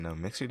No,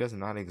 Mixer does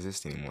not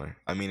exist anymore.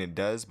 I mean, it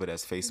does, but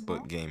as Facebook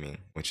No? Gaming,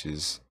 which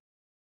is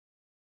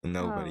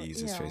nobody Oh,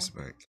 uses ew.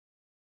 Facebook.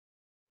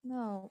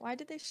 No. Why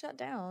did they shut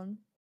down?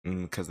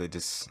 Because they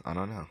just, I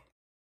don't know.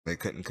 They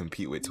couldn't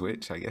compete with Hmm,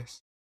 Twitch, I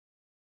guess.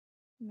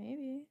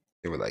 maybe.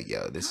 They were like,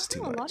 yo, I this is too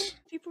don't know. A lot of much.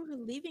 people were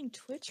leaving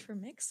Twitch for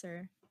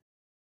Mixer.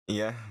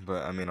 Yeah,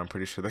 but I mean, I'm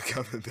pretty sure they're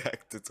coming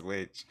back to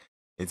Twitch.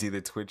 It's either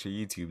Twitch or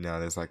YouTube now.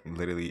 That's like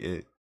literally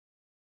it.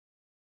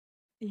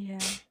 Yeah.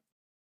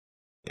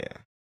 Yeah.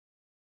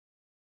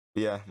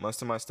 Yeah,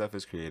 most of my stuff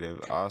is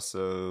creative.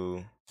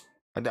 Also,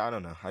 I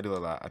don't know. I do a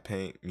lot. I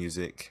paint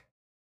music.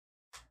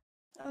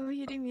 Oh,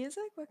 you do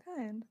music? What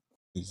kind?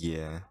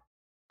 Yeah.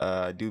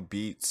 I do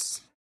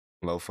beats,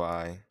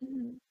 lo-fi,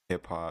 Hmm.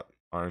 hip hop,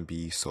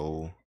 R&B,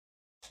 soul.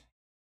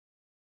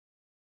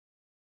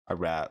 I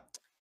rap.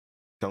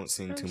 Don't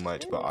sing Oh, too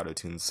much, but shit.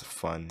 auto-tune's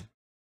fun.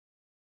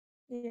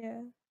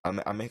 Yeah.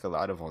 I make a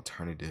lot of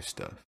alternative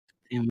stuff.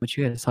 Damn, what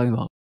you guys talking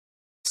about?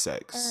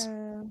 Sex.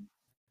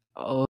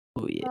 Oh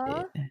yeah.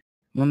 Huh? I'm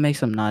gonna make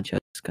some nachos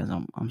because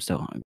I'm still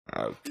hungry.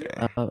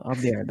 Okay. I'll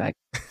be right back.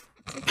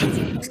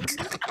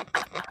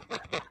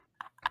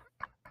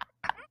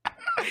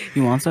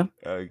 You want some?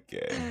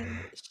 Okay.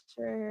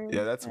 Sure.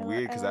 Yeah, that's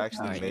weird I because I like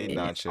actually Alright, made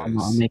yeah, nachos. I'm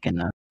nachos. making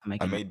a.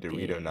 I made Yeah.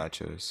 Dorito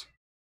nachos.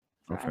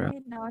 Go I for it.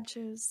 made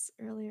nachos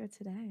earlier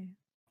today.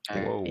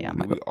 Alright, Whoa, yeah, I'm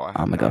do gonna we go. all have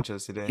I'm gonna go.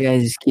 nachos You today?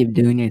 guys keep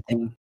doing your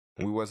thing.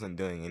 We wasn't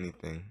doing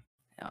anything.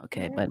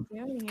 Okay, We but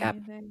weren't doing Cap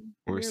anything.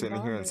 We were We were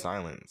sitting here in bonding.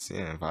 silence.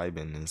 Yeah,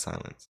 vibing in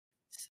silence.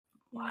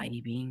 Yeah.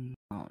 vibing.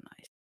 Oh,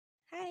 nice.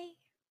 Hi.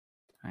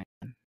 Alright,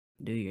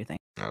 do your thing.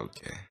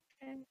 Okay.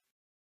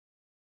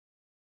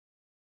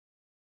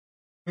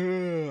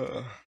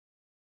 Okay.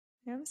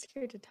 he I'm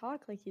scared to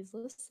talk like he's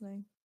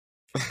listening.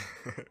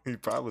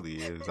 probably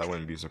is. I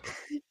wouldn't be surprised.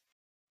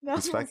 Now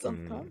He's I'm all fucking.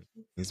 self-conscious.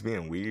 He's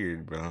being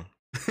weird, bro.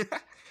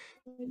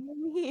 What do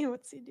you mean?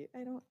 What's he do?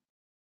 I don't.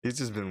 He's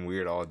just been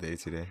weird all day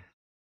today.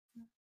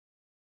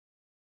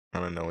 I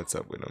don't know what's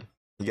up with him.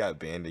 He got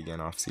banned again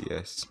off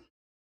CS.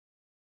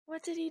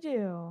 What did he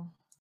do?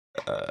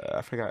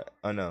 I forgot.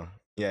 Oh no.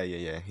 Yeah.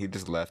 He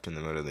just left in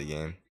the middle of the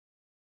game.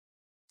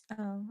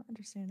 Oh,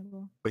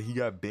 understandable. But he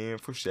got banned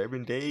for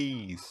 7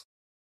 days.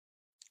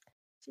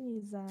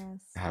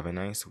 Jesus. Have a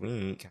nice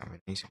week. Have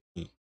a nice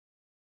week.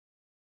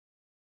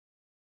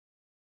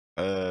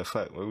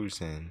 Fuck. What were we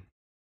saying?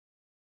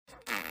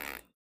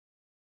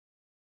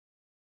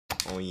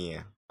 Oh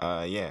yeah.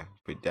 Yeah.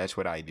 But that's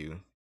what I do.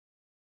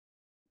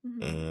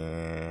 Mhm.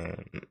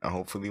 And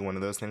hopefully one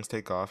of those things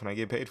take off and I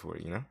get paid for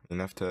it, you know?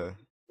 Enough to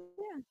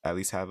Yeah. at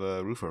least have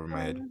a roof over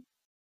my head. Um,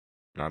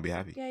 And I'll be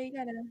happy. yeah, you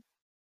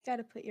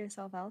gotta put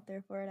yourself out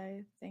there for it,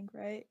 I think,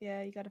 right?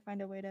 Yeah, you gotta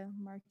find a way to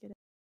market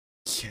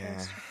it Yeah.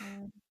 best you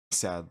can.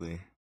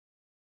 Sadly.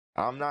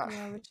 I'm not.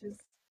 Yeah, which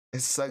It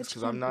sucks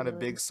because I'm can be not a really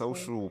big difficult.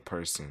 social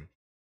person.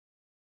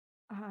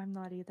 I'm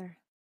not either.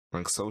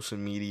 Like social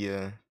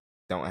media,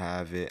 don't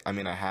have it. I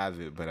mean, I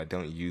have it, but I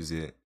don't use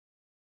it.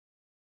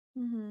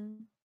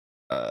 Mm-hmm.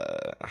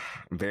 Uh,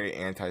 very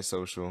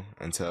antisocial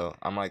until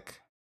I'm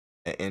like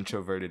an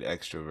introverted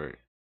extrovert.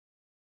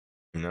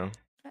 You know?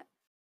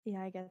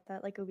 Yeah, I get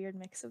that. Like a weird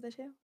mix of the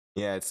two.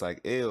 Yeah, it's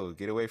like, ew,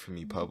 get away from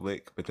me, Mhm.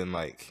 public. But then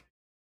like,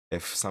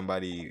 if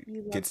somebody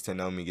You love gets to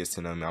know me,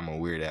 I'm a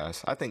weird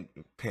ass. I think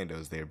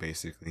Pando's there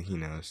basically. He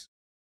knows.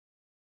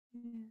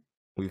 Yeah.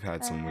 We've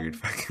had some weird Um,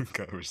 fucking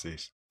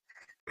conversations.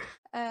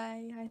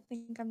 I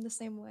think I'm the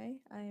same way.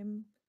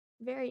 I'm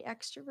very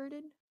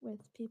extroverted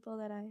with people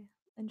that I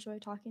enjoy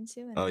talking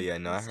to and Oh yeah,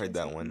 no, I trust heard a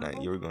that one certain night.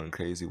 level. You were going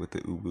crazy with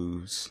the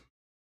ubus.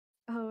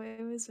 Oh,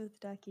 it was with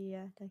Ducky,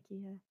 yeah,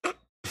 Ducky,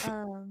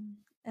 yeah.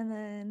 And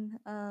then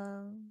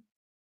uh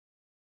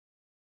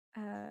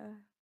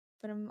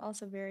but I'm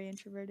also very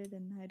introverted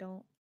and I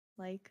don't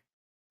like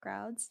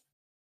crowds.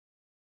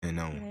 And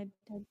no, And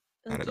not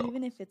like at all.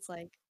 even if it's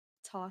like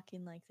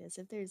talking like this,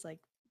 if there's like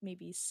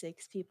maybe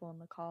 6 people on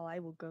the call, I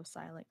will go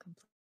silent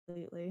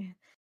completely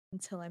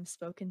until I'm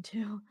spoken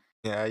to.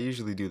 Yeah, I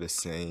usually do the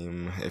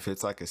same if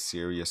it's like a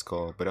serious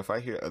call. But if I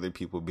hear other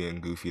people being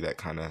goofy, that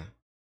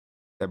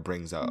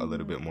brings out a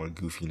little bit Mhm. more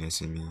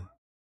goofiness in me.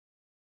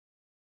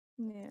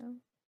 Yeah.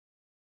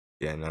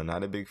 Yeah, no,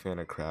 not a big fan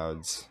of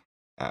crowds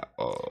at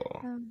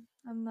all.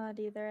 I'm not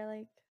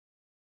either.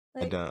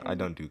 I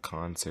don't do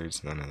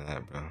concerts, none of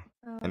that, bro.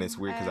 And it's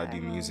oh, weird because I do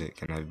I'm a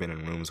music and I've been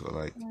in rooms with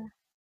like yeah,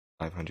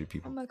 500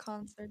 people. I'm a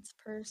concerts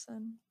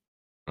person.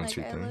 That's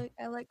Like your thing.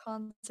 I like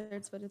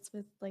concerts, but it's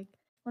with like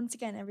once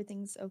again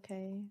everything's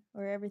okay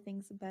or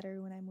everything's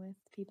better when I'm with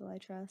people I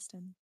trust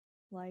and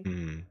like.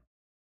 Hmm.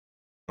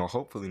 Well,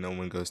 hopefully no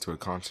one goes to a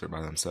concert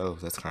by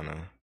themselves. That's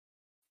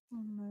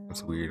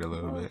weird a No,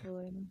 little bit.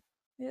 hopefully.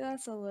 Yeah,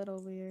 that's a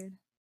little weird.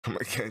 I'm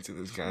like going to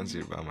this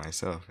concert by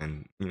myself,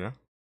 and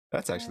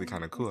that's actually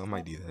kind of I cool. I saw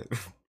might do that.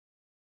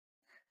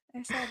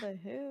 I saw the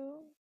Who.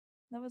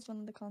 That was one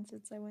of the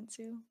concerts I went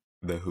to.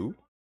 The Who?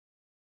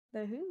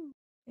 The Who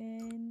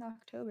in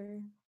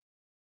October.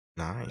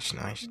 Nice,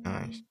 nice,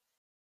 nice. Mm,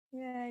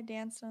 yeah, I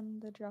danced on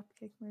the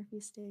Dropkick Murphy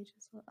stage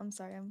as well. I'm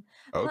sorry, I'm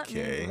not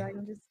meaning to Okay, brag.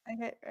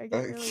 I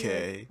get really like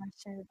okay.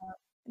 passionate about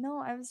No,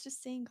 I was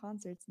just saying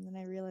concerts, and then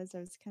I realized I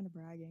was kind of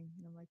bragging,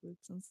 and I'm like,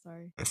 "Oops, I'm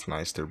sorry." It's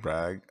nice to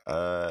brag.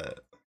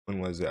 When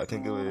was it? I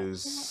think it Not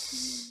was.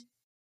 really.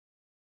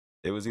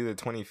 It was either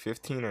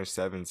 2015 or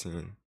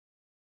 17.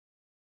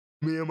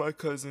 Me and my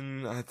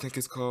cousin, I think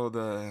it's called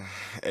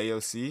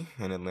AOC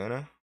in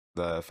Atlanta,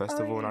 the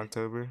Oh festival in yeah,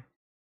 October.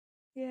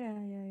 yeah,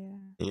 yeah, yeah.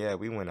 Yeah,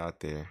 we went out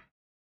there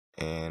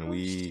and Oh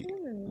we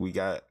shoot. we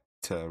got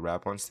to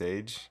rap on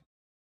stage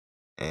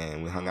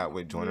and we hung out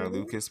with Joyner Really?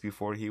 Lucas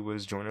before he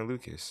was Joyner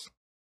Lucas.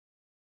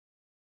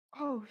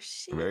 Oh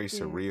Very shit,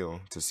 dude.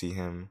 surreal to see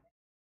him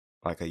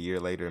like a year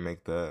later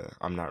make the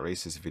I'm Not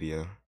Racist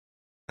video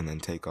and then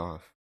take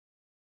off.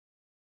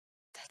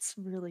 That's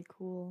really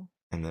cool.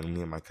 And then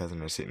me and my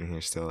cousin are sitting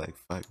here still like,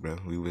 fuck, bro.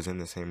 We was in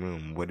the same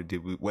room. What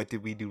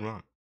did we do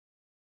wrong?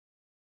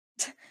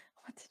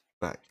 What?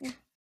 Fuck. Yeah.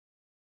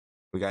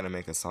 We gotta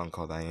make a song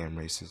called I Am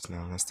Racist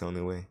now. That's the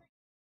only way.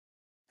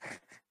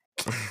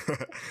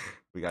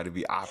 We gotta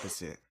be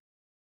opposite.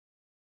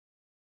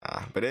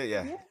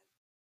 Yeah. Yeah,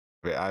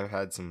 But I've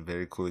had some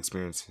very cool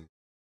experiences.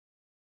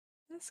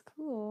 that's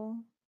cool.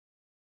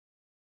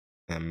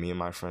 And me and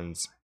my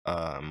friends,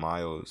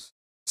 Miles,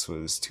 this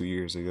was 2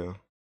 years ago.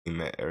 We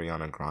met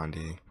Ariana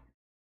Grande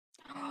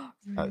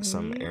at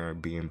some Really?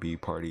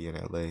 Airbnb party in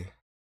LA.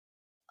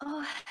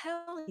 Oh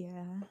hell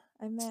yeah.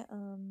 I met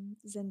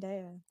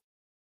Zendaya,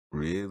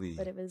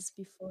 but Really? it was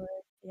before,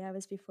 yeah, it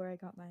was before I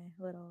got my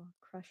little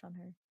crush on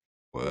her.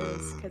 It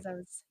was Whoa. because I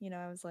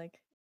was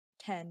like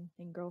 10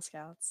 in Girl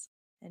Scouts,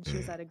 and she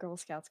was Mm, at a Girl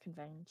Scouts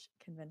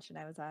convention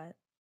I was at,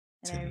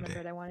 and I Zendaya.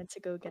 remembered I wanted to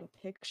go get a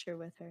picture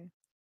with her,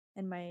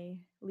 and my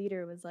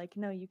leader was like,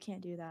 "No, you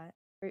can't do that.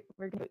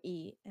 We're gonna go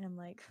eat," and I'm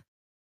like,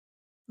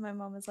 my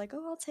mom was like,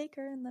 "Oh, I'll take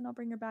her, and then I'll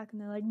bring her back,"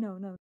 and they're like, "No,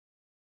 no."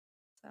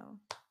 So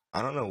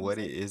I don't know I was what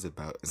it like, is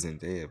about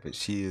Zendaya, but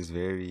she is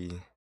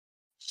very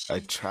 "She's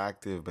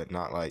attractive, but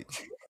not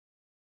like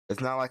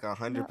it's not like a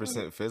hundred not like."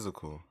 percent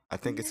physical. I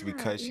think it's Yeah,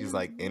 because she's yeah,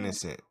 like yeah.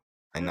 innocent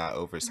and Her not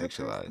over her sexualized.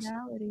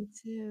 personality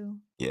too.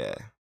 Yeah.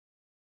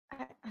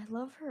 I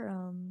love her.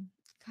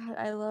 God,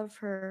 I love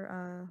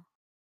her.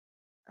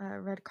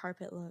 Red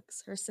carpet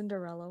looks. Her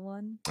Cinderella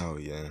one. Oh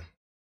yeah.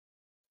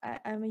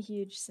 I'm a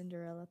huge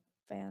Cinderella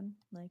fan.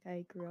 Like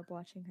I grew up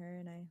watching her,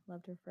 and I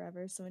loved her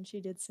forever. So when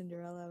she did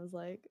Cinderella, I was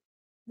like,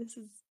 "This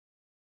is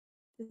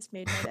this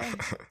made my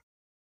day."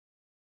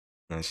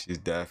 No, she's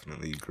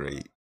definitely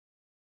great.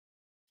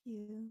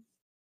 Yeah.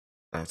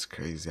 That's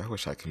crazy. I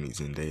wish I could meet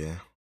Zendaya.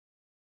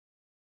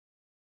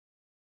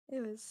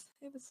 It was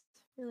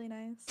really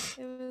nice.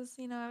 It was,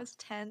 I was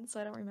 10,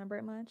 so I don't remember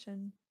it much,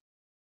 and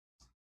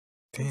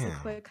it was a Damn.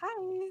 quick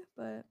hi,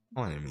 but I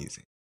want to meet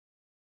Zendaya.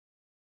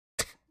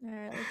 all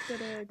right, let's go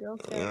to a Girl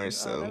You Scout. are Oh,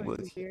 so that would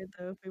be lucky. weird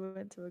though if we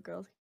went to a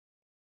Girl Scout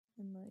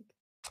and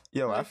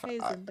Yo, like, hey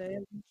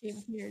Zendaya, we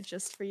came here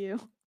just for you.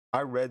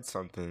 I read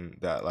something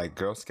that like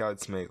Girl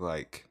Scouts make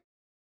like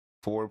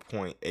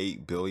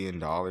 $4.8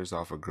 billion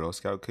off of Girl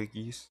Scout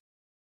cookies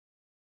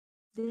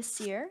This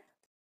year?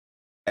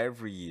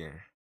 every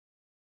year.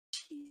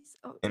 Jeez.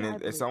 Oh And yeah, I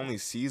it's believe that. only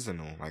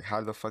seasonal. Like,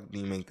 how the fuck do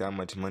you make that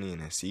much money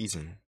in a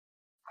season?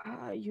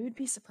 You would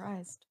be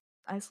surprised.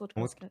 I sold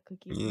Girl What? Scout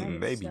cookies, and I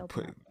would They be sell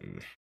them put. out.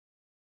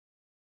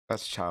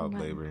 That's child My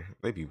labor.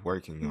 They be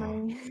working, my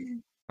y'all.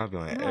 I'll be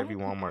on no, I every had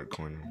people Walmart do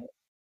corner.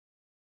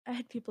 I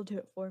had people do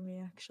it for me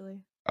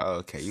actually. Oh,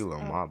 okay, you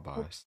little Uh, mob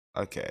oh, boss.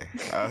 Okay,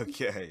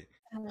 okay.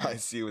 I uh,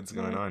 see what's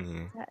going my on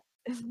here. dad,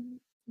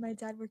 my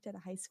dad worked at a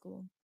high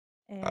school,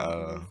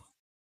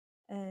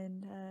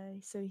 and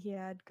Uh, so he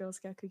had Girl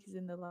Scout cookies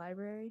in the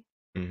library,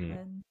 hmm.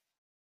 and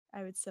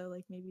I would sell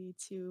like maybe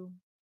two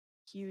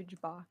huge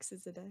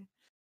boxes a day.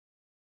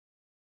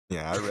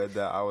 Yeah, I read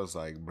that. I was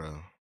like, bro,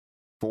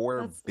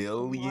 four That's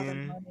a lot of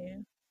billion.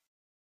 money.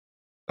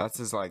 That's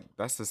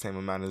the same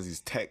amount as these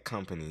tech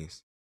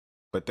companies,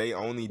 but they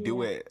only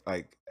do Yeah, it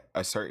like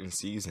a certain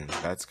season.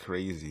 That's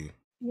crazy.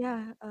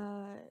 yeah.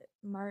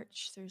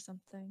 March through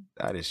something.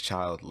 That is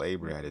child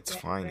labor Like at its January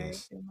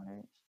finest. through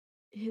March.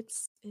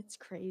 It's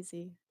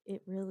crazy.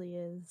 It really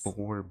is.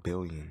 4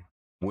 billion.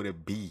 Would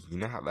it be? You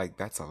know how like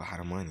that's a lot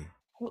of money.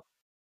 Well,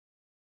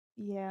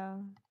 yeah.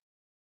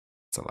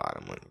 It's a lot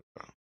of money,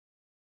 bro.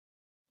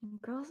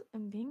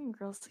 And being in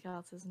Girl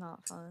Scouts is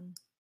not fun.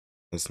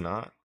 It's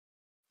not.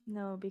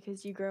 No,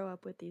 because you grow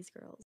up with these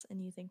girls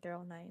and you think they're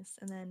all nice,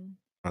 and then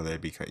Oh, they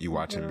become you you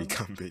watch them go,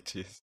 become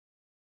bitches.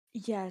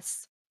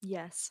 yes,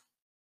 yes.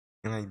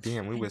 You're like,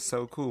 damn, we And was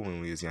so cool when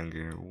we was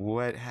younger.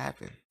 What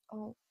happened?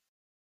 oh,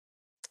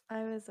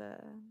 I was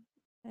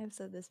I've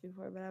said this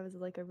before, but I was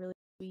like a really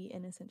sweet,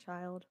 innocent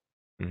child.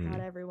 Thought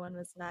Hmm. everyone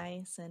was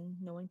nice and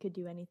no one could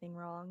do anything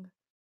wrong.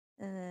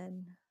 And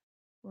then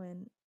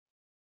when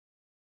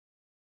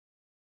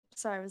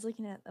sorry, I was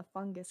looking at a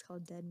fungus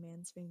called dead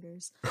man's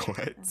fingers.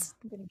 What?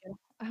 I'm gonna get.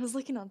 I was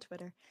looking on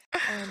Twitter,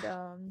 and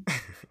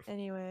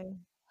anyway,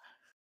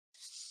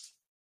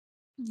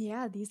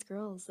 yeah, these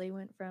girls they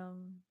went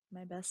from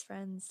my best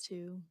friends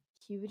to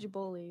huge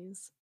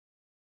bullies.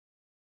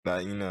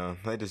 That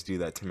they just do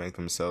that to make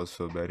themselves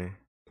feel better.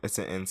 It's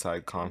an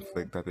inside Yeah,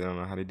 conflict that they don't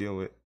know how to deal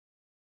with.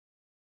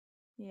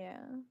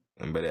 Yeah.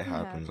 But it It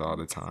happens all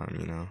the happens. time,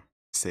 you know.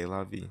 C'est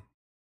la vie.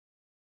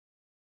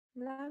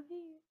 La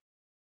vie.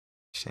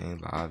 C'est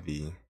la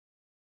vie.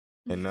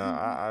 And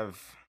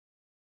I've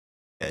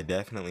yeah,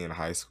 definitely in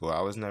high school.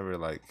 I was never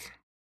like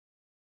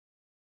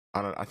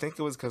I don't. I think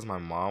it was because my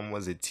mom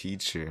was a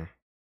teacher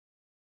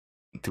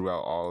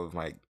throughout all of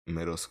like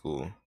middle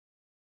school.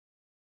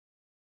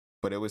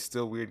 But it was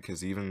still weird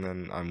because even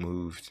then I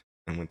moved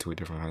and went to a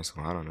different high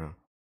school. I don't know.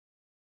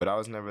 But I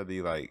was never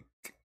the like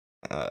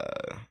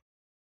uh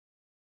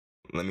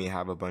let me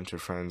have a bunch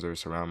of friends or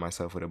surround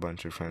myself with a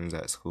bunch of friends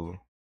at school.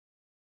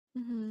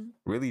 Mhm.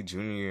 Really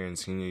junior year and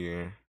senior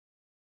year,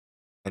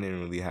 I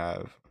didn't really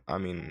have. I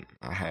mean,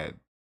 I had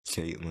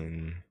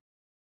Caitlin,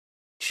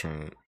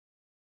 Trent,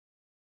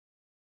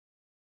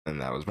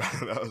 and that was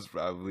that was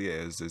probably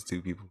it. It was just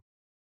two people.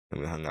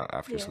 And we hung out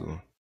after Yeah.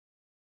 school.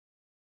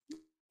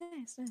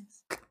 Nice,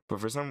 nice. But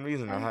for some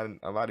reason I I had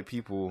a lot of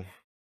people.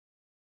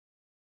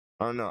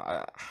 I don't know,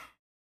 I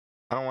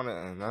don't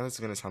wanna now this is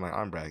gonna sound like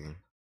I'm bragging.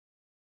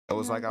 It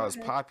was No, like I go was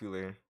ahead.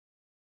 popular,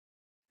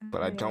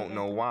 but Oh I yeah, I don't get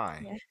know that.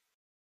 why.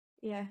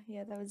 Yeah.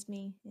 Yeah, that was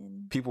me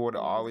in People would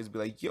middle always be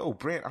like, "Yo,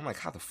 Brent." I'm like,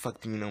 "How the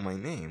fuck do you know my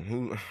name?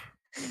 Who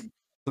school.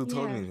 who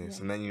told Yeah, me this?"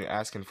 yeah. And then you're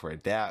asking for a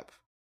dap.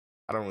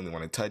 I don't really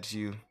want to touch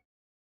you,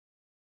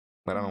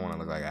 but I don't want to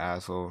look like an Mhm.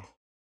 asshole.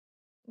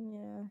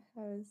 Yeah,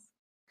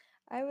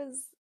 I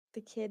was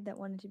the kid that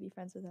wanted to be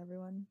friends with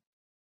everyone.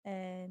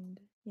 And,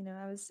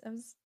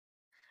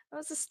 I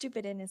was a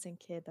stupid innocent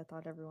kid that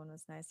thought everyone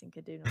was nice and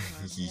could do no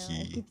harm, you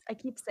know? I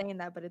keep saying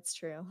that, but it's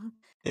true.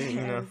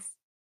 You I know, was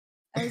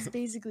I was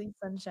basically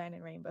sunshine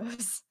and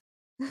rainbows.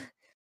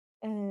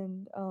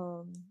 And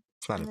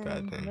it's not and a then bad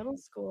in thing. middle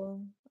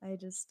school, I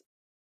just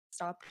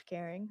stopped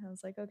caring. I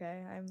was like,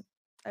 okay,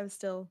 I was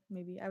still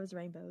maybe I was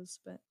rainbows,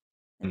 but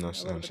No and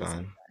a little bit of sunshine.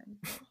 sunshine,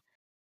 but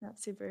not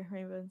super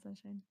rainbow and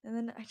sunshine. And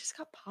then I just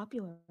got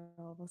popular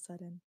all of a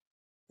sudden.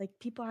 Like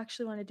people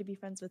actually wanted to be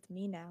friends with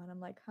me now, and I'm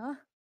like, huh?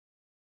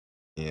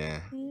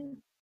 Yeah. Yeah.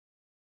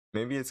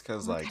 Maybe it's I'm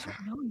because, like, I like,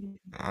 don't know you.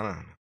 I don't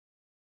know.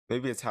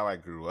 Maybe it's how I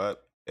grew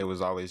up. It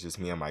was always just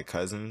me and my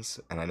cousins,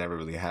 and I never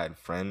really had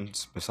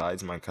friends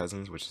besides my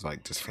cousins, which is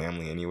like just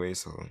family anyway.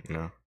 So, you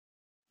know.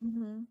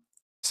 Mm-hmm.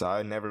 So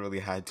I never really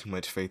had too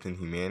much faith in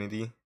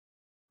humanity.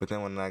 But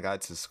then when I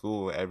got to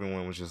school,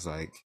 everyone was just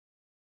like,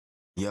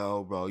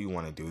 yo, bro, you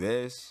want to do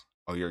this?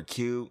 Oh, you're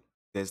cute.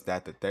 This,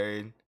 that, the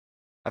third.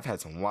 I've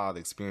had some wild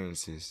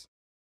experiences,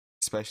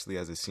 especially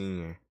as a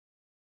senior.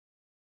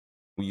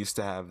 We used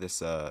to have this,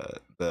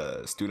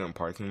 the student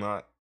parking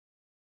lot,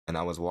 and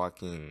I was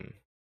walking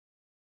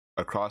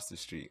across the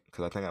street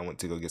because I think I went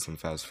to go get some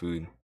fast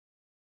food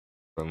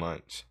for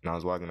lunch. And I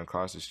was walking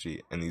across the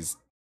street, and these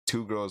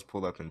two girls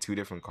pull up in two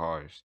different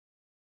cars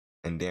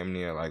and damn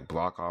near like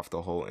block off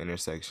the whole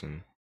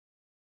intersection.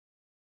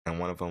 And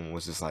one of them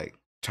was just like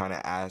trying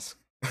to ask,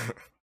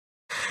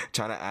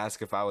 trying to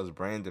ask if I was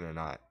Brandon or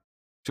not.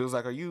 She was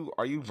like, "Are you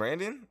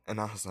Brandon?" And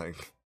I was like,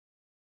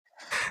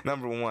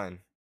 "Number one,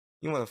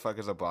 you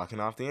motherfuckers are blocking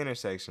off the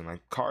intersection.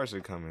 Like cars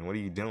are coming. What are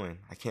you doing?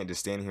 I can't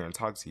just stand here and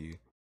talk to you."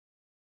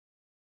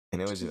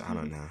 And it was just, I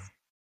don't know.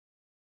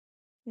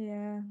 Jeez.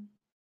 Yeah.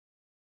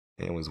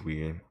 It was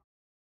weird.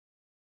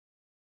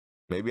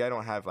 Maybe I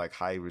don't have like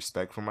high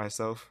respect for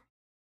myself.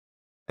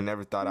 I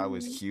never thought I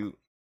was Mm. cute.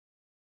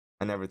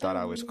 I never thought Oh,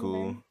 I me was either.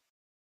 cool.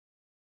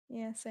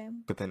 Yeah,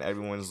 same. But then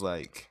everyone's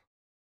like,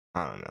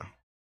 I don't know.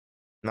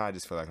 Now I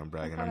just feel like I'm I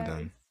bragging. thought I'm I was.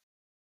 done.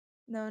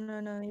 No, no,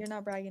 no. You're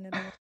not bragging at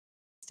all.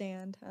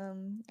 Stand.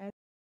 I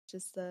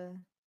just the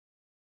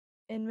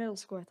in middle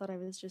school. I thought I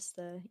was just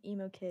the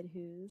emo kid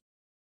whose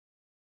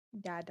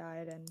dad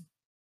died, and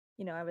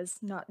I was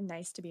not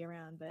nice to be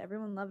around. But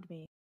everyone loved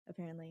me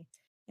apparently,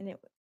 and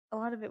a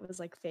lot of it was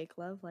like fake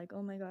love. Like,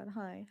 oh my god,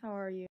 hi, how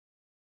are you?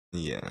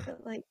 Yeah.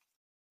 But like,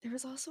 there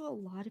was also a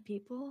lot of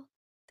people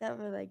that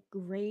were like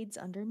grades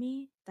under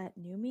me that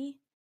knew me,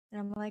 and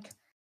I'm like,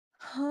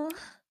 huh?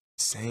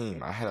 Same.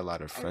 Like, I had a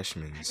lot of I, I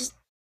freshmen. didn't.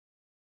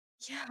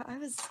 Yeah,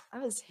 I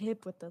was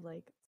hip with the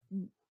like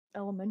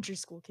elementary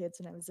school kids,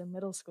 and I was in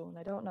middle school, and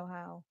I don't know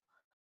how.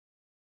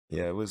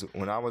 Yeah, it was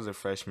when I was a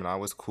freshman, I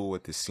was cool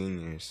with the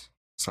seniors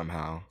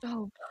somehow.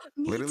 Oh,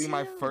 me Literally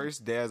my too.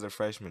 first day as a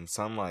freshman,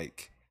 some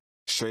like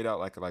straight out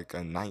like a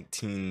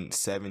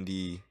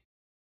 1970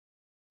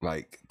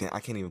 like I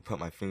can't even put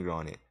my finger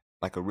on it.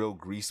 Like a real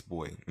grease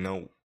boy, you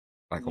know,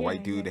 like a white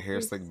Yeah, dude, yeah, the hair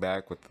grease. slicked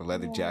back with the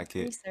leather Yeah,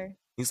 jacket. greaser.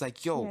 He's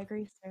like, "Yo, Yeah,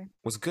 greaser.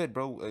 what's good,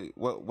 bro?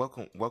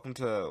 Welcome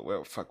to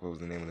well, fuck, what was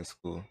the name of the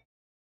school?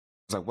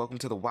 It's like, welcome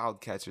to the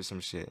Wildcats or some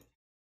shit."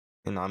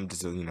 And I'm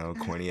just a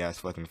corny ass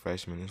fucking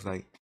freshman. It's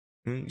like,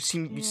 you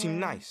seem Yeah.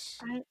 nice.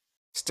 I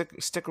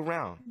Stick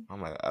around.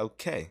 I'm like,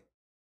 okay.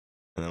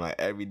 And then like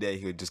every day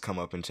he would just come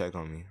up and check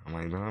on me. I'm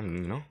like,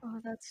 bro,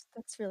 Oh,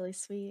 that's really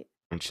sweet.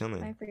 I'm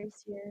chilling.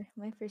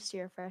 My first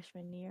year of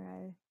freshman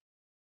year,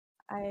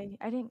 I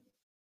didn't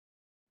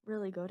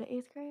really go to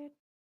 8th grade.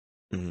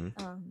 Hmm.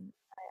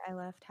 I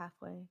left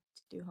halfway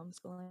to do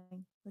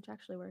homeschooling, which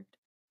actually worked.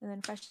 And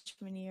then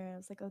freshman year, I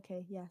was like,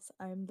 okay, yes,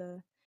 I'm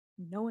the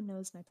no one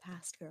knows my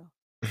past girl.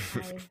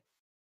 I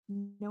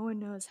no one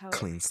knows how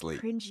Clean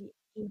slate. cringy.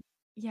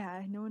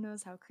 Yeah, no one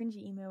knows how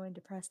cringy, emo, and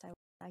depressed I was.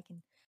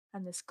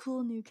 I'm this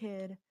cool new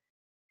kid.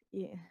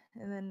 Yeah,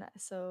 and then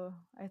so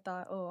I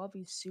thought, oh, I'll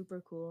be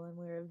super cool and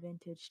wear a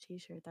vintage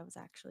T-shirt that was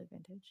actually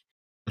vintage.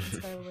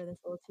 And so I would wear this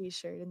little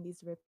T-shirt and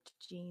these ripped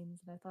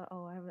jeans, and I thought,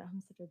 oh,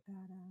 I'm such a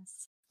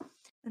badass.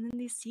 And then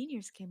these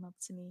seniors came up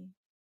to me,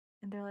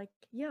 and they're like,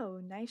 "Yo,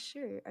 nice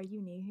shirt. Are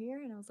you new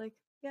here?" And I was like,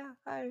 "Yeah,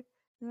 hi."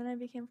 And then I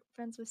became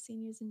friends with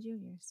seniors and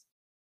juniors.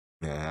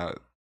 Yeah,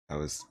 I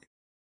was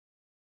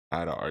I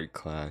had an art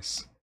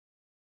class,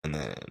 and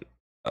then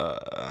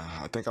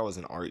I think I was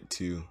in art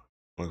too,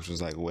 which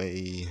was like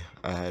way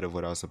ahead of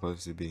what I was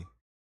supposed to be.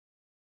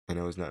 And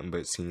it was nothing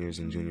but seniors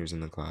and Mhm. juniors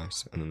in the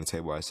class. And then the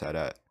table I sat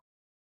at,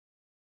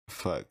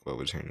 fuck, what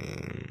was her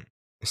name?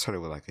 It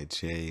started with like a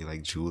J,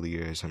 like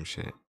Julia or some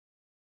shit.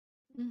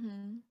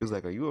 Mhm. She was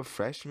like, "Are you a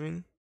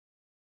freshman?"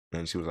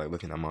 And she was like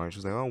looking at mine. She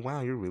was like, "Oh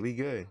wow, you're really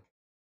good."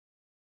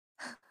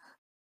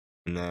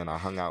 And then I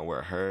hung out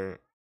with her,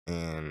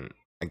 and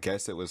I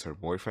guess it was her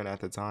boyfriend at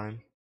the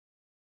time.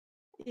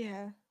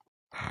 Yeah.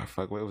 Ah,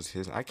 fuck, what was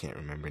his? I can't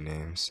remember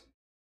names.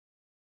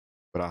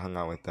 But I hung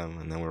out with them,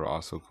 and then we were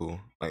also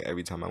cool. Like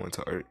every time I went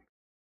to art,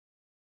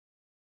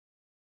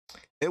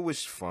 it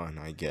was fun,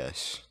 I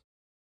guess,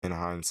 in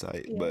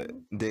hindsight. Yeah.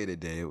 But day to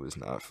day, it was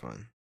not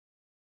fun.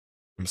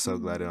 I'm so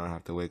glad I Mhm. don't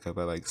have to wake up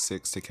at like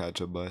 6 to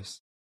catch a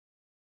bus.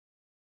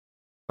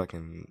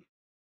 Fucking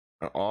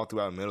all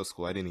throughout middle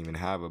school, I didn't even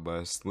have a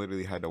bus.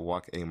 Literally had to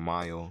walk a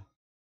mile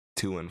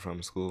to and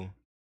from school.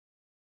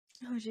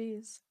 Oh,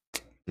 jeez.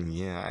 And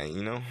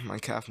yeah, my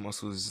calf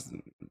muscles,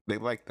 they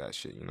like that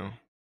shit, And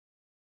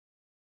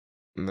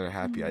they're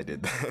happy I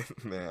did Mhm.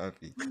 that. They're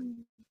happy.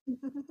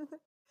 Mhm.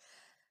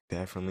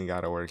 Definitely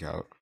got to work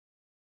out.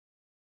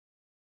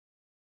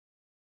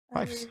 I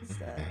Life's, was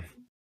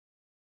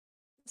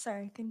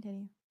sorry,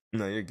 continue.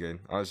 no, you're good.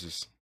 I was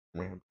just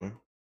rambling.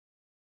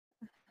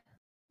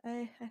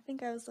 I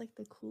think I was like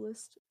the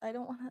coolest. I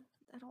don't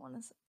want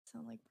to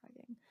sound like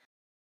bragging.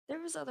 There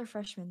was other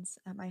freshmen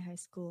at my high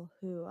school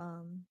who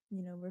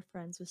were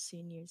friends with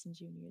seniors and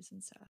juniors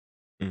and stuff.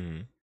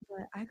 Hmm.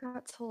 But I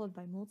got told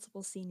by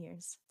multiple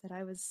seniors that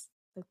I was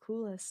the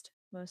coolest,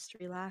 most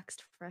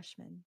relaxed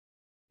freshman.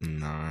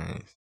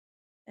 Nice.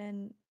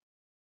 And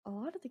a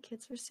lot of the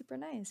kids were super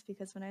nice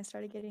because when I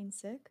started getting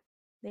sick,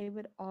 they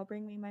would all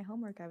bring me my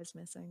homework I was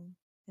missing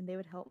and they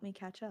would help me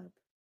catch up.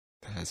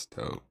 That's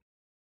dope.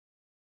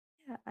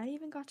 Yeah, I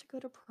even got to go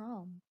to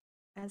prom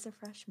as a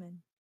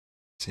freshman.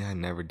 See, I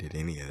never did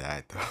any of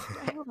that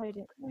I though. hope I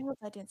didn't. I hope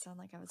that didn't sound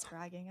like I was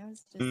bragging. I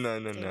was just No,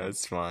 saying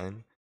it's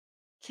fine.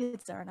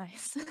 kids are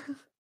nice.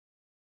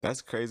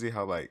 That's crazy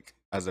how like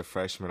as a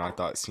freshman I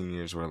thought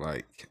seniors were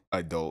like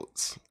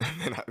adults. And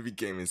then I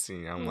became a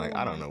senior. I'm like, Oh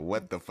I don't my know god,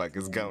 what the fuck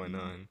is going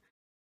same. on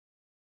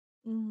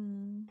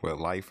Mm. with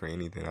life or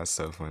anything. That's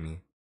so funny.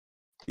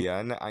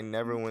 Yeah, I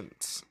never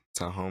went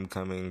to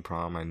homecoming,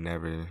 prom. I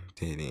never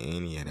did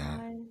any of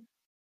that.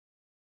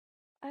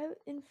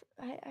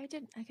 I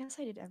did. I guess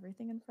I did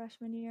everything in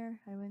freshman year.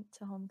 I went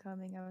to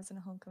homecoming. I was in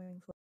a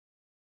homecoming.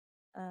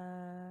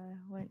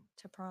 Went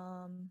to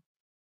prom.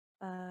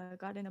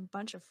 Got in a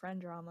bunch of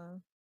friend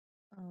drama.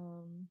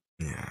 Um,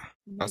 Yeah,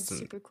 made that's the,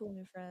 super cool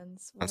new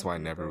friends. that's Went why I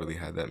through never really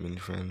both. had that many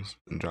friends.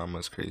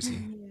 Drama's crazy.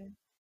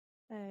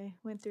 Yeah, I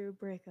went through a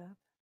breakup.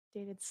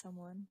 Dated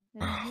someone,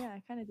 and Oh, yeah,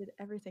 I kind of did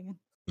everything.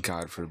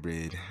 God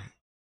forbid.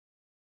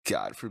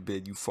 God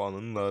forbid you fall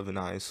in love in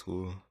high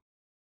school.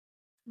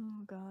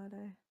 Oh God,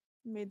 I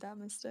made that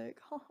mistake.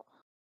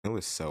 It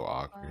was so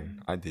awkward.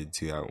 Fun. I did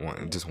too.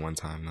 Yeah. Just one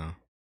time though.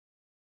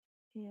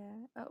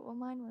 Yeah. Well,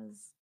 mine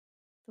was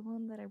the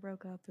one that I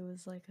broke up. It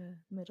was like a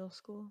middle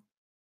school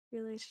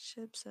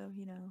relationship, so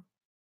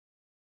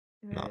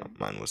Nah, uh,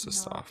 mine was a not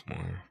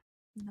sophomore.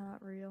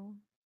 not real,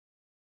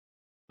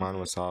 Mine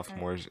was but I.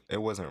 sophomore.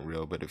 It wasn't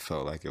real, but it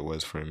felt like it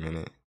was for a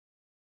minute.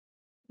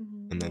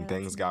 And then Yeah, that's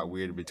things got mine.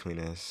 weird between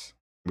us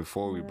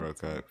before we Yeah, broke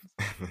that's mine up.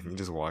 as And well. then you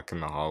just walk in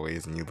the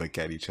hallways and you look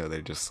at each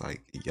other just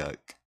like yuck.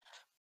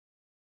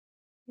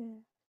 Yeah.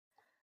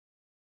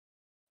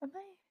 But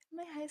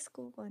my high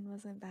school one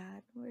wasn't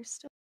bad. We're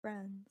still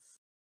friends.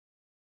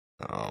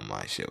 Oh,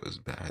 my shit was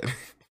bad.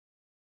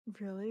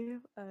 Really?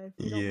 If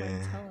you don't mind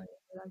Yeah. telling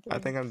without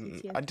getting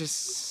I PTSD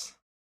just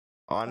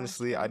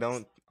honestly,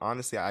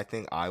 flashbacks. I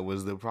think I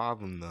was the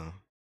problem though.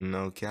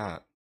 No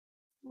cap.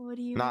 What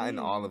do you Not in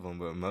all mean? of them,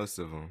 but most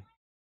of them.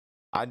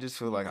 I just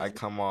feel like Yeah. I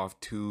come off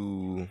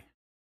too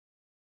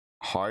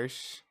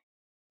harsh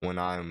when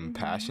I'm Mm-hmm.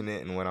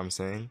 passionate in what I'm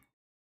saying.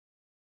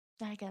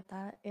 I get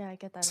that. Yeah, I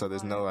get that a So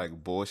there's no lot.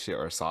 like bullshit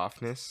or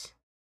softness.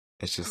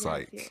 It's just Yeah,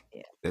 I feel like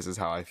yeah. this is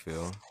how I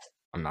feel.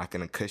 I'm not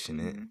gonna cushion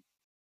it. Mm-hmm.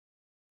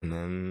 And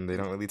then they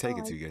don't really take Oh,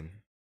 it too good.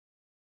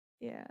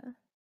 yeah.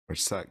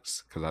 Which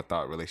sucks because I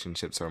thought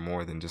relationships are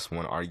more than just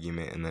one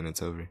argument and then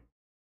it's over.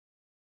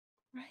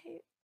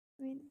 Right.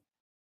 I mean,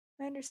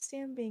 I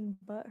understand being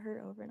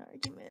butthurt over an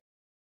argument.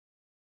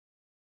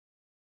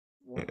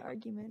 Yeah,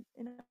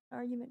 An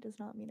argument does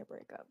not mean a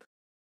breakup.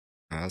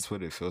 That's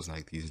what it feels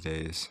like these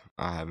days.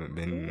 I haven't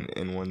been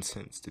in one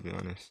since, to be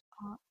honest.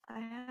 I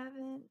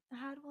haven't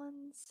had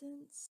one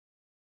since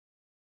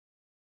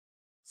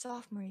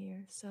sophomore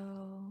year,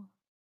 so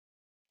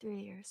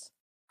 3 years.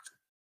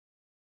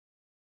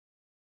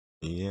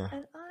 Yeah.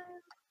 And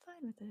I'm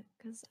fine with it,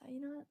 because you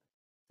know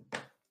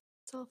what?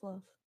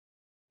 Self-love.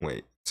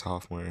 Wait,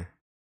 sophomore.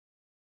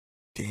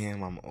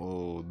 Damn, I'm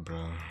old,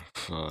 bro.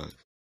 Fuck.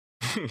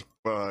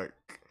 Fuck.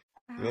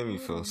 You How made me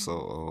old are feel so you?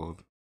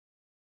 old.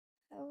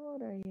 How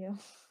old are you?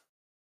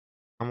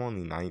 I'm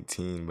only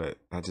 19, but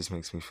that just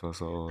makes me feel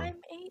so old.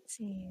 I'm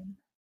 18.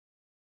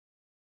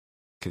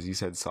 Because you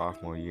said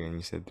sophomore year Oh, and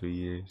you said 3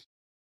 years.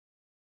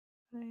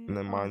 And wait,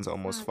 then mine's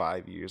almost 5.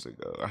 5 years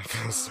ago. I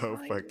feel so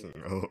Oh,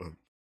 fucking old.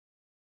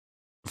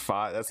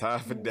 That's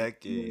half a you're,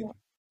 decade.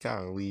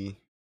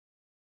 Golly.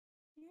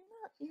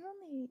 you're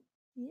only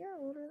a year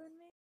older than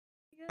me,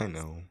 I I guess.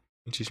 know.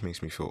 It just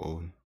makes me feel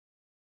old.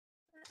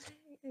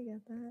 I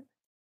get that.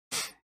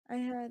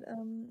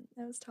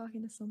 I was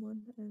talking to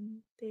someone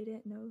and they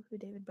didn't know who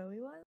David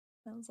Bowie was.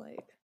 I was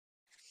like,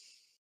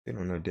 They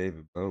don't know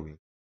David Bowie.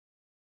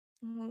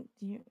 do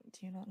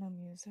you not know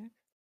music?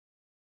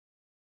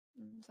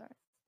 I'm sorry.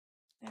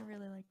 I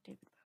really like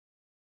David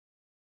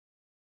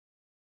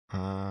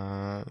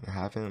I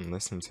haven't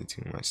listened to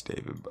too much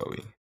David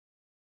Bowie.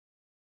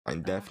 I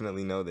Bowie.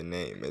 definitely know the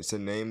name. It's a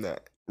name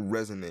that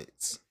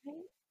resonates. Right?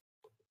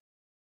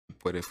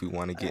 But if we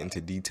want to get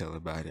into detail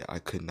about it, I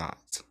could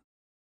not.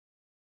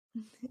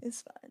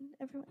 It's fun.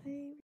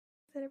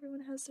 That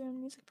everyone has their own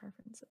music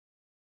preferences.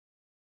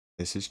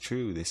 This is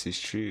true. This is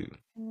true.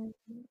 And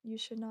you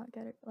should not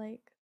get it.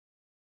 Like,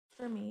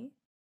 for me,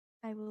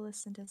 I will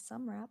listen to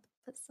some rap,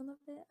 but some of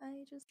it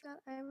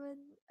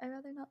I'd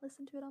rather not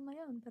listen to it on my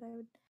own. But I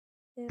would,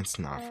 if It's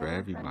not I for had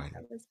a friend everybody.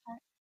 that was,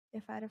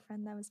 if I had a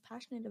friend that was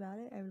passionate about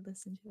it, I would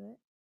listen to it.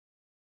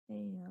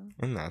 And,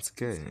 And that's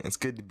good. just, It's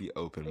good to be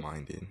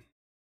open-minded.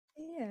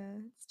 yeah,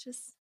 it's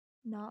just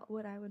not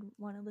what I would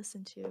want to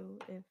listen to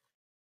if,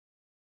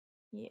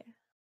 yeah.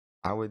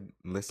 I would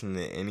listen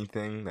to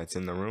anything that's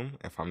in the room.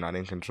 If I'm not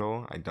in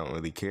control, I don't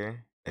really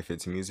care. If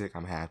it's music,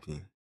 I'm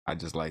happy. I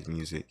just like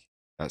music.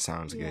 That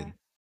sounds Yeah. good.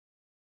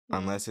 Yeah.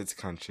 Unless it's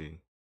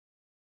country.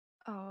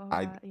 Oh,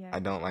 I God, yeah. I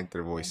don't Okay. like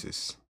their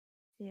voices.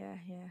 Yeah,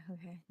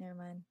 okay. Never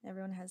mind.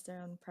 Everyone has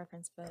their own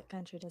preference, but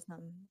country does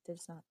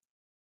not.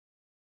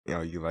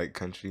 Yo, you like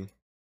country?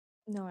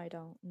 No, I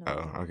don't. No, I Oh,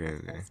 don't. okay,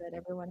 That's why I okay. said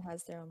everyone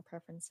has their own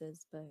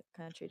preferences, but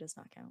country does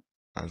not count.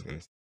 I was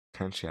gonna say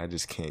country, I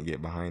just can't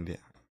get behind it.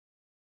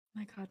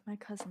 My God, my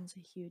cousin's a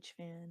huge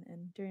fan,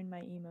 and during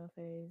my emo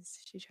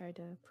phase, she tried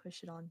to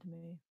push it on to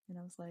me, and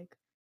I was like,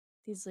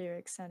 these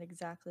lyrics sound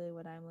exactly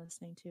what I'm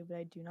listening to, but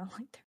I do not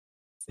like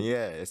their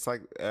Yeah, it's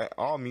like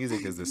all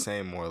music is the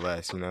same, more or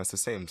less. You know, it's the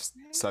same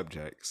right?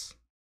 subjects,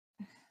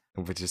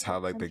 but just how How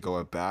like they country go people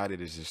about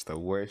it is just the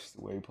worst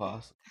way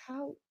possible.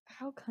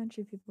 how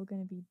country people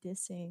gonna be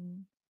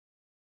dissing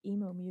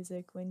emo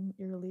music when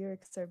your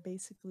lyrics are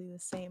basically the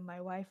same.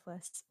 My wife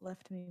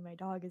left me, my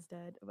dog is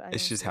dead. I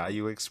It's don't just see how it.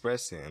 you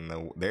express it,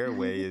 and their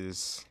way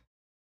is,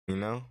 you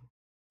know,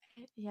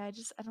 Yeah,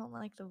 I don't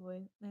like the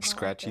voice. I don't like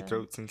scratchy the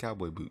throats and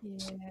cowboy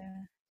boots.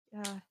 yeah.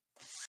 Yeah.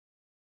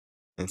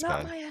 It's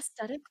Not bad. my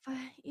aesthetic, but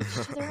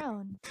each to their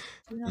own.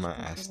 Do not My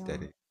push it on.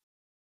 aesthetic.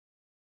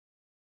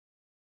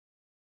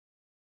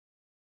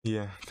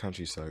 Yeah,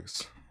 country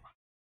sucks.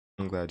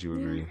 I'm glad you Yeah,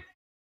 agree.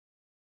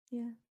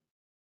 yeah.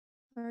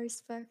 I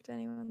respect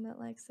anyone that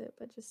likes it,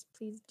 but just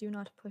please do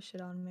not push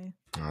it on me.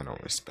 I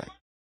don't respect.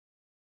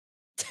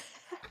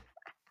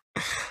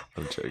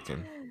 I'm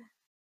joking.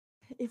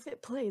 If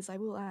it plays, I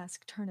will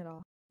ask, turn it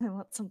off. I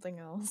want something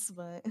else,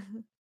 but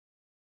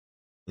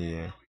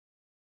Yeah.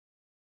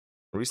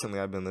 Recently,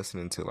 I've been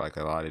listening to like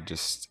a lot of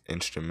just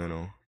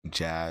instrumental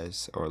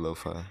jazz or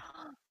lo-fi.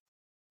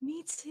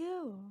 me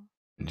too.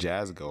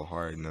 Jazz go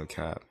hard, no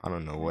cap. I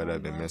don't know what I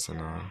I've been love missing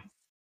on. jazz.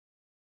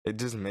 It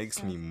just It's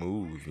makes me like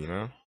move, you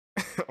know?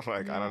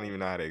 Like I yeah, don't even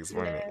know how to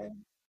explain it. yeah.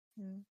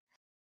 Yeah.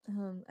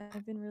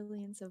 I've been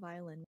really into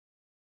violin,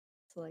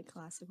 so like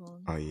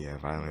classical, Oh yeah,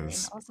 and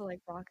violins. also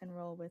like rock and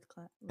roll with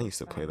I with used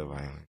to play the violin.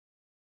 violin.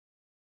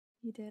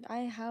 You did. I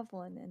have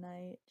one, and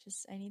I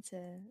need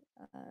to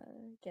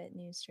get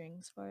new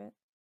strings for it,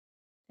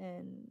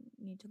 and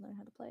need to learn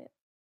how to play it.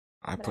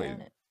 I But I played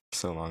own it.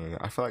 so long ago.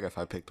 I feel like if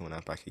I picked one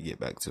up, I could get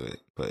back to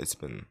it, but it's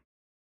been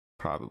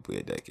probably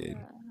a decade.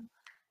 Yeah,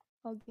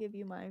 I'll give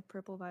you my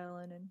purple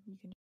violin, and you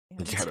can show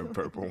me You how got a to do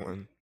purple it.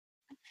 one.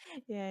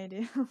 Yeah, I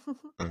do.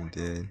 I'm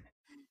dead.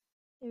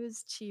 It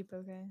was cheap,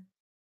 okay.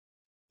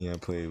 Yeah, I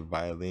play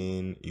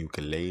violin,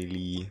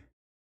 ukulele,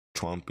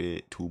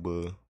 trumpet,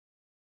 tuba,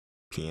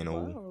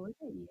 piano. Whoa, look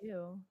at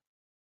you.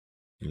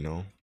 You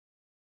know,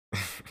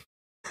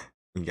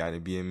 you got to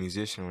be a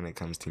musician when it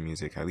comes to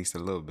music, at least a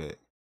little bit.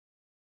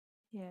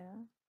 Yeah.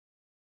 At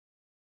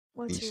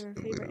What's least your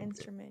a favorite little bit.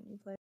 instrument you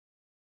play?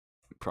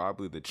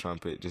 Probably the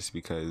trumpet, just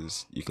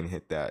because you can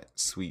hit that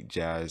sweet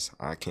jazz.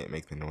 I can't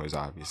make the noise,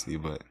 obviously,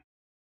 but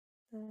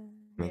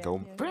when it Yeah,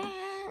 go yeah,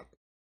 yeah.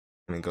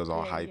 and it goes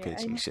all Yeah, high yeah. pitch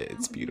I and know. shit,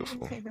 it's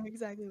beautiful. I know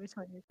exactly which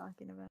one you're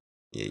talking about.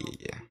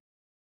 Yeah.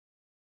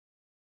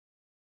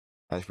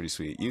 That's pretty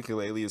sweet.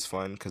 Ukulele is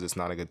fun because it's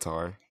not a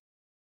guitar,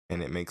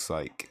 and it makes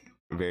like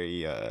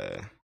very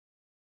I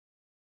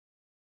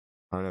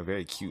don't know,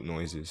 very cute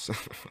noises.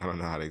 I don't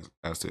know how to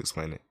else to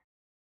explain it.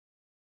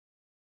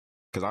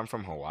 Cause I'm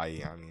from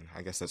Hawaii. I mean,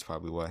 I guess that's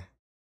probably why.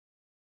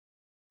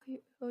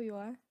 Oh, you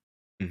are?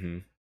 Mm-hmm.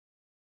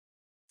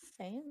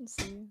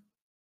 Fancy.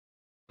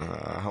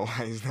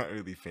 Hawaii's not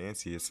really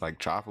fancy. It's like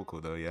tropical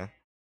though, yeah.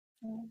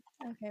 Oh,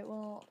 okay,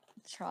 well,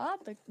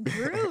 tropic.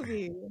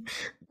 Groovy.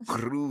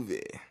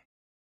 Groovy.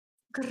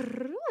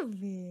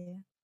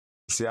 Groovy.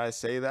 See, I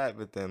say that,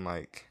 but then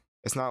like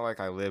it's not like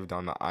I lived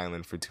on the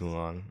island for too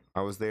long.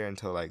 I was there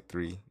until like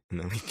 3, and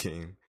then we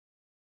came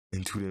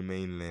into the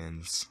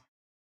mainlands.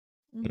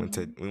 We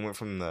went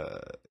from the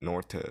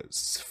north to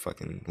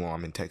fucking. Well,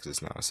 I'm in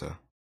Texas now, so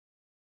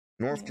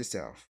north to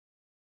south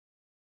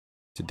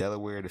to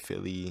Delaware to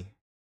Philly,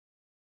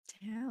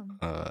 Damn.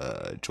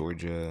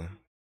 Georgia,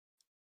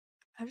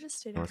 I've just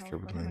stayed in North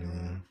California my whole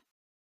Carolina.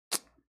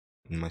 life.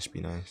 It must be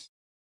nice.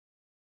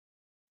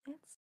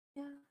 It's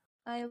yeah.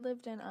 I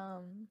lived in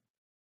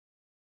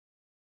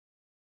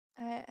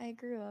I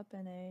grew up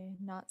in a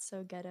not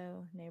so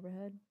ghetto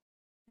neighborhood,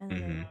 and then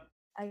Mm-hmm.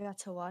 I got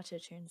to watch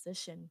it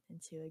transition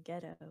into a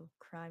ghetto,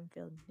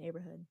 crime-filled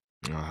neighborhood.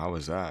 Oh, how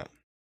was that?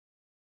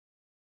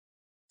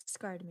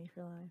 Scarred me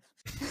for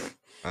life.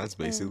 That's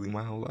and basically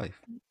my whole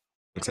life,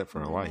 except for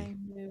and then Hawaii.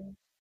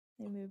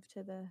 I moved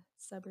to the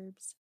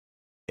suburbs.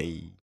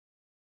 Hey.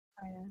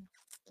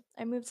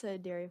 I moved to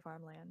dairy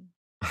farmland.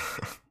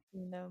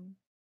 Even though,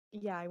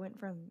 yeah, I went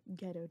from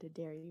ghetto to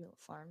dairy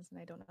farms, and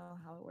I don't know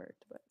how it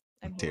worked, but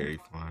I'm here. Dairy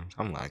farms.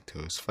 I'm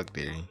lactose. Fuck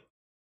dairy.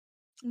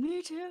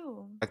 Me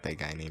too. Fuck that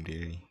guy named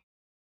Dairy.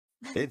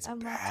 It's I'm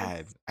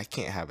bad. lactose. I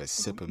can't have a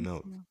sip of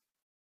milk.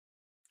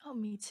 Oh,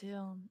 me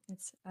too.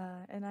 It's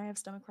and I have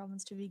stomach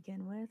problems to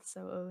begin with,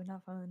 so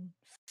not fun.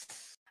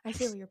 I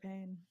feel your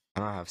pain. I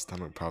don't have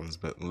stomach problems,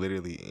 but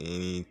literally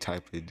any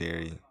type of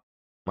dairy,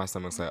 my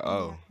stomach's like,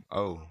 Yeah.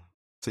 oh.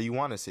 So you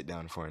want to sit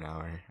down for an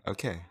hour?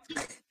 Okay.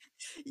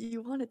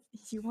 You want to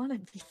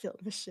be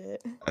filled with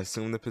shit.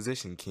 Assume the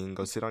position, king.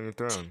 Go sit on your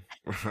throne.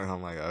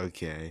 I'm like,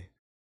 okay.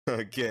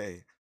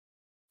 Okay.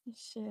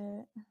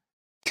 Shit.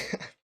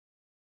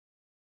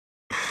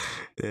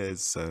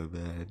 It's so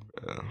bad,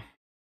 bro.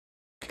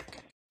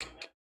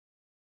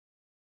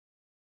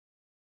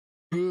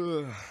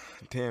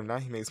 Damn, now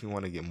he makes me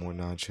want to get more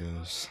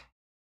nachos.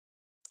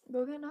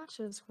 Go get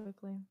nachos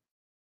quickly.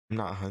 I'm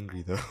not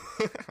hungry though.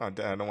 I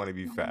don't want to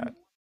be fat.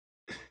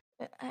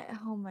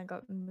 Oh my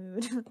god,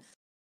 mood.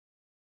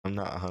 I'm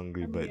not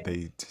hungry, I'm but here.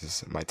 they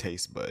just my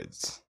taste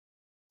buds.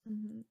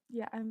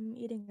 Yeah, I'm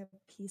eating a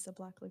piece of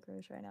black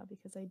licorice right now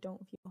because I don't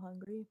feel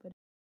hungry,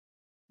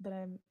 but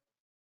I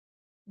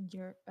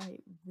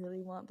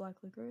really want black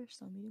licorice,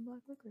 so I'm eating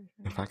black licorice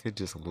right If now. I could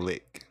just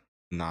lick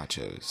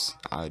nachos,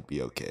 I'd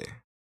be okay.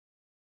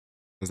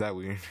 Is that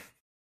weird?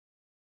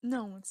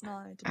 No, it's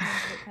not. It depends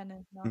what kind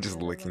of Just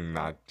nacho. licking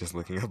just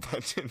licking a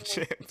bunch of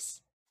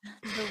chips.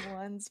 The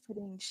ones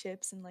putting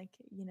chips and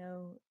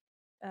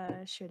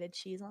shredded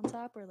cheese on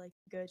top, or like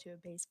go to a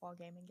baseball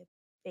game and get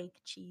fake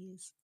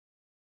cheese.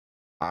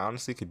 I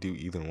honestly could do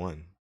either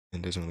one.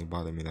 It doesn't really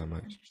bother me that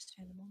much.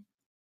 Understandable.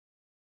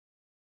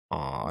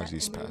 Aw, That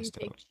Ozzy's it may be passed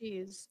fake out.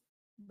 cheese,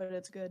 but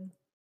it's good.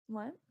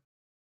 What?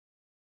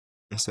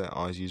 I said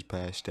Ozzy's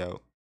passed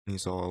out.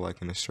 He's all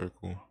like in a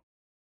circle.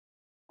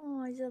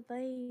 Oh, he's a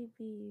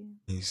baby.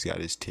 He's got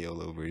his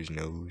tail over his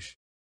nose.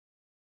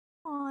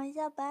 Oh, he's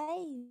a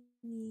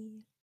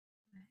baby.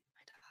 My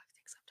dog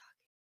thinks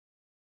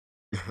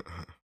I'm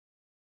talking.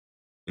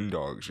 And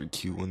dogs are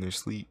cute when they're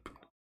asleep.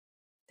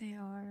 They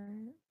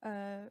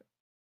are.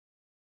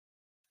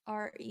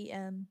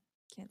 REM.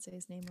 Can't say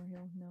his name or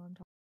he'll know I'm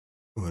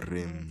talking.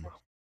 Rim.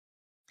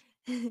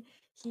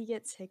 He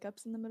gets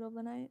hiccups in the middle of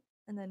the night,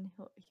 and then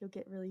he'll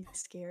get really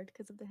scared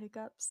because of the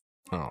hiccups,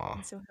 Aw.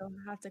 and so he'll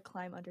have to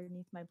climb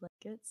underneath my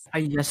blankets Are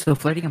you just still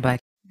flirting about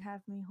and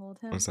have me hold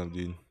him. What's up,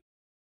 dude?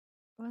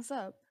 What's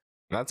up?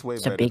 That's way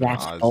it's a better big than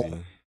ass bowl?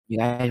 Ozzy. You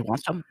guys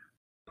want some?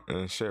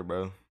 Sure,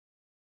 bro.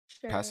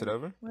 Pass it Sure.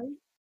 over? What?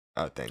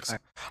 Oh, thanks.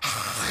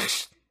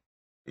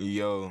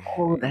 Yo.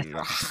 Oh, that's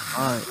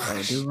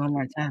alright. Do it one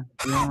more time.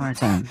 Do it one more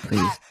time,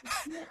 please.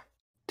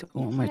 Do it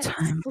one more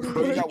time.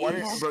 Bro, you got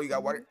water? Bro, you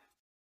got water?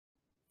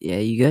 Yeah,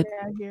 you good?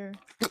 Yeah, here.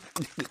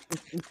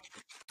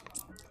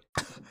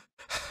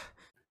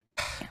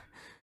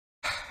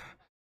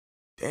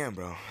 Damn,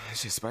 bro.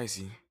 It's just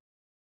spicy.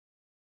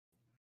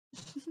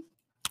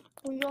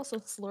 Well, you also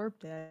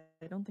slurped it.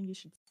 I don't think you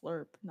should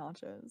slurp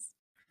nachos.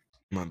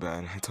 My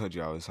bad. I told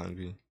you I was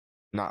hungry.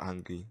 Not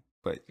hungry,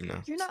 but you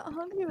know. You're not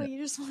hungry, but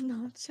you just want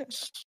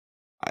nachos.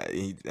 I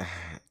eat.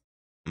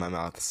 My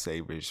mouth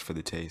savors for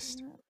the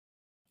taste.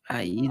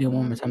 You do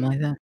one more time like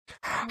that?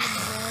 I would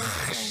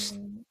love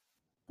some.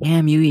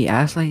 Damn, you eat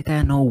ass like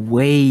that? No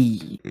way.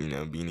 You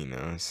know, Beanie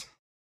knows.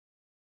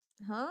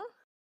 Huh?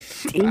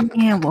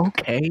 Damn,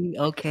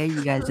 okay.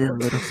 You guys did a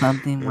little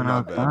something when I My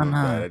was bad, gone,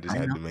 my huh? bad. I just I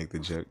had know. to make the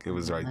joke. It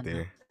was right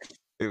there.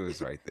 It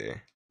was right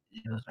there.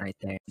 It was right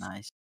there.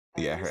 Nice.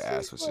 Yeah, her It's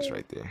ass was just like-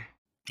 right there.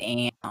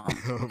 Damn. My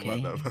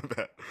Okay. bad, my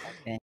bad.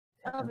 Okay.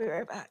 I'll be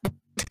right back.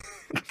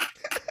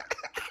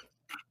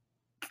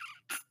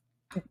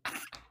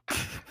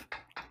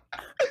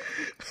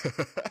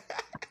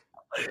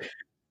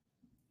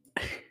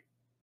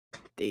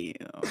 Damn.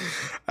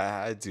 I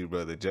had to,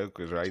 bro. The joke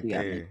was right You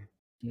got me. there.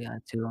 You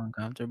got too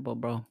uncomfortable,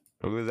 bro.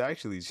 It was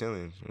actually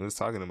chilling. We was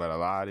talking about a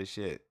lot of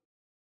shit.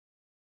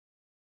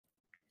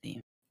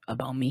 Damn.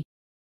 About me.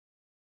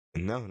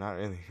 No, not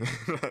really.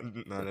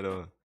 Not at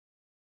all.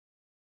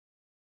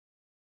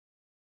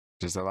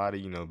 Just a lot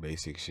of,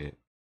 basic shit.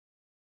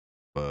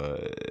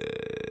 But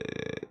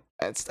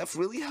that stuff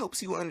really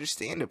helps you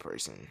understand a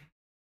person.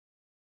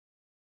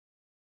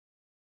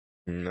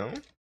 You know?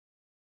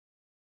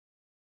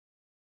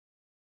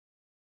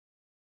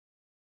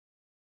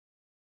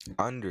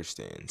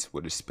 Understands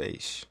with a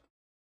space.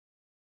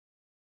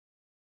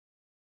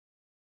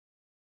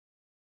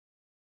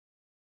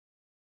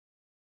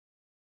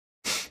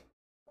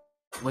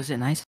 Was it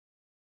nice?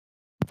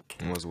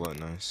 Was what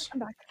nice? I'm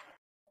back.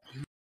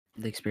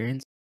 The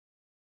experience?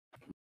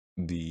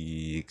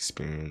 The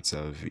experience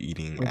of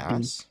eating With being-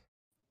 ass.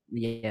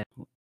 Yeah.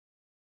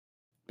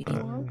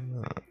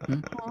 Being-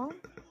 Huh?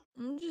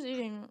 I'm just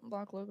eating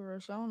black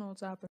licorice. I don't know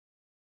what's happening.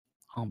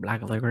 Oh,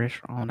 black licorice.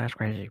 Oh, that's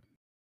crazy.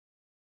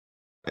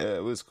 Yeah,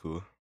 it was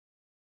cool.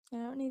 I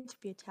don't need to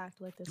be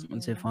attacked like this.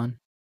 Was it fun?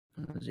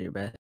 Was it your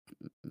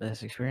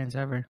best experience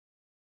ever?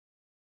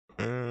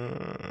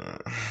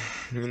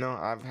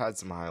 I've had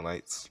some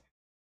highlights.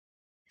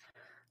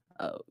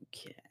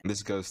 Okay.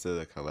 This goes to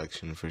the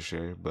collection for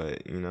sure,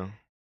 but Damn.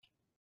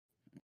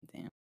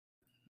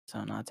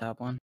 So not top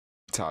one.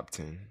 top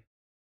 10.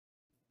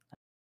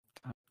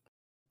 I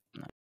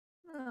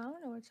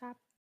don't know what's happening.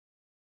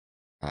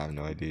 I have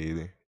no idea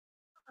either.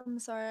 I'm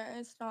sorry.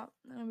 I stopped.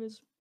 I was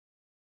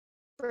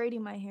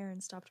braiding my hair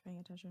and stopped paying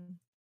attention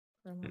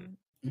for a moment.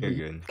 You're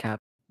good.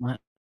 Cap. What?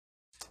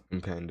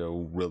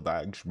 Pando,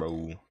 relax,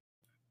 bro.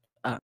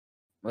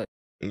 What?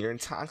 Your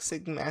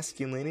toxic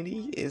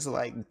masculinity is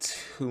like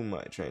too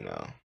much right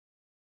now.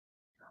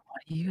 Why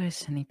are you guys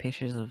sending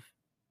pictures of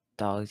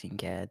dogs and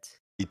cats?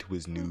 It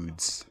was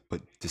nudes,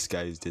 but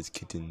disguised as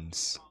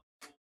kittens.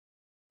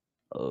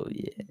 Oh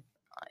yeah.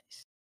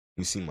 Nice.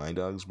 You see my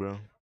dogs, bro?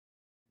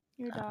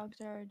 Your dogs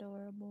are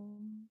adorable.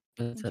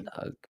 What's a Aren't you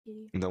dog?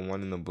 kitty? The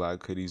one in the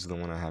black hoodie is the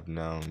one I have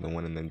now. The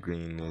one in the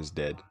green is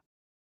dead.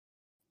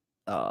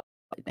 Oh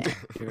damn.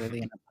 You're really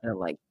gonna put it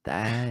like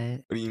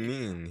that? What do you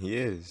mean? He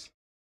is.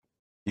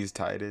 He's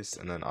Titus,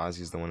 and then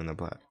Ozzy's the one in the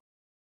black.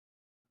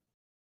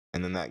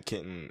 And then that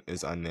kitten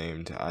is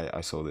unnamed.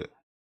 I sold it.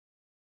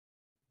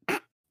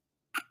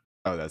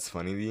 Oh, that's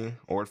funny to you?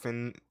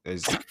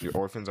 Your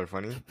orphans are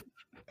funny?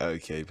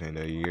 Okay,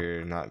 Panda,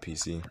 you're not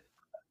PC.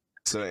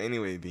 So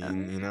anyway,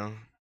 Bean,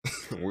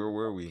 where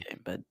were we Okay,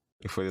 but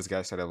before this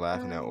guy started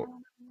laughing at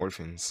Um,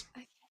 orphans?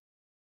 I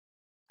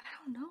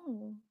don't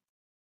know.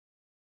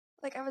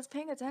 Like I was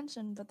paying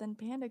attention, but then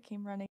Panda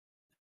came running.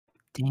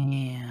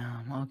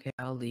 damn. Okay,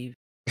 I'll leave.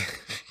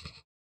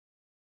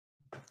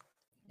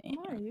 Damn.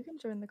 Why? You can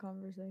join the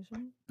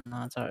conversation.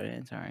 No, it's alright.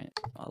 It's alright.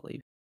 I'll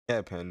leave.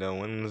 Yeah, Panda,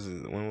 when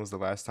was the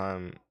last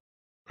time?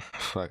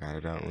 Fuck, I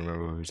don't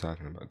remember what we were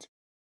talking about.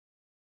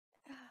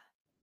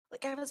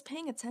 Like I was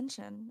paying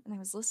attention and I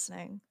was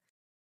listening.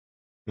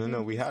 No,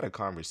 And we he's- had a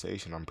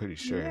conversation. I'm pretty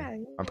sure. Yeah,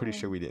 I'm pretty yeah.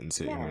 sure we didn't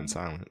sit here Yeah. in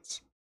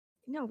silence.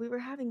 No, we were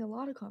having a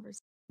lot of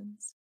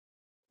conversations.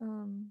 I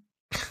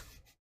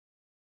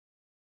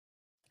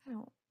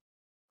don't.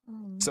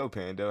 So,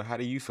 Panda, how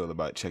do you feel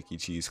about Chuck E.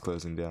 Cheese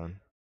closing down?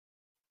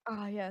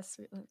 Yes.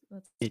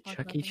 Let's Did talk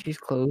Chuck about E. that. Cheese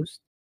closed?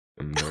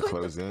 They're With the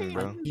closing,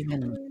 bro. paintings,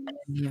 Even- please. I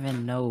didn't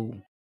even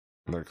know.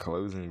 They're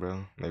closing,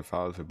 bro. They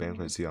filed for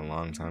bankruptcy a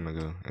long time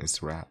ago.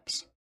 It's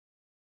wraps.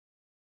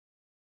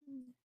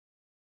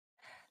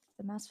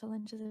 The mouse fell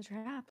into the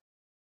trap.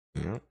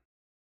 Yeah.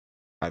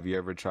 Have you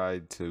ever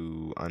tried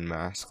to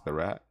unmask the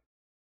rat?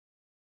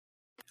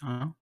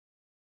 Huh?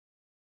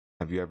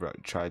 Have you ever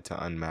tried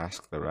to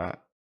unmask the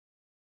rat?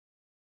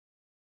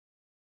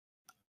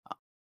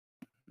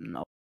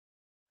 No.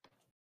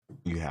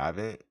 You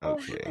haven't? Oh,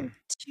 it Okay. happened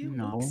 2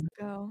 No. weeks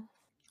ago.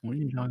 What are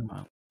you talking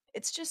about?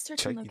 It's just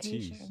certain Chuck E.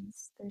 Cheese.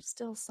 locations. There's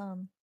still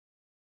some.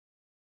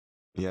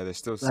 Yeah, there's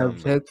still Like, some,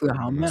 but take the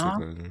helmet mostly off?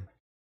 closing.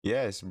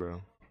 Yes,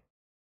 bro.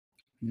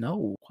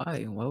 No.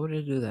 Why? Why would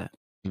it do that?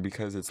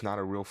 Because it's not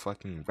a real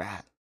fucking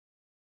rat.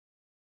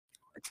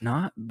 It's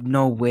not.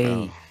 No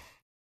way. No.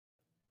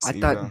 I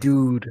See, thought, bro,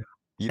 dude.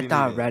 you I didn't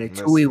thought even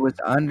Ratatouille was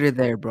listen. under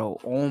there, bro.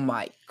 Oh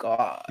my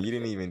god. You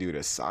didn't even do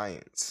the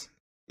science.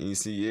 You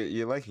see,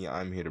 you're lucky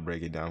I'm here to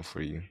break it down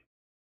for you.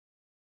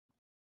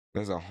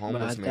 There's a But I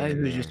homeless thought man he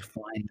in was there. just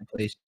flying the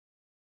place.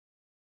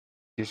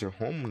 There's a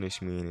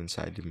homeless man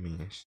inside the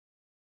mask.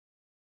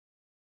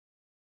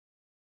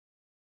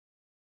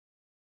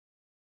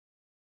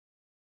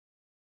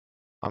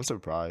 I'm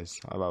surprised.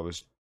 I've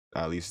always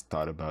at least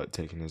thought about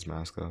taking his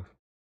mask off.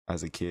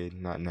 As a kid,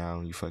 not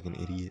now, you fucking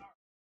idiot.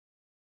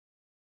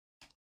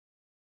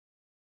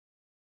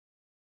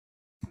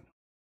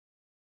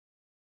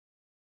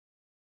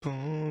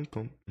 Boom,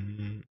 boom,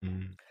 Bum,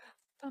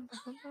 bum,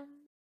 bum, bum.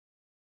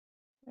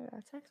 I got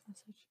a text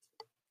message.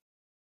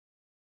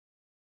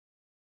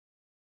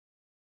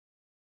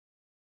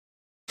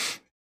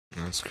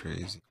 That's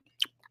crazy.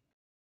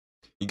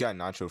 You got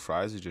nacho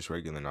fries or just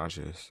regular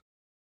nachos?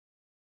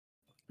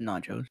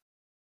 Nachos.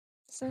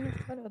 Send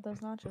a photo of those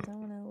nachos. I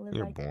want to live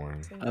You're like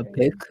boring. A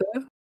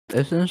picture?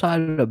 It's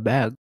inside of the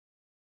bag.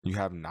 You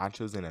have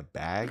nachos in a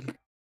bag?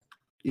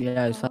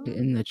 Yeah, it's like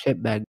in the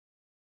chip bag.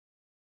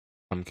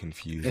 I'm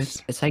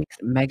confused. It's like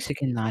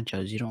Mexican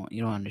nachos. You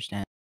don't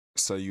understand.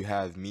 So you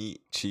have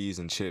meat, cheese,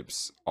 and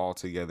chips all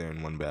together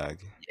in one bag.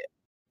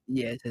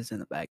 Yeah, it's in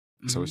the bag.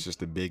 So it's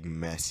just a big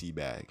messy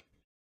bag.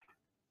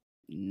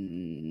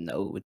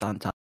 No, it's on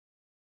top.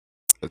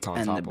 It's on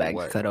And the top of bag's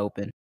what? cut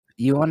open.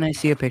 You want to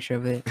see a picture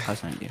of it? I'll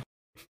send you.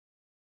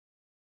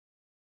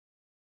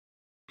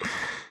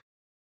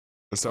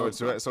 So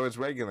Hold on. it's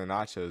regular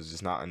nachos,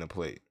 just not in a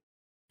plate.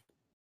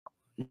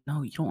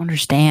 No, you don't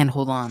understand.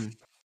 Hold on.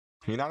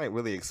 You're not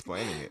really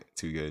explaining it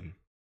too good.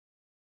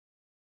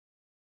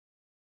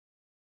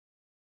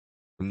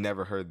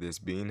 Never heard this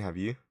bean, have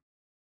you?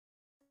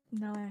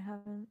 No, I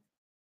haven't.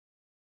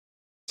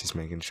 Just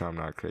making sure I'm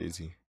not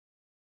crazy.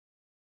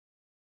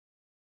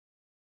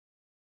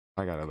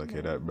 I gotta look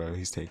it up, bro.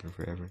 He's taking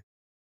forever.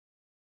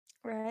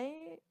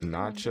 Right?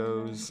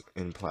 Nachos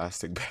in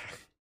plastic bag.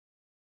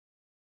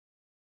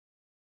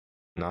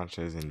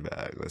 Nachos in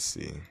bag. Let's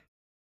see.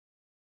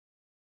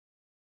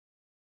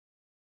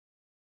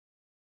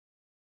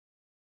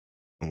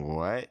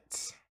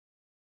 What?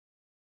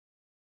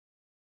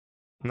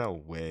 No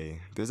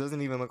way. This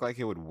doesn't even look like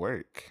it would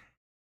work.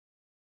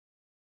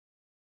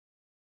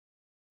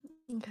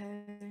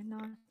 Okay,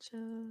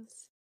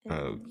 nachos.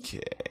 Okay.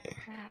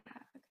 Bag.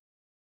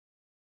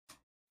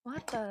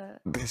 What the?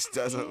 This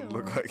doesn't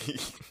look Ew. like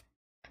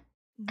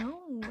No,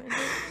 it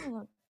doesn't even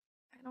look.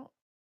 I don't.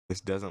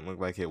 This doesn't look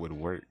like it would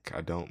work.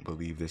 I don't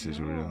believe this is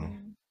real. No.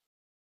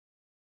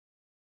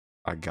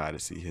 I gotta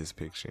see his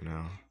picture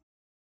now.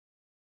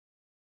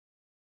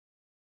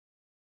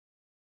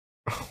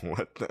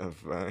 What the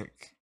fuck?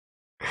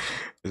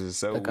 This is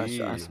so Look, I'm weird.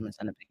 gonna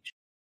send a picture.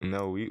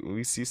 No,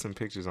 we see some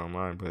pictures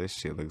online, but this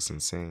shit looks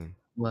insane.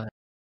 What?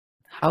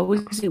 How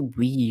is it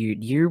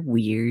weird? You're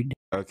weird.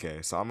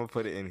 Okay, so I'm gonna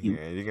put it in here,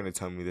 and you're gonna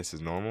tell me this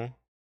is normal?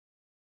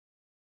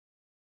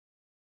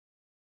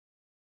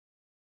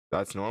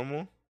 That's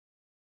normal?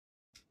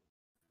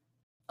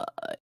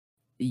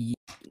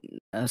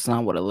 That's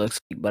not what it looks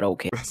like, but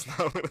okay. That's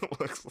not what it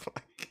looks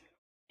like.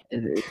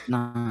 It's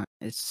not.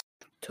 It's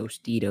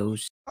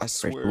Tostitos. I First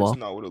swear of all, it's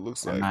not what it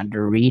looks they're like. not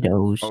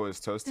Doritos. Oh, it's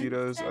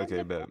Tostitos?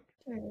 Okay, bet.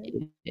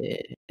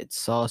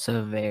 It's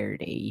salsa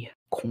verde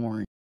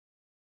corn.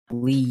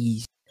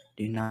 Please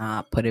do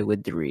not put it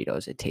with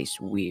Doritos. It tastes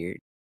weird.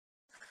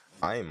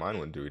 I ain't mind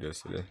with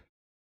Doritos today.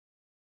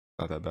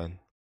 Not that bad.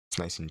 It's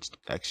nice and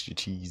extra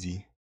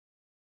cheesy.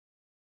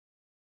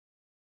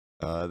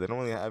 They don't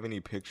really have any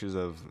pictures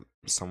of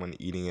someone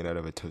eating it out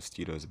of a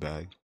Tostitos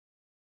bag.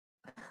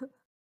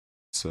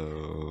 So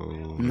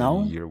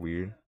No? you're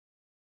weird.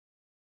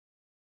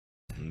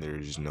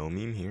 There's no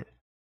meme here.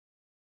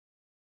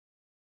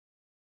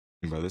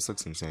 Bro, this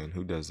looks insane.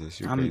 Who does this?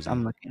 You're crazy.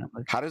 I'm looking.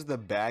 How does the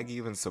bag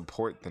even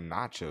support the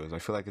nachos? I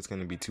feel like it's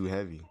gonna be too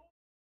heavy.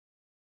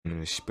 I'm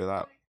gonna spill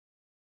out.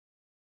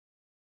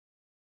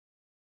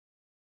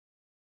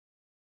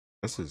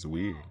 This is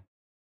weird.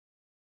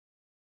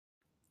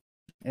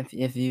 If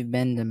you've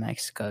been to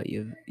Mexico,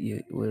 you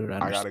would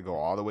understand. I gotta go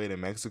all the way to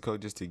Mexico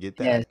just to get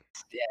that? Yes,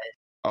 yes.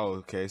 Oh,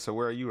 okay. So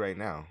where are you right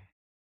now?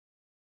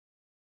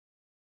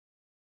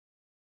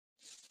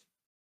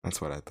 That's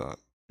what I thought.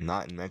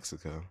 Not in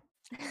Mexico.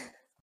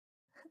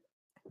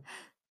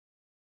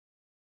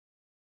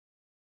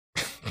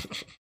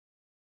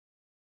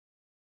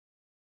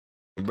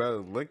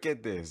 Bro, look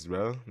at this,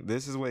 bro.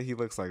 This is what he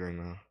looks like right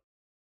now.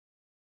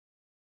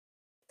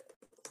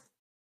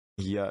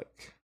 Yuck.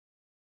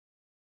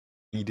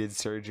 He did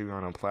surgery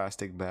on a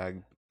plastic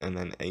bag and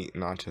then ate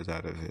nachos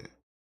out of it.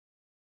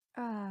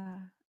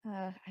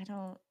 I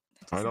don't.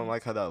 I don't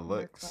like how that work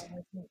looks. well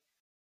with me.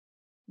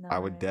 No, I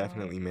would I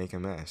definitely don't. make a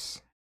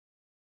mess.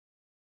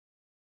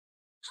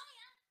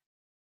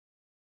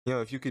 Yo,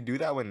 if you could do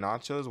that with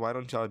nachos, why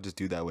don't y'all just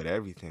do that with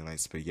everything, like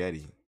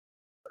spaghetti?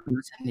 I'm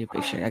gonna send you a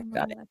picture. I Oh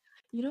got my it. God.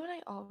 You know what I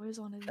always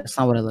wanted to That's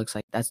do? not what it looks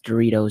like. That's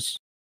Doritos.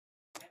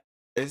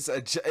 It's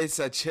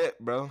a chip,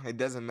 bro. It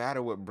doesn't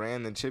matter what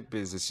brand the chip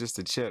is. It's just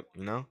a chip,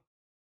 you know?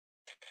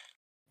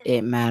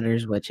 It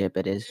matters what chip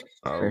it is.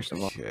 First of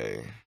all,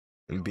 Okay.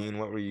 And Bean,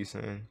 what were you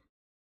saying?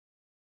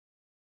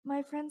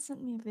 My friend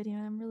sent me a video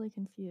and I'm really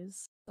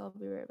confused. So I'll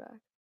be right back.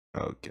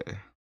 Okay.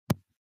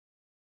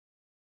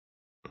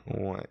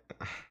 What?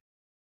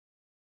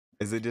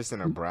 Is it just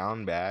in a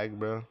brown bag,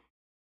 bro?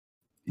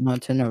 no,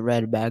 it's in a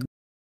red bag.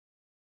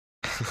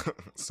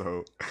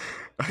 So,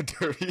 a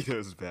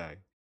Doritos bag.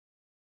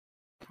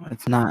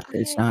 It's not.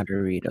 It's Okay. not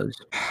Doritos.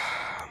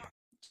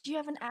 Do you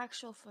have an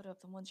actual photo of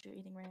the ones you're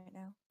eating right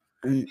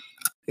now?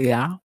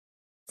 Yeah.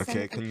 Send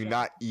Okay, a can you picture.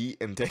 not eat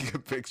and take a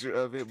picture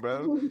of it,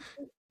 bro?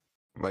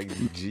 Like,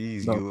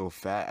 geez, you Bro, little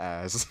fat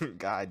ass.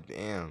 God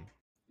damn.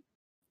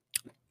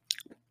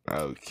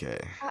 Okay.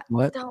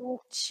 what? Don't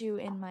chew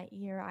in my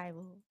ear. I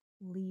will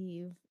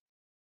leave.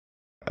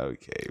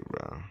 Okay,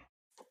 bro.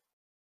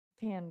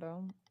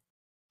 Panda.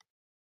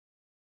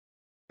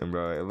 And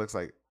bro, it looks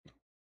like,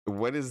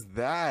 what is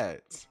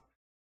that?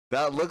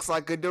 That looks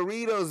like a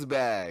Doritos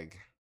bag.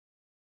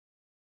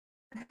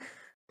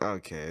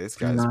 Okay, this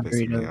They're guy's not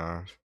pissing me Doritos.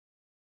 off.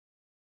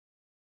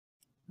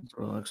 That's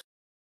what it looks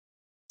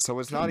So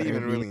it's like. not It better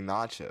even be. really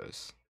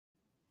nachos,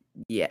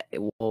 Yeah,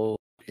 well,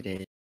 it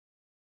is.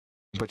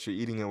 but you're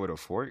eating it with a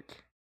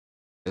fork?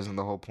 Isn't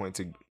the whole point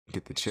to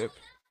get the chip?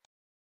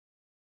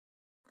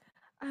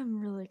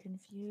 I'm really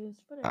confused.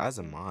 What is As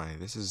am this? I.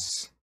 This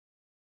is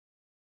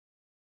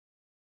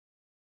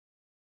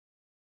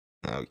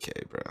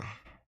okay, bro.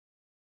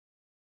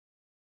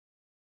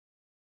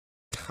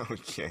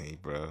 Okay,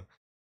 bro.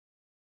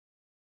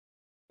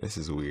 This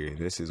is weird.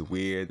 This is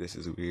weird. This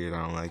is weird.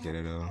 I don't like it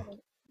at all.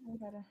 I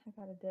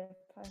gotta dip.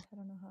 I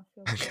don't know how it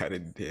feels. I to gotta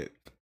this.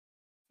 dip.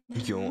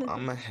 Yo,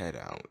 I'ma head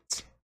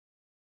out.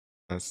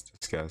 That's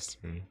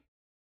disgusting.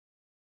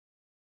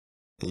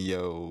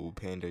 Yo,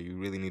 Panda, you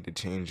really need to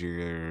change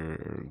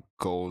your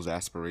goals,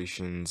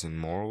 aspirations, and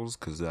morals,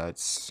 because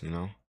that's,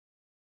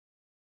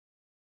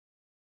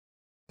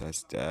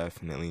 that's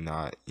definitely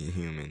not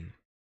human.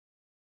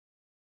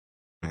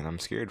 And I'm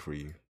scared for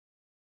you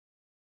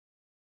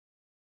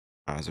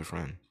as a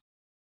friend.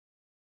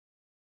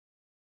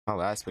 My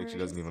last picture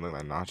doesn't even look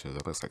like nachos.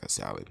 It looks like a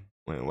salad.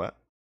 Wait, what?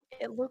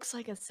 It looks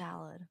like a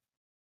salad.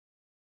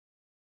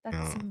 That's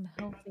You know, some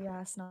healthy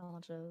ass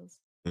nachos.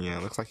 yeah,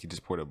 it looks like you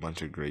just poured a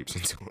bunch of grapes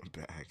into a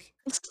bag.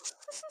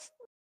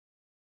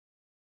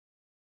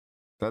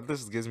 That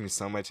just gives me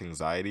so much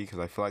anxiety because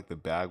I feel like the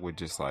bag would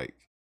just like,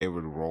 it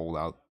would roll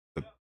out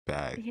the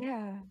bag.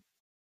 Yeah.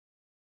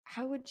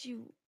 How would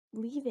you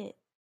leave it?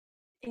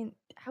 And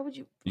how would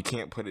you? You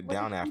can't put it What if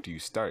down you? after you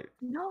start.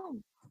 No.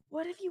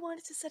 What if you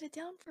wanted to set it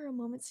down for a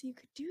moment so you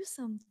could do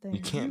something?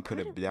 You can't put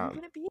it You down.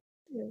 wouldn't be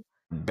able to.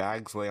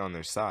 Bags lay on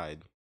their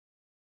side.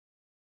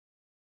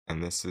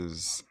 And this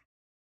is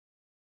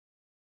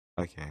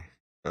okay.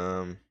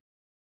 Panda,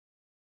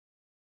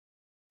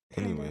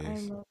 I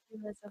Anyways, love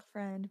you as a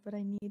friend, but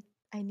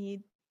I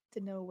need to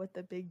know what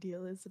the big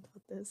deal is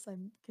about this.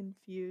 I'm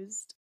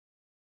confused.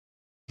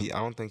 I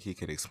don't think he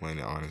could explain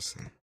it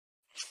honestly.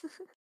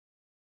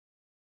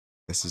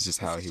 This is just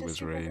Is how it he just was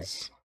because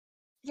raised.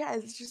 yeah,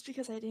 it's just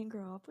because I didn't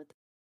grow up with it.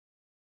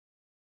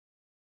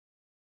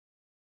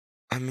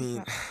 I He's mean,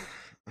 not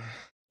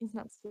he's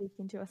not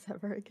speaking to us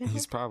ever he's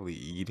again. probably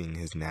eating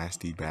his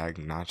nasty bag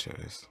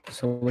nachos.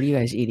 So, what are you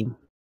guys eating?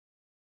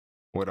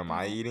 What am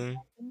I eating?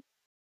 Nothing.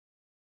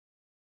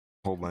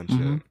 Whole bunch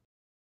Mm-hmm. of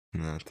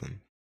nothing.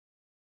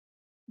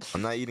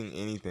 I'm not eating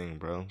anything,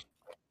 bro. I'm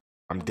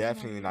I'm not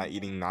definitely not eating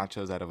eating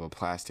anything. nachos out of a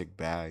plastic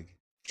bag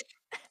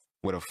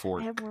with a I have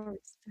fork. more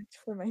respect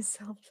for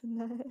myself than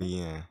that.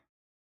 Yeah.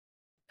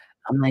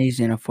 I'm not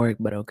using a fork,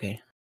 but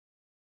okay.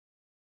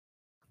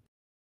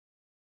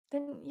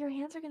 Then your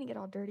hands are gonna get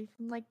all dirty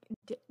from like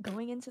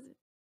going into the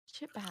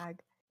chip bag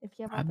if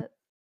you have all I'm, that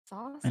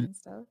sauce I'm, and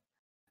stuff.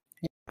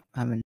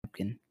 I'm a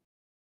napkin.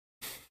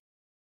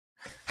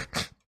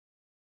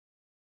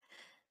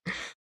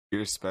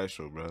 You're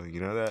special, bro.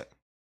 You know that?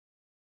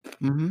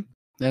 Mm-hmm.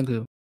 Thank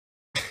you.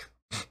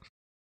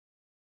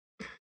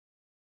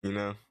 You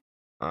know?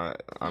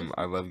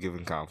 I love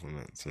giving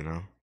compliments, you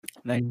know?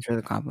 Thanks for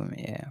the compliment.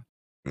 Yeah.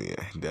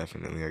 Yeah,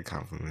 definitely a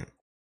compliment.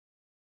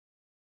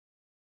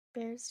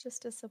 Bear's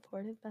just a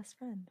supportive best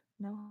friend.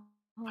 No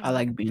I homo.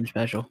 like being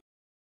special.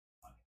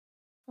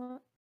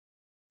 What?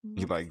 You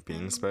What's like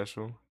being that?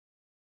 special?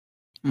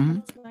 Mm-hmm.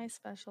 What's my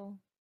special?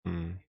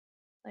 Mm.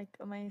 Like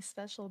my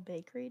special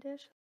bakery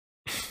dish?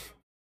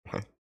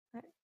 What?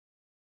 I-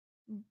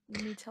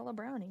 Nutella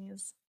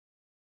brownies.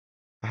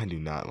 I do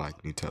not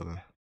like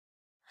Nutella.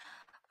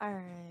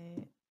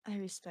 Alright. I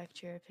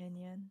respect your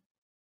opinion.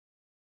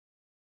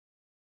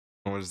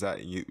 What is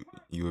that?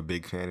 You a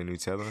big fan of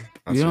Nutella? You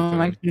That's your don't thing?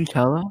 like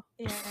Nutella?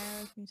 Yeah, I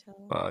like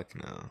Nutella. Fuck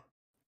no.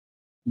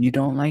 You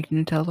don't like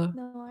Nutella?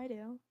 No, I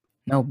do.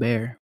 No,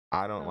 Bear.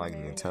 I don't Oh, like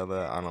Bear, yeah, Nutella. Bear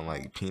I does don't not.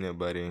 like peanut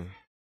butter.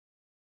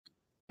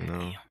 You know?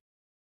 Damn.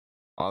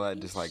 All that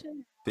just Each like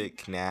to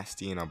thick,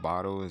 nasty in a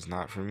bottle is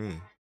not for me.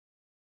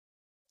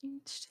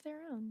 each to their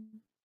own.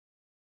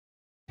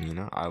 You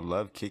know? I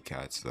love Kit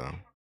Kats though.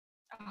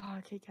 Oh,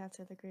 Kit Kats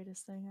are the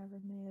greatest thing ever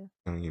made.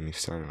 Don't get me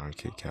started on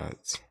Kit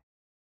Kats.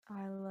 Oh,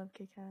 I love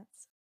Kit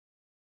Kats.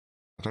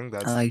 I think I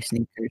that's like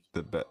sneakers.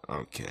 the best.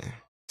 Okay.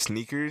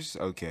 Sneakers?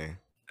 Okay.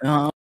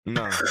 Uh,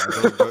 No,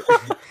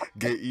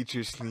 go eat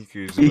your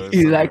sneakers, bro, you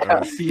somewhere like how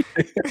else.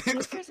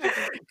 Snickers are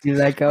good. you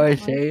like how I I don't like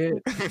say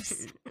it?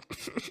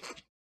 Snickers.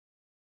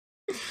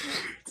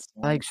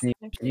 Can't I like stand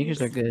sneakers.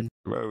 Sneakers are Snickers. good.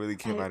 Bro really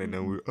came I out of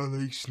nowhere. I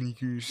like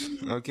sneakers.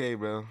 Okay,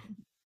 bro.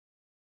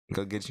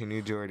 Go get your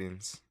new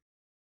Jordans.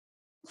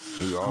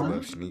 We all Huh?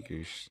 love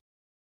sneakers.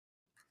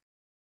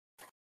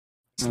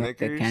 I like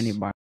the candy Snickers?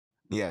 bar,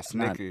 Yeah,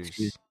 not shoes.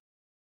 Snickers.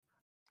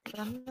 But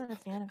I'm not a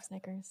fan of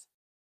Snickers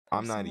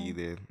I'm not personally.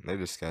 either. They're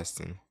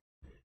disgusting.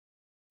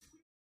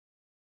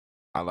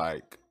 I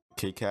like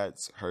Kit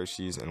Kats,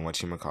 Hershey's, and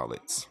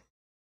whatchamacallits.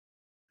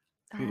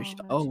 Oh,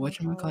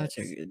 whatchamacallits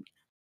are Whatchamacallits. good.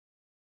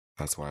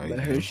 That's why, But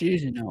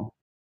Hershey's, no.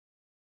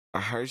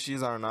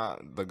 Hershey's are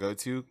not the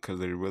go-to because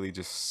they're really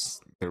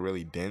dense.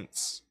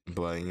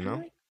 But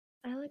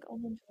I like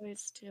almond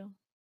joys too.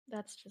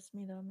 That's just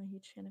me though. I'm a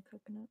huge fan of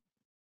coconut.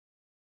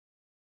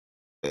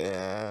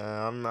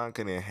 yeah, I'm not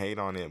gonna hate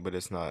on it, but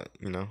it's not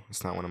one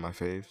of my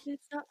faves.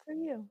 It's not for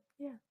you.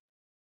 Yeah.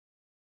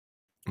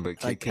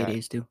 But I like Kit Kat,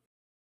 paydays too.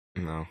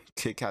 no,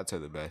 Kit Kats are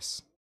the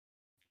best.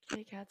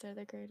 Kit Kats are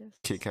the greatest.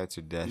 Kit Kats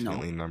are No.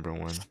 definitely number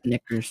one.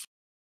 Snickers.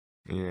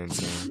 You're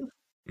insane.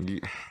 You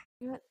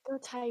know what? Go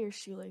tie your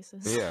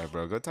shoelaces. Yeah,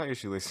 bro, go tie your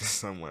shoelaces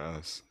somewhere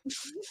else.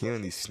 You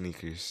don't need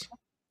sneakers.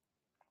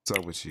 What's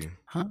up with you?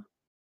 Huh?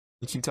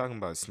 You keep talking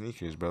about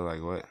sneakers, bro.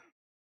 Like what?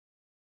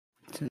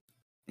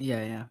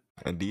 Yeah.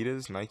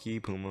 Adidas, Nike,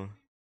 Puma.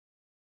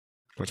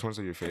 Which ones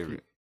are your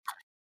favorite?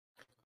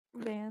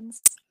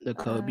 Vans. The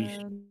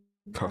Kobe's.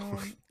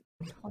 Converse.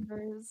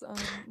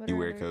 What You are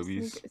wear other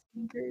Kobe's?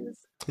 sneakers?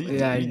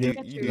 Yeah, I do.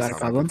 You You do got a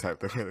sound like the problem? type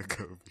that wear the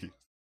Kobe's.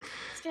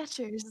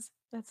 Skechers.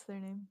 That's their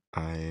name.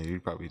 He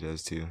probably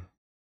does too.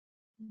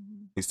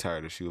 Mm-hmm. He's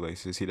tired of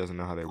shoelaces. He doesn't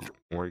know how they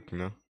work,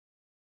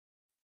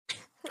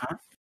 Huh?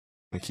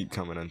 They keep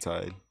coming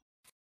untied.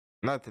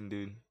 Nothing,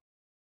 dude.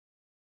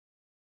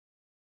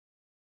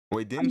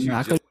 Wait, didn't you I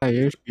just... could try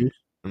your shoes.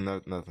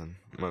 No, nothing.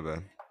 My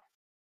bad.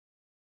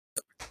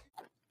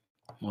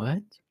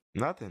 What?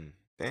 Nothing.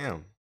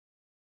 Damn.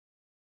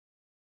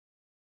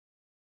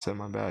 Said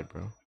my bad,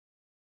 bro.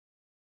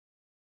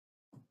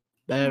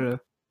 Better.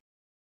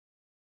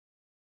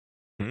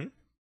 Hmm?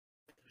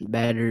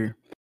 Better.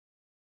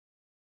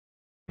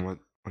 What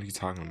are you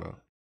talking about?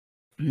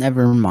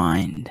 Never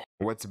mind.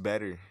 What's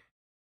better?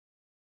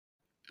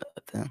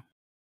 Nothing.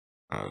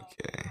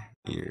 Okay.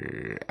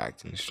 You're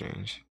acting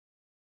strange.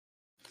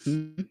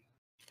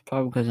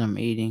 Probably because I'm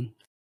eating.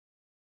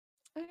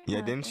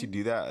 Yeah, didn't you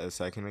do that a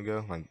second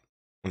ago? Like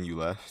when you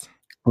left?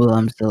 Well,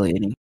 I'm still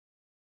eating.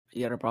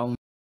 You got a problem?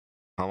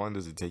 How long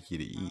does it take you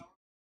to eat?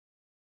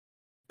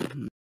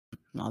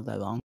 Not that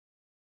long.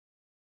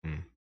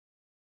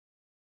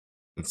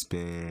 It's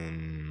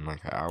been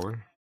like an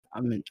hour?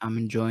 I'm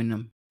enjoying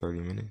them. 30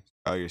 minutes?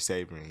 Oh, you're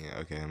savoring it.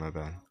 Okay, my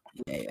bad.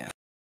 Yeah.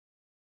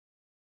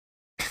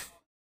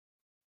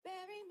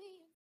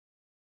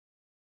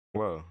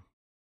 Whoa.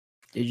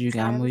 Did you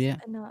Sorry, gamble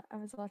yet? No, I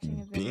was watching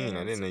a video. Bean,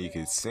 I didn't know you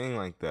could sing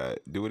like that.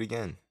 Do it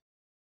again.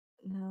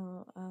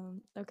 No,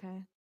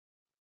 okay.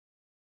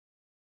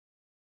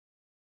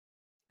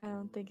 I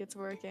don't think it's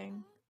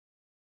working.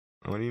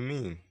 What do you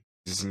mean?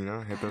 Just,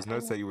 hit those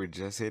notes that you were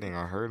just hitting.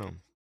 I heard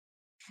them.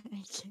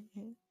 I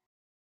can't.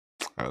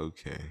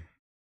 Okay.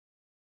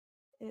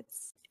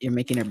 You're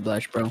making her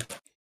blush, bro.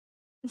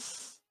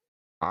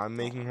 I'm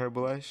making her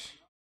blush?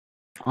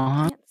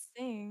 I can't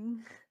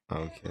sing.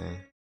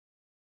 Okay.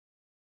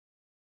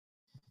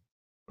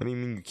 What do you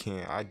mean you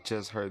can't? I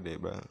just heard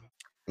it, bro.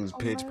 It was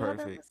pitch my God,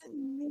 perfect. that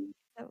wasn't me.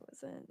 That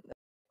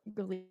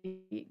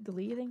wasn't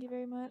Glee. Thank you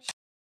very much.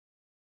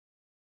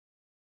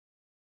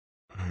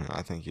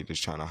 I think you're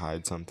just trying to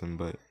hide something,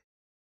 but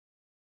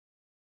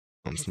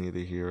it's neither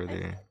here or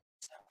there.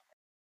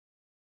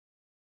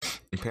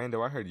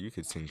 Pando, I heard you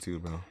could sing too,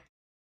 bro.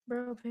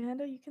 Bro,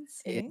 Pando, you can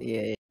sing?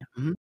 Yeah.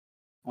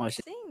 Watch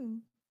it.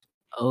 Sing.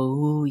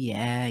 Oh,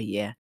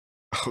 yeah.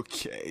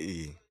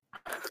 Okay.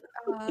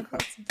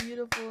 That's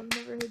beautiful. I've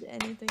never heard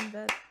anything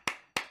that.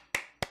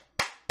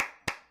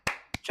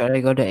 Should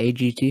I go to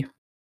AGT?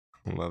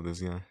 I love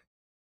this guy.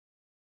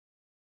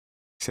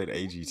 Said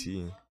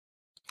AGT.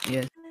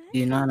 Yes. Do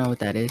you not know what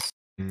that is?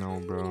 No,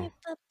 bro.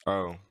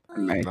 Oh.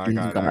 No, Americans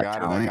I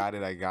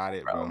Got got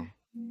it, bro.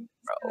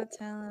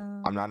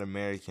 I'm I'm not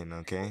American,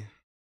 okay?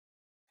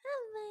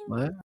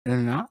 What? You're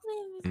not?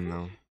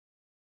 No.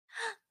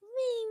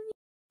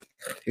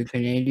 You're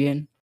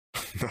Canadian?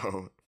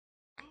 No.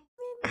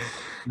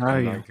 What are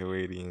I'm you? not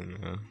Canadian.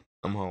 No.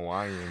 I'm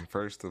Hawaiian,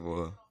 first of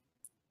all.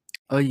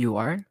 Oh, you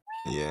are?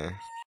 Yeah.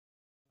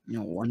 No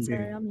sorry,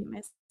 wonder. I'll mute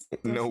myself.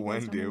 No You guys don't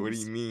wonder. What do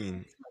you understand.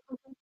 mean?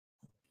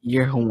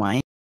 You're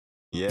Hawaiian?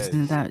 Doesn't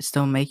Yes. that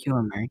still make you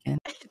American?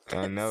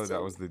 I know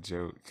that was the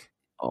joke.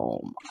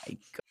 Oh my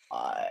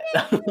god.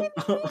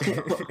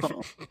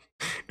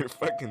 You're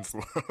fucking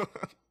slow.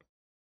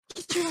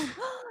 Get your bone.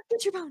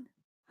 Get your bone.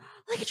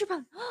 Look at your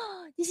bone.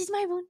 This is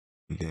my bone.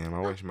 Damn, I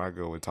wish my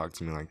girl would talk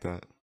to me like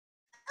that.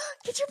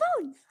 Get your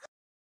bone.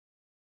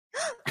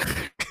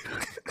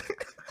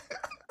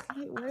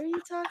 Wait, what are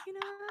you talking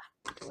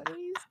about? What are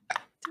you?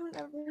 Don't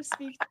ever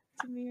speak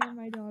to me or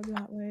my dog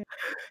that way.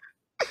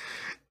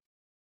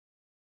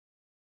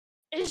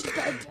 It's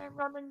bedtime,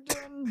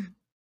 Remington.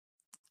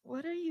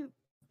 What are you,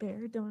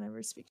 Bear? Don't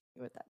ever speak to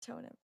me with that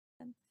tone ever.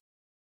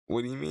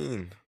 What do you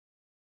mean?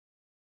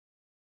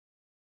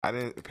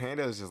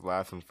 Panda's just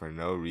laughing for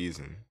no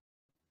reason.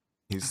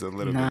 He's a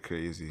little bit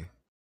crazy.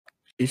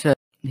 He said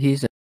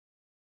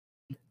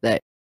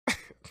that.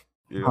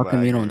 You're How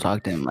come you don't lagging.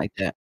 talk to him like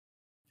that?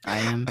 I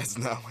am. That's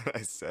not what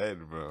I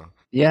said, bro.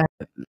 Yeah,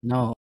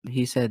 no.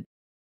 He said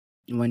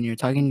when you're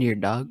talking to your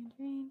dog.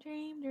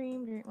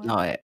 Dream. No,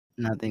 What?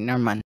 nothing. Never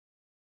mind.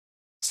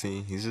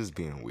 See, he's just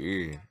being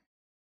weird.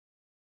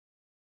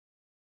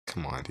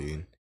 Come on,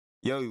 dude.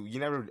 Yo, you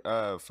never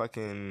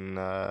fucking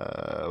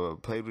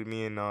played with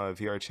me in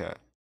VR chat.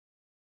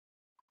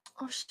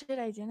 Oh shit,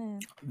 I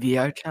didn't.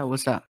 VR chat.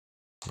 What's up?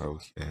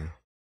 Okay.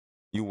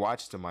 You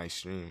watched my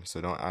stream,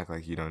 so don't act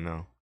like you don't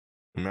know.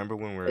 Remember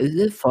when Is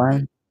it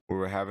fun? we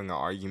were having an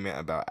argument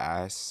about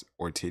ass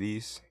or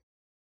titties?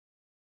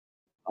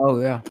 Oh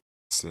yeah.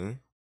 See?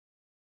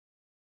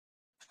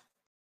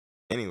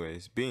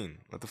 Anyways, Bean,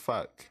 what the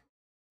fuck?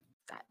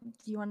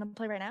 Do you want to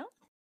play right now?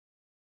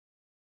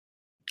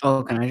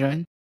 Oh, can I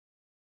join?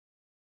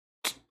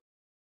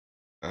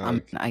 Uh,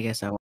 I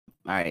guess I will.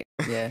 All right.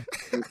 Yeah.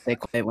 Just stay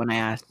quiet when I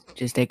ask.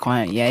 Just stay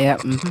quiet. Yeah.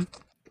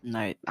 Mm-hmm.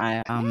 All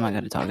right. I'm not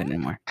gonna talk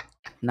anymore.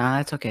 Nah,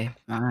 it's okay.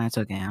 Nah, it's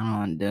okay. I don't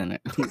want to do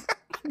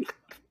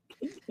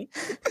it.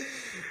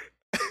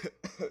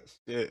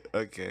 Shit,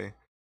 okay.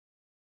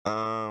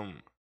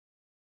 Um,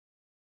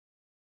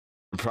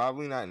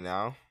 Probably not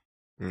now,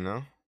 you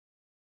know?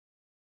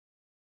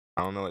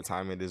 I don't know what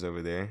time it is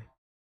over there.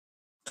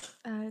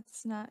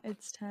 It's not.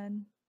 It's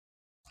 10.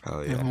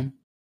 Oh yeah,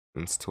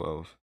 it's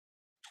 12.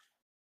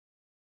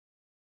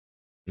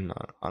 No,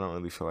 I don't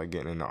really feel like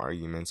getting into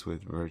arguments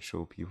with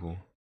virtual people.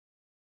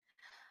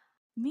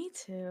 Me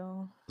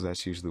too. 'Cause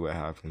that's usually what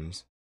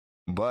happens.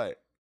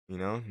 But, you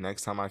know,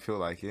 next time I feel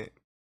like it,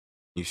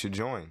 you should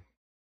join.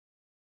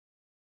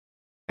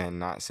 And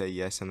not say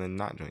yes and then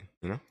not join,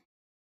 you know?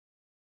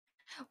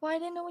 Well, I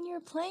didn't know when you were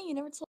playing. You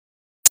never told me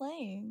you were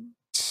playing.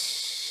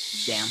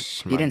 Damn.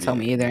 He My didn't tell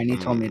me either, and he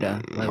told me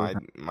to play with my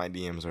him. my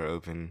DMs are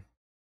open.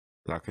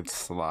 Y'all could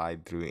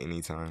slide through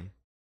anytime.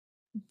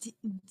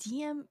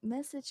 DM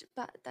message,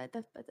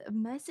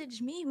 message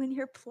me when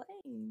you're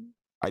playing.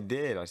 I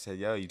did. I said,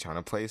 "Yo, you trying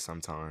to play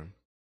sometime?"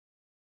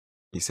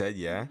 You said,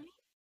 "Yeah,"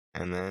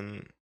 and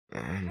then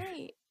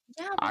Right.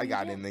 Yeah, but I you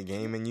got in didn't. the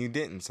game and you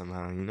didn't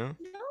somehow. You know?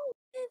 No, you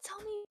didn't tell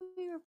me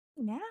we were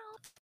playing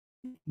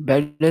now.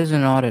 Bet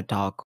doesn't know how to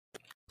talk.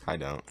 I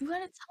don't. You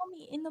gotta tell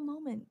me in the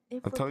moment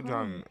if I we're told you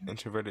I'm playing.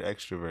 introverted,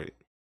 extrovert.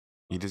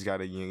 You just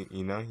gotta, you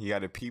know, you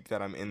gotta peep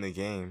that I'm in the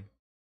game.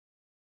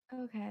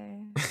 Okay.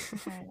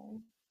 Okay.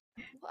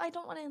 Well, I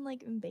don't want to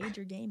like invade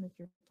your game if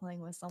you're playing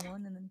with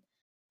someone, and then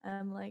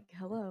I'm like,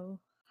 "Hello,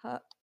 huh?"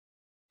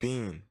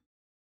 Bean,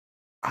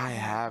 I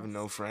have Yes.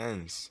 no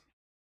friends.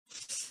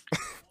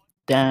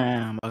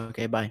 Damn.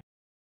 Okay. Bye.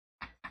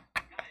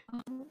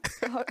 Oh,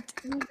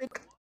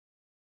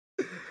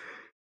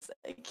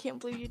 I can't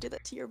believe you did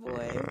that to your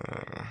boy.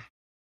 Uh,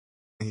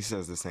 he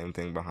says the same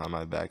thing behind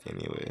my back,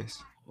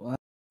 anyways. What?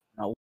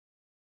 No.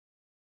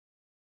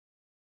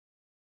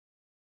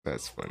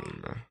 That's funny,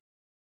 bro.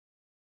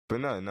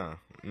 But no,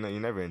 you're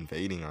never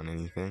invading on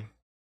anything.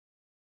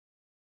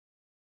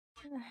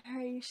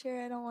 Are you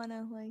sure I don't want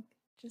to like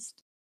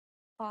just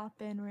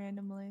pop in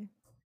randomly?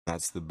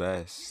 That's the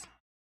best.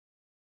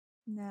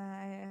 Nah,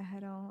 I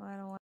don't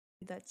want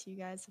to do that to you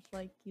guys if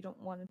like you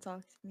don't want to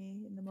talk to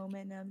me in the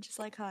moment and I'm just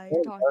like, "Hi,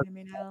 you're talking to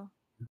me now."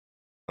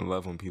 I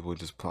love when people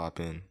just pop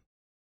in.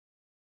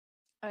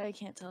 I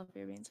can't tell if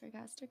you're being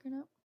sarcastic or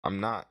not. I'm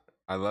not.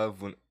 I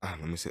love when.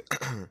 Let me say.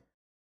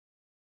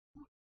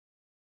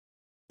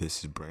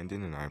 This is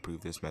Brendan, and I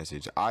approve this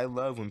message. I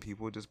love when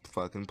people just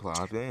fucking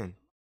plop in.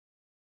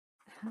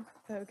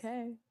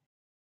 Okay.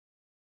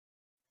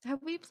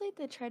 Have we played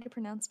the try to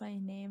pronounce my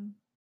name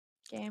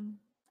game?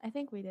 I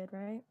think we did,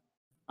 right?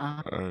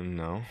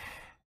 No.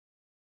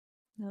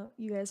 No,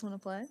 you guys want to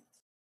play?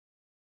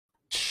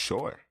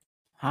 Sure.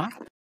 Huh?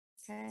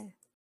 Okay.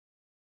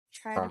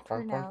 Try to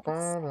pronounce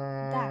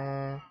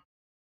that.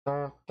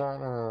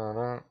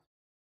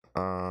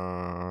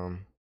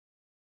 Um.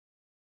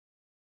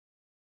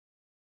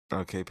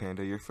 Okay,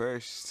 Panda, you're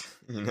first.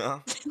 You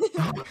know,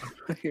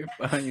 You're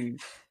funny.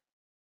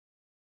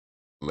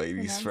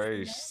 ladies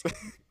Pronounce the first.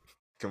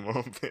 Come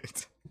on,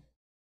 Panda.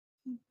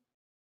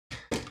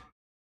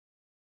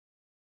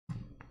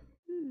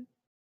 name.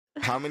 I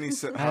how have many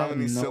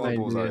no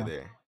syllables are idea.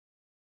 there?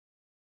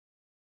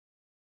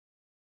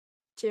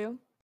 2.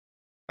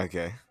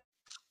 Okay.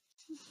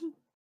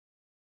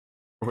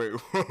 Wait,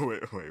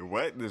 wait.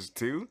 What? There's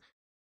 2?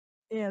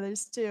 Yeah,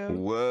 there's 2.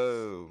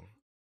 Whoa.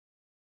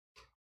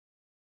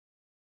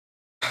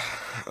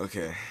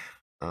 Okay.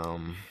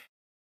 Um.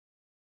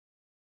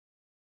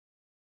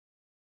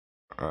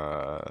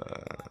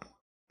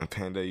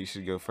 Panda, you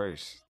should go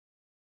first.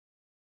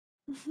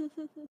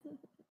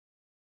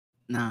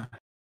 Nah.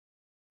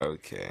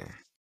 Okay.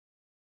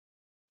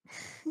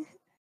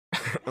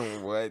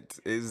 What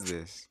is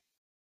this?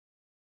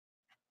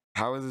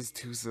 How is this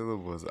 2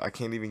 syllables? I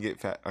can't even get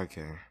fat.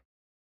 Okay.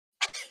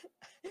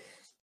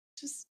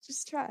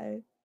 just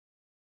try.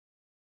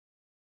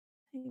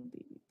 Hey,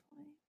 baby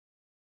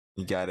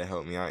You gotta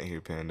help me out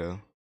here, Pando.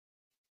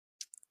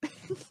 boy.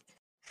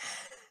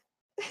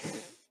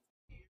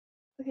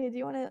 Okay, do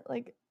you want to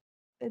like?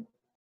 Uh,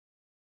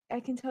 I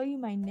can tell you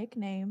my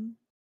nickname.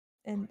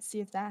 and see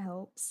if that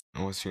helps.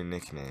 What's your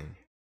nickname?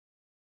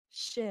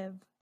 Shiv.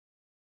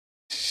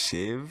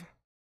 Shiv?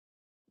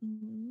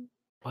 Mhm.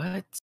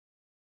 What?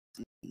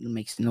 It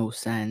makes no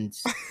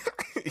sense.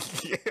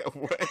 Yeah,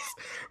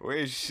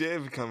 where's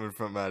Shiv coming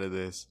from out of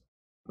this?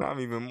 I'm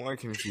even more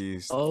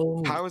confused.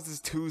 Oh, How is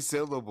this 2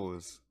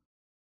 syllables?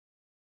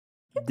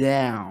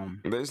 damn.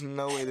 There's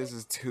no way this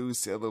is 2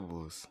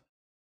 syllables.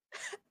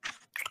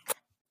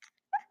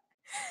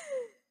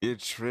 You're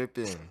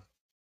tripping.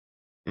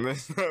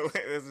 There's no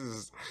way this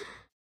is.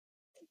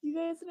 You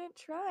guys didn't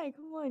try.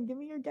 Come on, give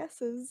me your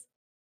guesses.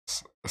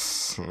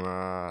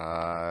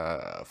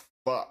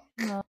 Fuck.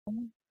 No.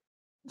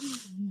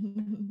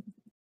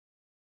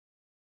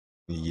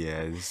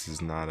 Yeah, this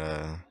is not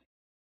a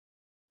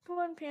Come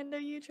on, Panda,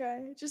 you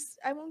try. Just,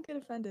 I won't get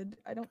offended.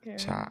 I don't care.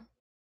 shot.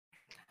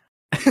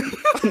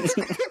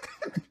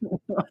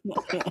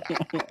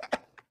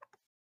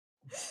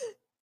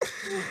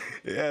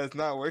 Yeah, it's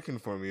not working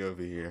for me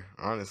over here,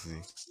 honestly.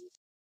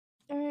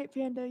 All right,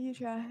 Panda, you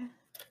try.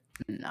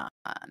 Nah.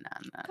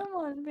 Come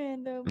on,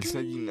 Panda, You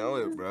said you know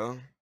it, please. bro.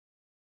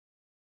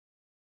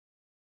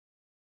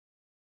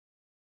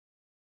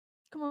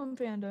 Come on,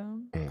 Panda.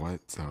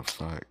 What the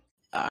fuck?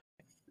 Uh,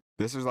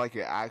 This is like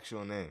your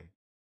actual name.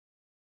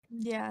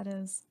 Yeah, it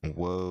is.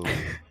 Whoa.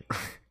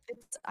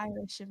 It's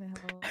Irish if it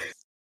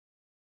helps.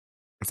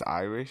 It's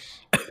Irish?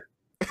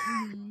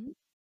 Hmm.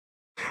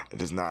 It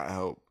does not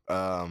help.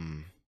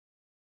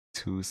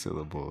 2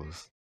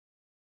 syllables.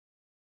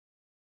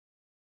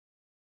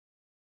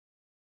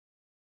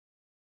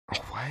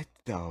 What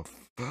the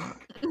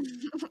fuck?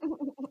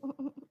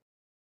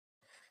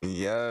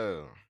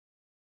 Yo.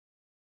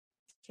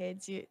 Okay,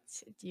 do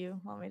you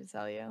want me to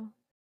tell you?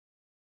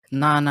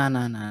 nah. I'm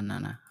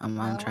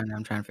No? trying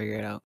to figure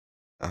it out.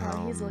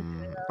 Oh, he's looking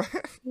it up.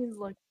 He's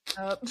looking it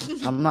up.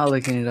 I'm not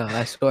looking it up.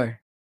 I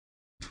swear.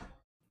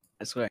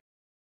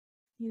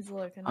 He's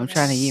looking I'm it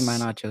trying up. to eat my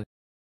nachos.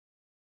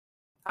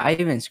 I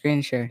even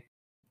screen share.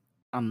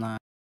 I'm not.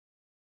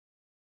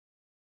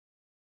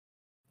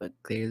 But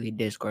clearly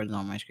Discord's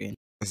on my screen.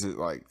 Is it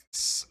like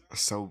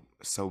so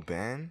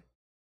ban?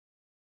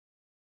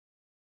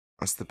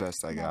 That's the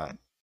best I No. got.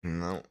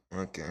 No,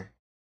 okay.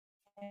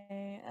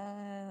 Okay,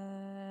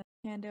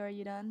 Panda, are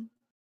you done?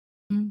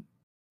 Don't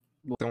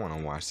want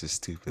to watch this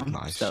stupid I'm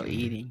live still stream.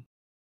 eating.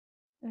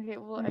 Okay,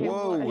 well,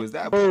 Whoa, was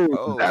that? Whoa,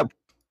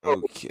 Oh,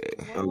 okay.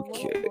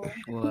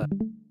 Whoa.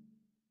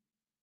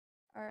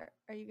 What?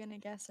 Are you gonna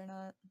guess or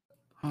not?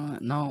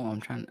 No,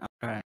 I'm trying.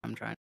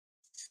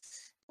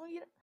 Well,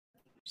 you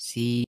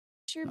See,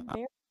 sure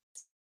very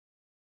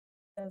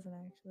doesn't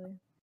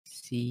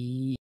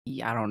actually.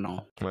 I don't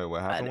know. Wait,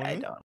 what happened with I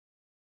me? don't.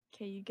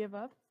 Okay, you give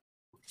up?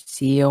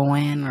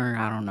 CON or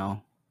I don't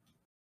know.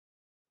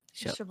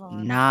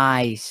 Siobhan.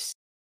 Nice.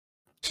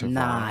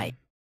 Siobhan?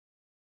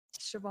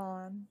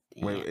 Siobhan.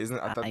 Wait, Damn, isn't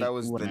I thought I that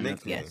was the wouldn't have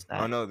nickname? guessed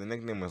Oh that. no, the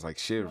nickname was like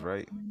Shiv,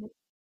 right?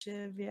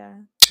 Shiv, yeah.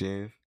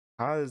 Shiv.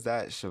 How is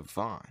that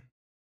Siobhan?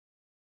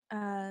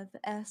 The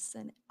S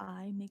and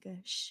I make a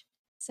sh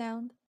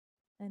sound,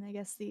 and I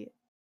guess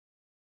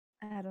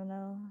I don't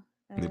know.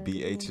 The The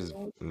B and BH is the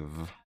H,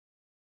 the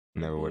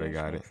never would have BH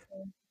got it. makes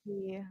the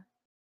B.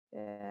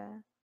 Yeah.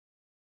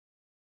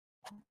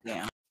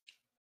 Yeah.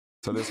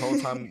 So this whole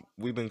time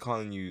we've been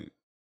calling you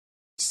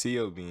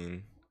CO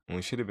Bean, and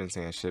we should have been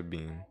saying Shib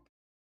Bean.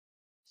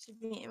 Should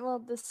be well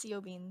the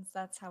CO beans.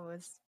 That's how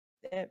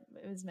it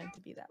was meant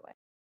to be that way.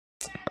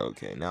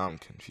 Okay, now I'm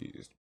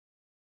confused.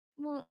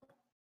 Well,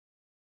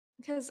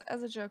 because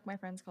as a joke, my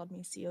friends called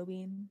me CO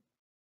bean,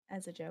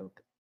 as a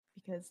joke,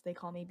 because they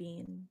call me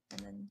Bean, and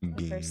then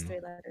the first Bean.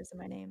 3 letters of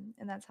my name,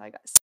 and that's how I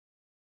got.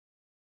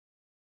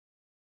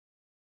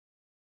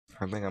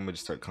 I think I'm gonna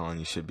just start calling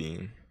you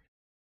Shabeen.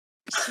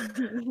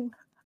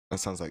 That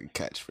sounds like a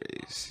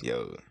catchphrase.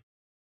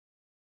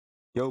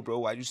 Yo, bro,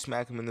 why'd you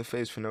smack him in the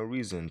face for no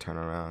reason? Turn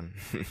around.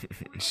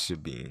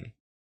 Shabeen.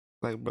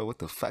 Like, bro, what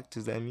the fuck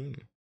does that mean?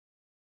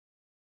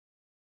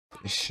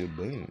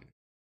 Shabeen.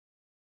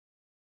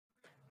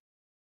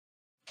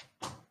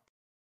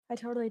 I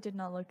totally did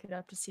not look it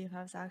up to see if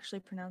I was actually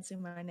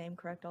pronouncing my name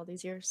correct all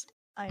these years.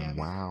 I am.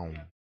 Wow.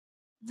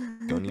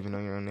 Don't even know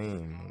your own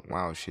name.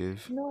 Wow,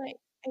 Shiv. No, I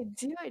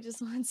do. I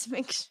just wanted to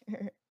make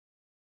sure.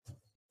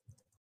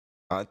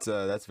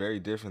 That's very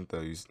different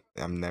though.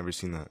 I've never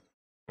seen that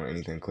or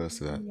anything close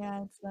to that.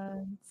 Yeah,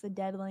 it's a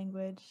dead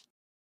language.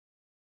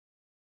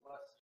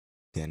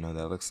 Yeah, no,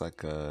 that looks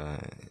like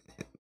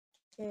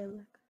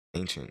Gaelic.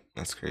 ancient.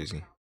 That's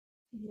crazy.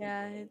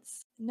 Yeah,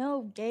 it's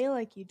no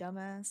Gaelic, you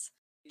dumbass.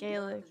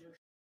 Gaelic.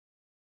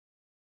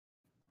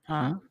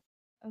 Huh?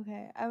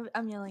 Okay,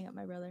 I'm yelling at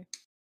my brother.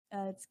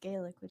 It's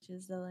Gaelic, which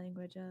is the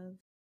language of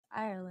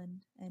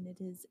Ireland, and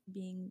it is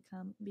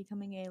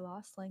becoming a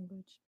lost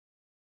language.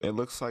 It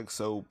looks like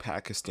so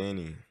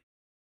Pakistani.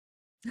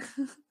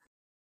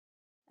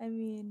 I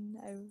mean,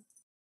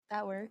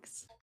 that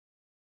works.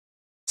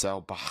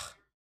 Selbach.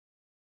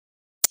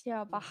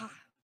 Tiabaha.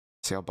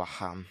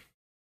 Selbacham.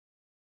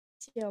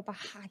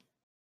 Tiabaha.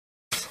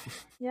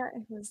 Yeah,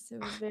 it was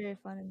very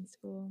fun in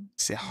school.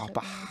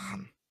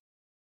 Selbacham.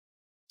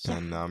 Yeah.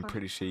 And I'm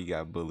pretty sure you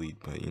got bullied,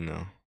 but you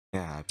know, it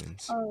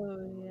happens.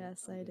 Oh,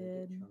 yes, I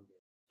did.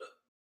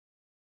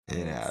 It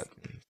was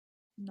happens.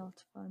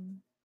 not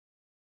fun.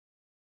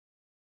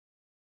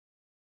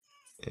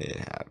 It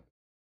happens.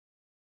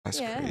 That's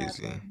Yeah, it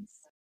crazy. happens.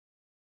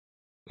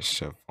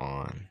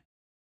 Chiffon.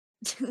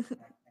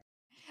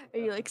 Are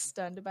you like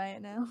stunned by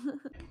it now?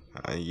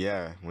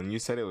 Yeah, when you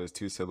said it was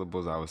 2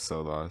 syllables, I was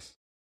so lost.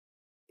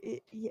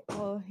 Yeah,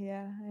 oh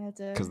yeah, I had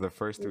to. Because the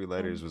first 3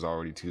 letters was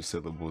already 2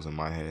 syllables in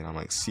my head. I'm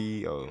like,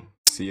 C-O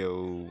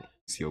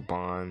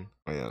Bond.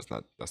 Oh yeah,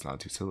 that's not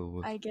 2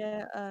 syllables. I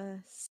get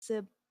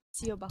Sio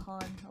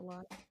Bahan a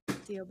lot.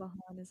 Sio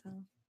Bahan is how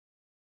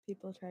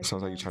people try It to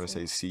sounds like you're pronounce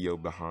trying to say C-O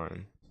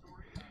behind.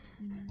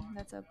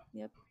 That's up.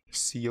 Yep.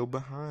 C-O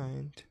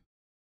behind.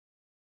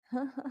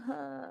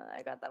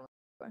 I got that one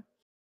before.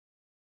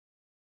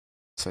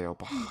 C-O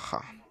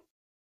behind.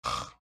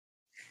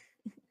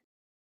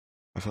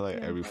 I feel like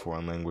Yeah, every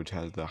foreign language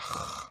has the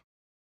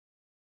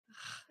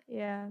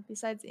yeah.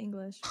 Besides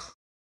English.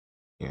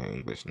 yeah,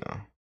 English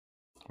now.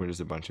 We're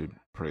just a bunch of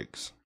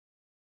pricks.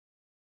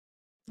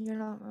 You're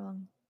not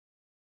wrong.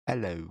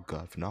 Hello,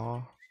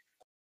 governor.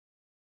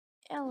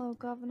 Hello,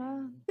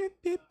 governor. Beep,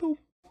 beep, boop.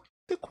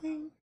 The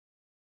queen.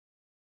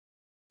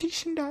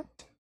 Dish and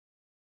that.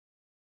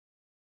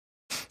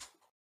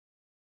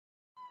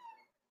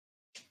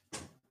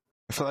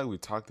 I feel like we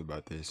talked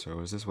about this, or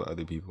was this with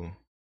other people?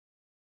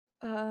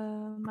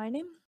 My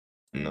name?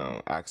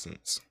 No,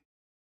 accents.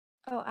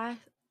 Oh,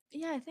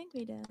 yeah, I think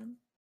we did.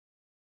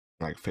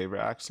 Like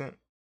favorite accent?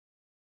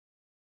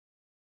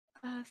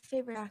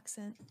 Favorite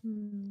accent?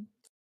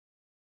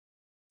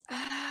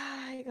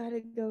 I gotta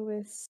go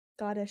with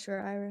Scottish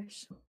or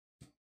Irish.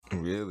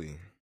 Really?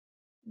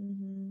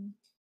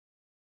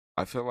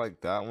 I feel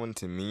like that one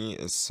to me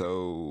is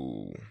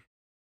so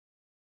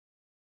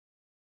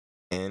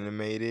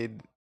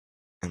animated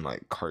and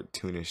like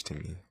cartoonish to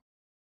me.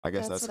 I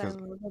guess That's that's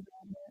what I because love about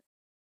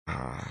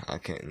it. I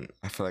can't.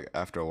 I feel like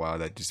after a while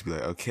that just be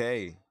like,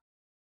 okay,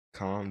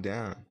 calm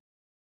down.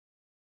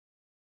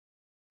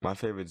 My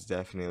favorite's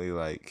definitely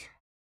like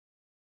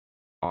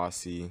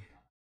Aussie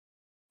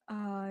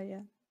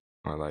Yeah.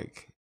 or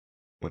like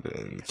what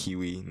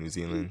Kiwi, New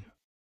Zealand.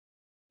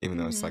 Even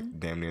though it's like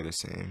damn near the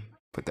same,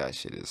 but that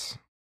shit is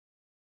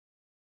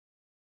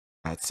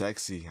that's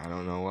sexy. I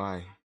don't know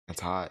why.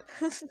 That's hot.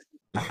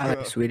 I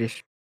like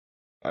Swedish.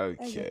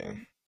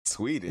 Okay,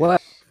 Swedish.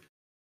 What?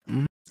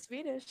 Mhm.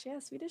 Swedish, yeah,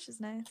 Swedish is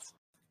nice.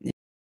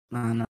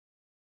 No.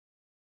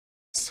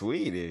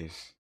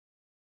 Swedish.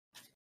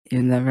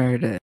 You've never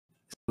heard a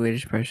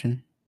Swedish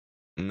person?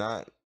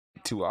 Not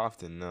too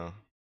often, no.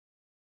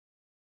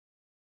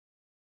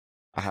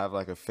 I have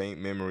like a faint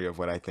memory of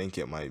what I think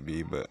it might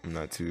be, but I'm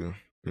not too,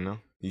 you know?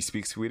 You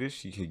speak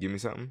Swedish? You can give me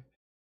something?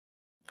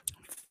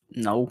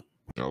 No.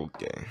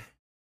 Okay.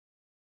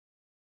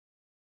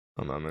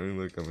 Hold on, let me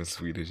look up a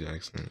Swedish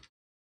accent.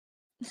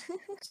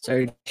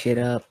 Search it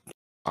up.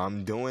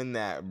 I'm doing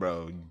that,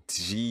 bro.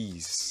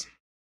 Jeez.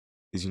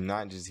 Did you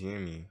not just hear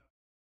me?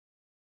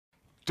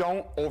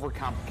 Don't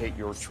overcomplicate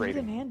your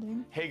trading.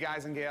 Demanding. Hey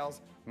guys and gals,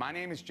 my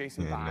name is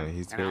Jason Yeah, Bond. no,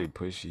 he's very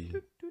pushy.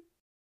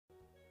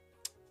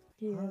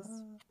 He is.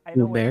 I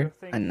Blue know what Bear? you're I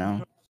thinking.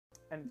 know.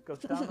 And it goes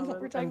down a little.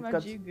 We're talking and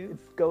about you, Goof.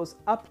 It goes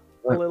up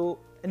a little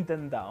and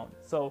then down.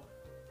 So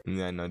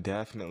Yeah, no,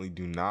 definitely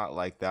do not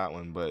like that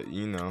one, but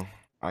you know,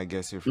 I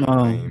guess you're from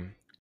No. lame.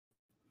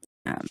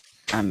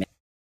 I mean,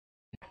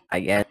 I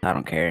guess I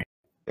don't care.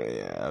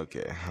 Yeah,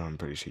 okay. I'm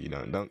pretty sure you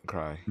don't. Don't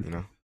cry, you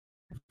know?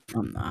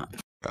 I'm not.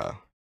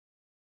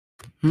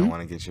 Don't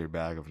want to get your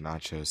bag of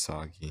nachos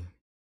soggy.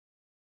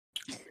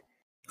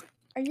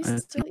 Are you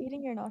still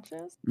eating your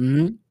nachos?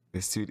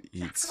 This dude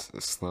eats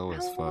slow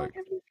as How long fuck.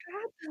 have you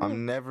had them?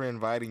 I'm never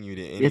inviting you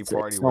to any It's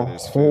party a where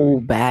there's whole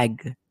food.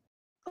 bag.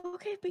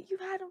 Okay, but you've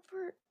had them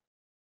for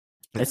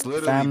It's It's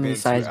literally been 2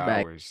 family-sized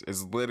bag. hours.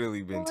 It's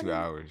literally been 2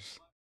 hours.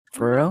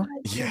 For real?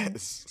 25 minutes.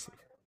 Yes.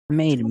 I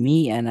made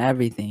meat and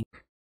everything.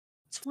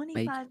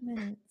 25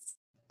 minutes.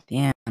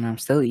 Damn, and I'm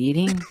still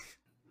eating?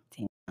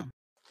 Damn.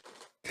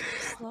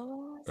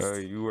 Slow.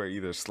 You are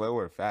either slow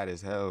or fat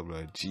as hell,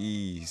 bro.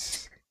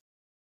 Jeez.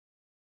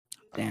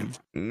 Damn.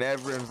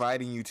 Never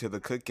inviting you to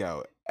the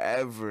cookout.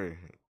 Ever.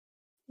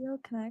 Yo,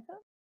 can I go?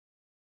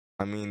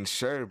 I mean,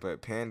 sure,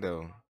 but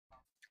Pando.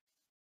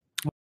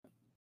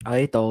 I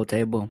ate the whole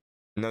table.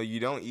 No, you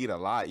don't eat a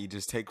lot. You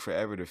just take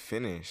forever to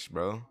finish,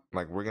 bro.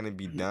 Like, we're gonna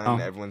be done.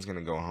 Oh. Everyone's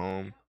gonna go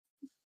home.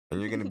 And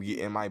you're gonna be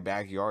in my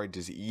backyard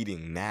just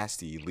eating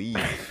nasty.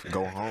 Leave.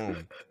 Go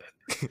home.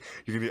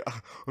 You're gonna be,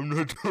 I'm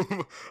not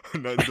doing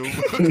I'm not doing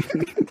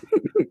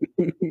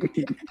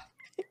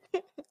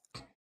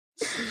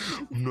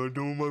I'm not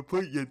doing my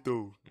plate yet,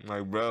 though. I'm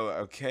like, bro,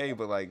 okay,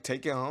 but like,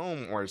 take it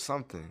home or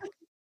something.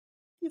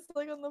 He's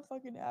like on the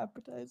fucking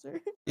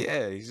appetizer.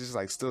 Yeah, he's just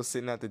like still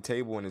sitting at the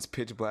table and it's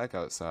pitch black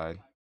outside.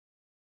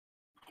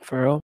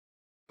 For real?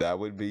 That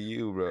would be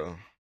you, bro.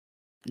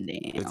 Damn.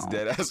 It's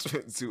dead ass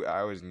for 2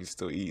 hours and you're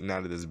still eating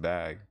out of this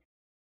bag.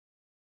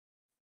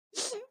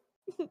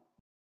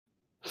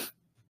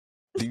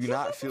 Do you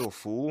not feel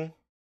full?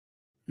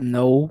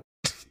 No.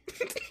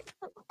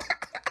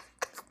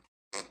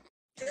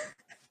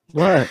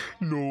 What?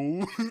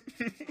 No.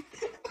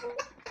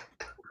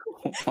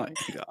 Oh my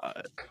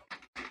god.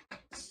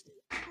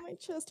 My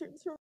chest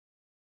hurts from.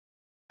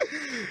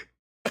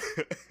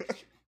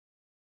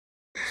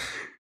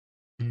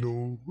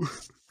 No.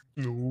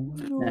 No.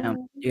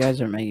 Damn, you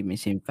guys are making me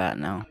seem fat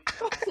now.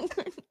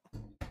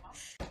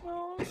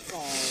 No, I'm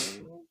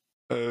sorry.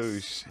 Oh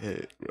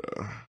shit,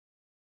 bro.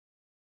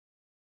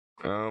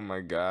 Oh my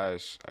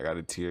gosh. I got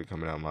a tear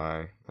coming out my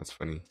eye. That's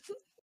funny.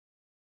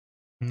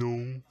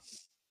 No.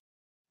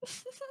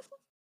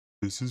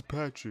 This is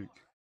Patrick.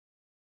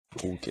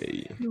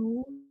 Okay.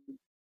 No,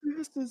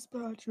 this is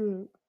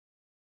Patrick.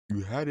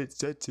 You had it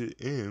set to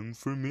M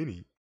for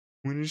Minnie,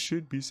 when it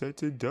should be set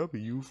to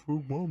W for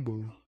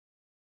Wombo.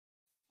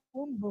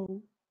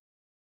 Wombo.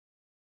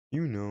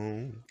 You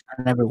know.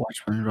 I never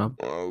watched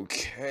SpongeBob.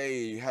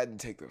 Okay, you had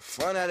to take the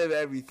fun out of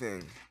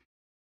everything.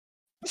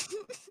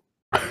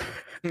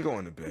 I'm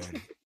going to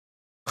bed.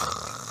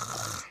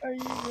 Are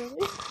you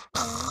really?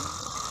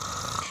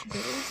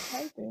 There's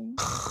typing.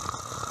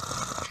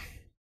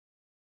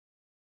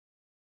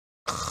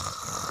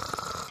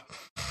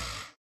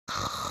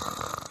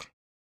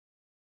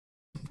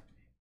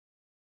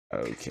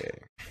 Okay.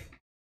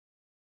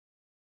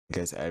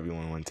 Guess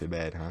everyone went to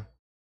bed, huh?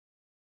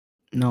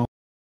 No.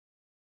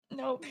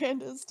 No,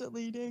 Panda's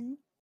deleting.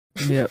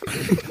 Yep.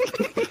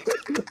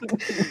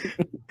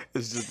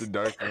 It's just a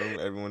dark room.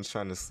 Everyone's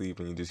trying to sleep,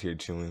 and you just hear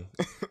chewing.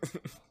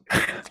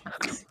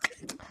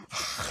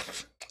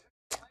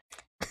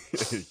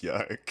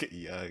 Yuck,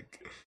 yuck.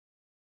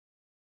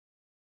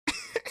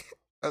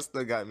 That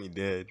still got me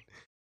dead.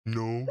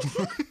 No.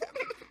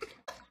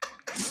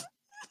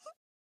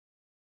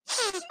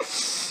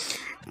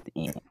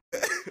 Damn.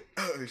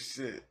 Oh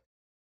shit.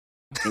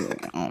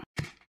 Damn.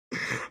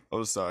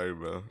 I'm sorry,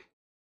 bro.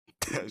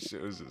 That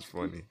shit was just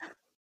funny.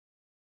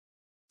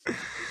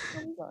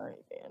 I'm sorry,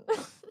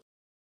 Panda.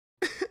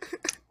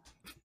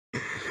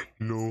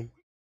 No.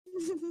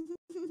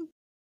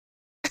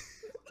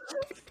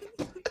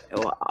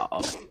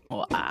 Wow.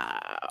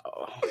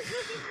 Wow.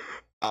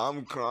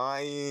 I'm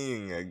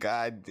crying.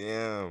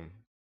 Goddamn.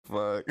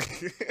 Fuck.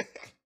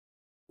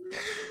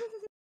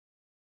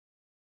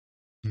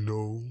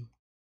 No.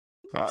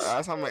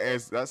 That's how I'm gonna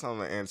answer. That's how I'm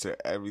gonna answer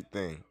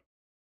everything.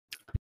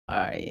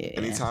 Alright, yeah.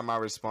 Anytime my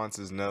response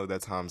is no,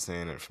 that's how I'm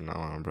saying it from now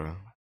on, bro.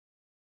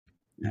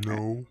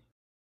 No.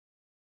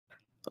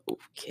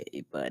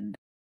 Okay, bud.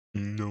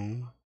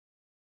 No.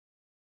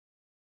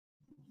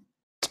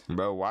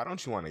 Bro, why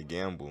don't you want to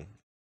gamble?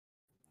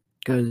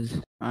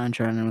 Because I'm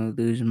trying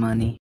to lose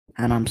money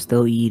and I'm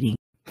still eating.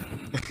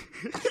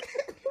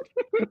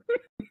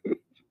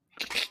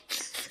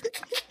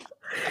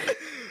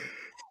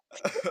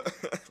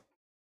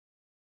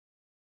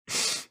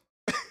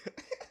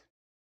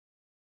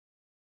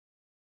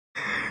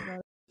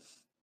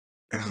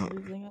 I'm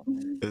losing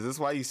it. Is this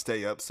why you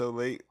stay up so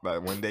late?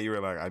 Like one day you were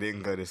like, I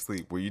didn't go to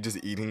sleep. Were you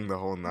just eating the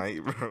whole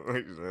night, bro?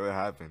 Like, what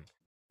happened?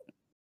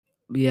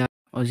 Yeah,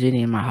 I was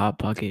eating in my hot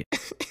pocket.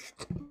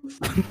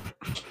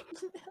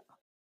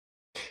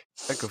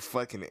 Like a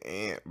fucking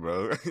ant,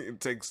 bro.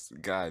 It takes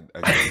God.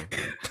 Okay.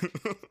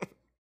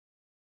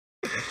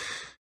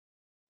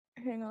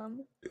 Hang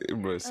on.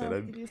 Bro said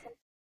I'll give you something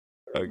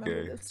to remember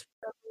okay. this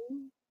forever.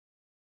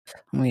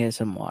 I'm gonna get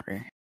some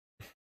water.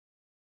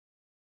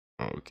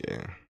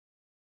 Okay.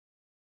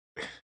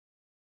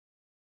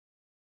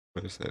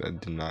 Bro said I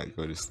did not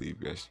go to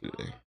sleep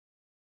yesterday.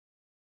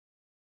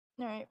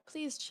 Alright,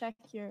 please check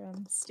your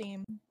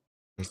Steam.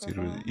 This dude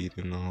was Profile.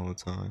 eating the whole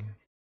time.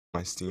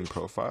 My Steam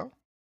profile?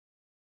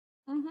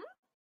 Mm-hmm.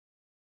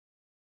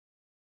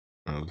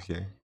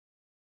 Okay.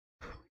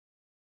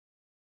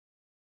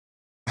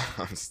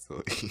 I'm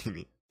still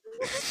eating.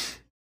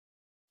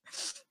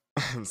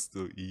 I'm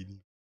still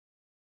eating.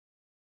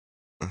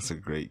 That's a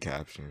great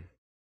caption.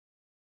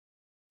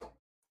 I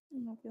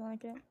hope you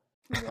like it.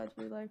 I'm glad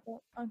you like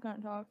it. I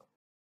can't talk.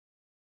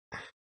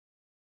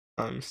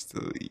 I'm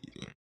still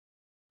eating.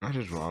 What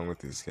is wrong with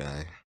this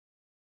guy?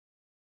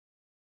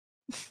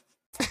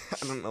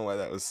 I don't know why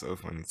that was so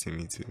funny to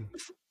me too.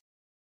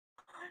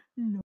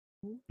 No.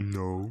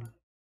 No.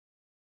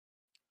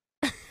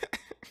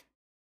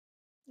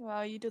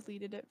 Wow, you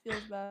deleted it.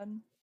 Feels bad.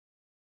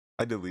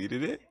 I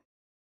deleted it?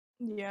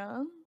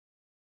 Yeah.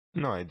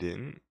 No, I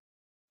didn't.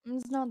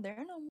 It's not there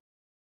no more.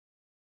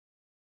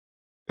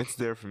 It's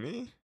there for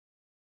me.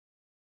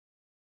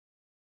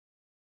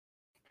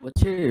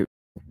 What's your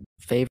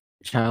favorite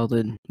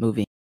childhood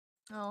movie?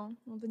 Oh,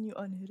 well then you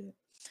unhid it.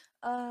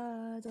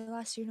 The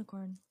Last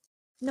Unicorn.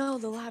 No,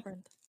 The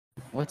Labyrinth.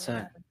 What's The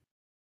that?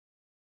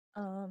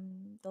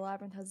 Labyrinth. The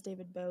Labyrinth has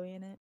David Bowie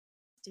in it.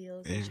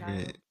 Steals the child.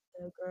 Favorite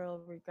The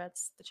girl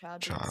regrets the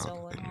child being childhood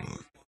stolen movie.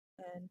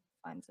 and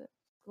finds it.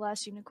 The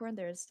Last Unicorn.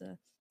 It's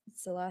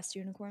the last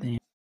unicorn, Damn.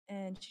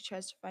 and she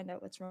tries to find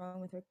out what's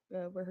wrong with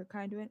her, where her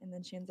kind went, and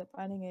then she ends up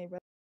finding a.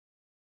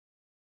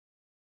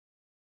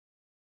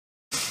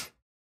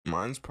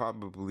 Mine's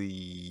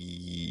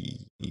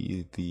probably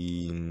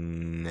the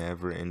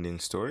Never Ending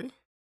Story.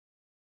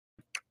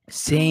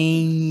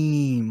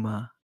 Same.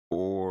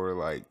 or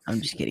like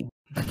I'm just kidding.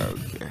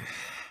 okay.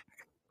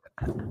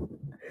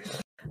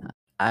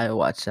 I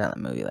watched that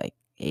movie like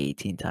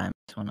 18 times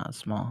when I was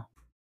small.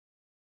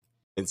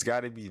 It's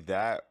got to be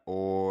that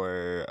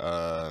or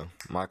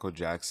Michael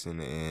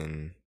Jackson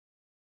in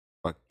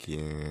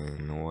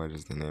fucking what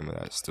is the name of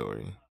that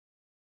story?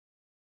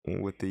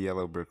 With the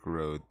yellow brick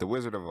road, The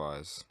Wizard of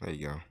Oz. There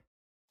you go.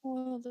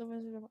 Oh, the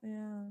Wizard of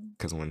yeah.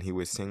 Because when he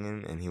was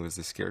singing and he was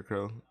the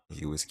scarecrow,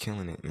 he was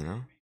killing it, you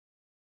know?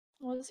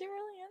 Was he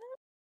really in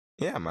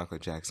it? Yeah, Michael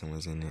Jackson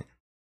was in it.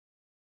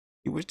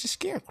 He was the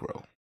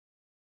scarecrow.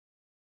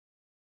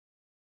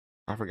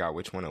 I forgot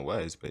which one it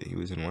was, but he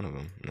was in one of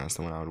them. And that's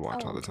the one I would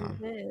watch all the The time.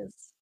 Wiz.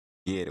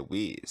 Yeah, The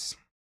Wiz.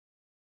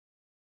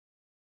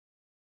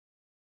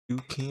 You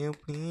can't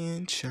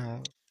win,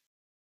 child.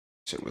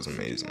 Shit was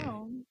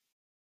amazing.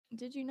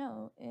 Did you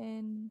know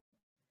in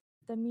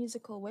the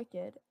musical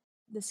Wicked,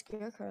 the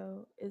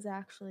Scarecrow is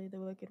actually the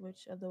Wicked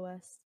Witch of the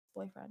West's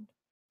boyfriend,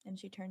 and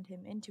she turned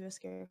him into a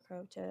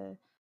scarecrow to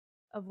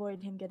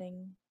avoid him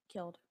getting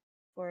killed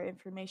for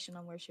information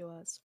on where she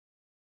was.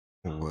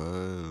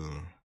 Whoa.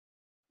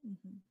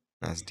 Hmm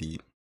That's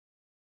deep.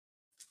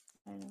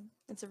 I know.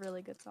 It's a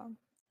really good song.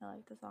 I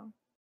like the song.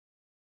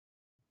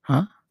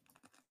 Huh?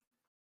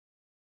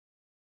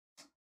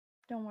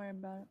 Don't worry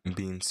about it.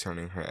 Beans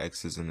turning her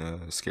exes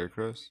into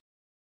scarecrows.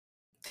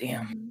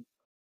 Damn. Mhm.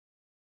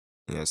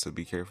 Yeah, so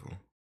be careful.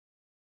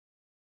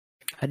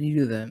 How do you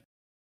do that?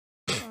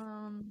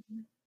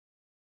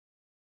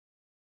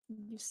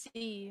 You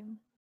see,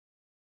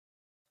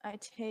 I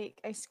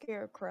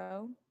scare a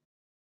crow.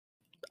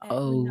 No,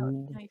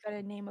 Oh. you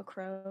gotta name a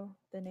crow,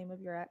 the name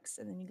of your ex,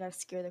 and then you gotta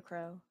scare the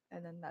crow,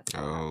 and then that's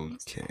how it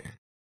happens. Okay.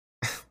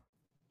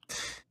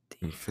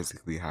 You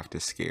physically have to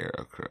scare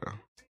a crow.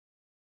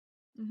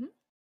 Mm-hmm.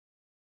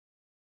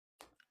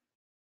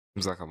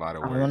 Seems like a lot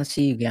of I work. want to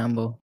see you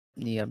gamble.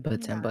 You gotta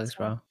put 10 bucks, Nacho.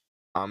 bro.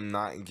 I'm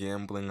not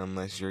gambling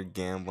unless you're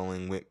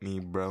gambling with me,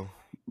 bro.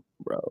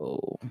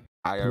 Bro.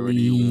 I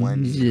already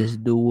won. Please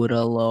just do it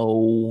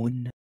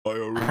alone. I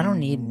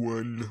already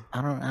won.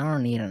 I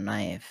don't need a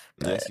knife.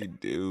 But Yes, you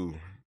do.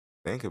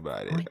 Think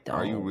about no, I it.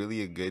 Are you don't.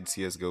 really a good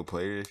CSGO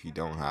player if you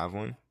don't have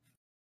one?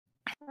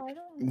 I don't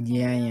know.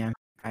 Yeah, yeah.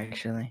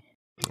 Actually.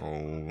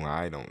 Oh,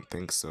 I don't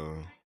think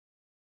so.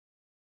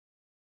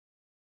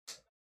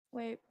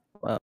 Wait,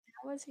 Well,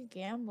 how is he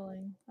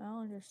gambling? I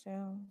don't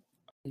understand.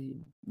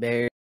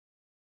 Bear.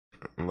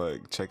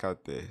 Look, check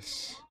out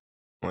this.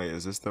 Wait,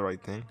 is this the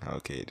right thing?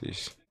 Okay, it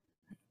is.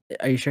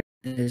 Are you sure?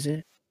 Is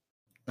it?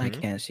 I Hmm?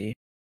 can't see.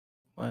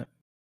 What?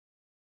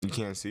 You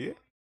can't see it?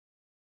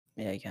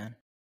 Yeah, I can.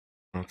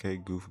 Okay,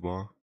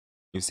 goofball.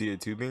 You see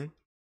it too, Bean?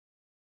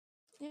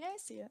 Yeah, I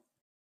see it.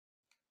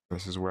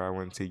 This is where I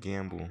went to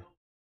gamble.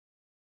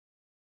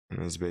 And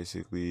it's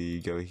basically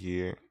you go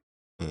here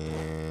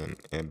and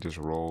it just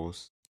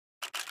rolls.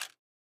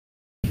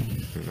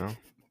 You know?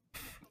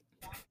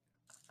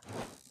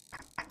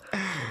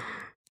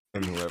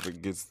 And whoever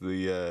gets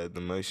the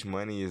most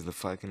money is the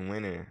fucking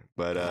winner.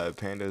 But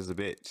Panda's a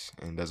bitch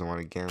and doesn't want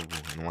to gamble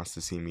and wants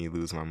to see me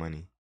lose my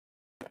money.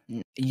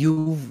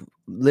 You've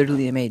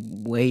literally made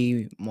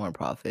way more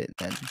profit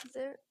than. Is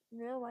it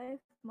real life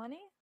money?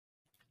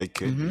 It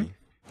could Mhm. be.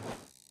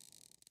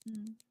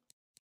 Mm.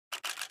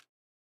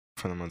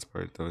 For the most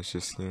part though, it's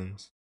just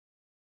skins.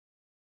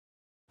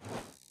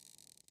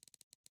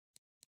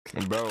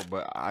 Bro,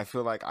 but I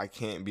feel like I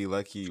can't be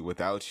lucky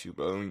without you,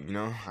 bro. You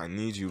know, I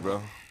need you,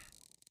 bro.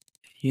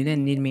 You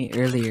didn't need me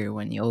earlier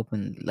when you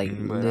opened, like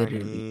But I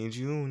literally. need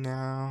you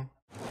now.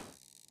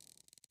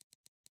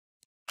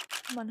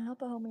 Come on,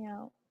 help a homie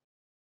out.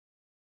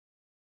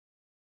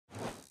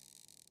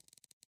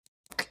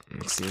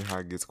 See how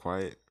it gets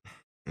quiet?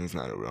 He's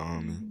not a real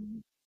homie.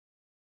 Mhm.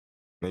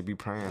 Maybe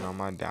praying on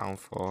my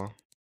downfall.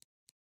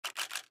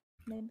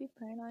 Maybe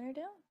praying on your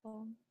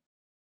downfall.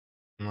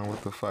 No,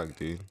 what the fuck,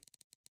 dude?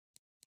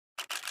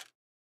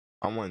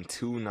 I won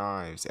 2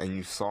 knives and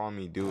you saw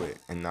me do it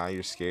and now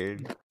you're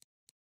scared?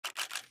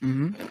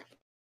 Mhm.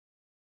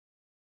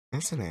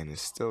 This man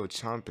is still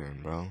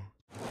chomping, bro.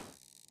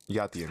 You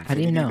got the How do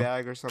you infinity know?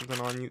 bag or something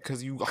on you?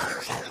 Cause you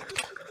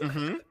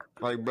mm-hmm.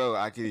 Like bro,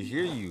 I could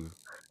hear you.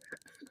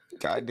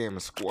 Goddamn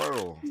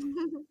squirrel.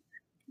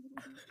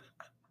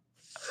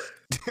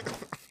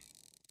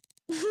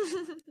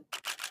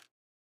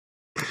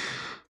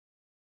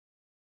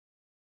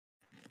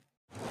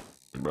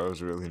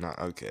 Bro's really not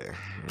okay.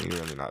 You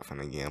really not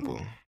finna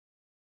gamble.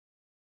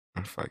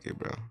 Fuck it,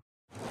 bro.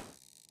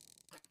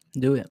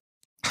 Do it.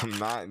 I'm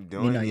not You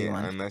doing know you it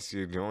want. unless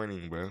you're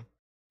joining, bro.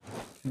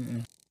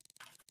 Mm-mm.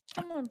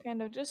 Come on,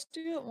 Panda, just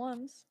do it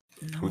once.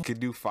 We No. could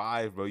do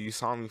 5, bro. You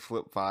saw me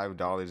flip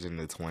 $5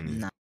 into 20.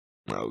 Nah.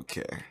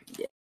 Okay.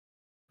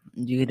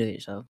 You can do it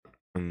yourself.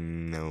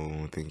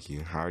 No, thank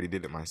you. I already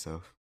did it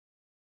myself.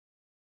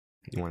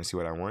 You want to see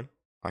what I won?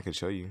 I could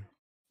show you.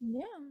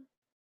 Yeah.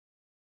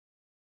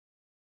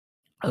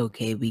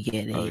 Okay, we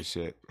get it. Oh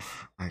shit.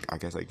 I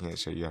guess I can't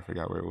show you. I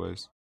forgot where it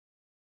was.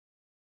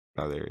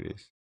 Oh, there it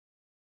is.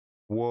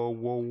 Whoa,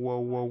 whoa, whoa,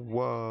 whoa,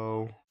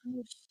 whoa.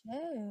 Oh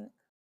shit.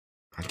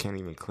 I can't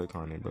even click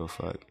on it, bro.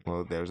 Fuck.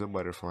 Well, there's a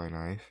butterfly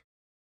knife.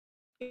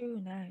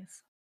 Ooh,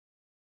 nice.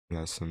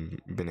 Got some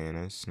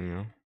bananas, you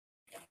know.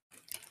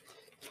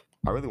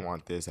 I really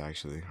want this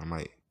actually. I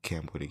might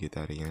camp to get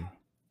that again.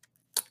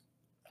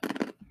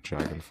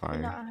 Dragon You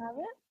fire. not have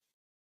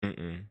it?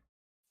 Mm-mm.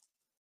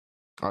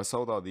 I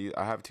sold all these.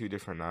 I have 2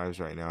 different knives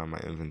right now in my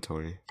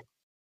inventory.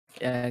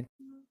 Yeah.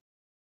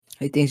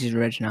 He thinks he's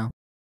rich now.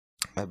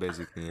 I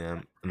basically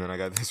am. And then I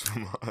got this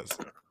from Oz.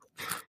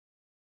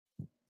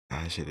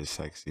 That shit is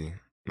sexy.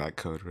 That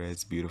code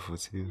red's beautiful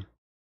too.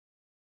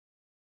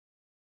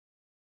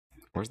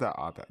 Where's that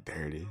op at?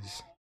 There it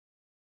is.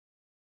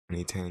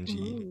 2010G.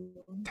 Ooh.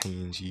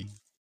 10G.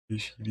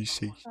 This shit is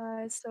sexy.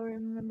 I still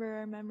remember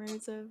our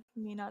memories of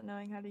me not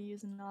knowing how to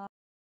use an op.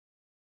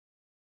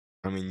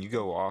 I mean, you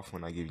go off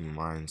when I give you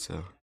mine,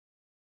 so.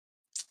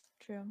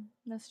 True.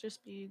 Let's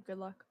just be good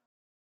luck.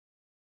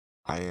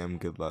 I am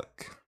good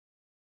luck.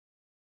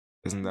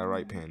 Isn't that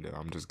right, Mhm. Panda?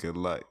 I'm just good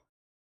luck.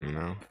 You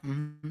know?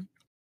 Mm-hmm.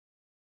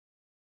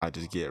 I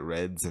just get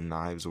reds and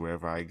knives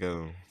wherever I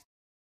go.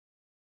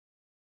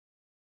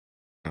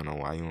 I don't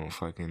know why you won't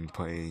fucking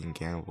play and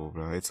gamble,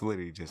 bro. It's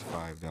literally just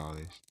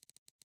 $5.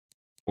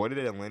 What did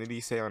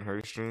Alinity say on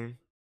her stream?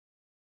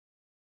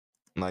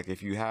 Like,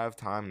 if you have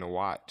time to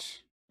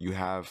watch, you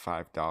have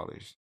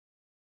 $5.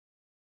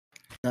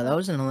 No, that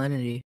wasn't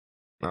Alinity.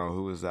 Oh,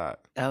 who was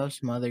that? That was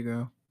some other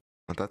girl.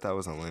 I thought that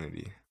was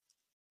Alinity.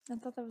 I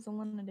thought that was a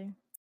Alinity.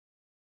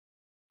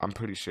 I'm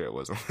pretty sure it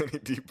was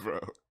Alinity, bro.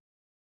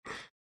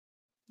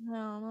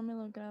 No, let me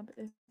look it up.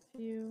 If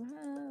you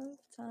have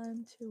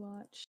time to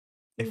watch,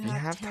 If you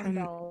have time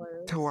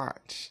 $10. to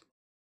watch,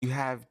 you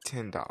have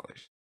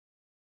 $10.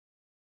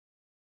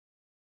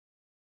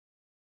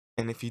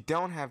 And if you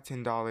don't have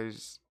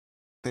 $10,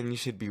 then you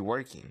should be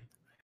working.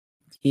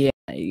 Yeah,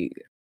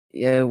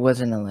 it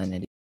wasn't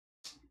Alinity.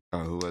 Oh,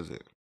 who was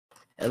it?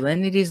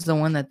 Alinity's the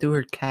one that threw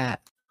her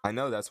cat. I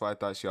know, that's why I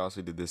thought she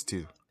also did this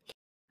too.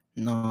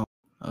 No,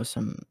 that was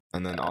some.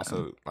 And then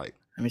also, like,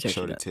 Let me check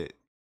showed it a up. tit.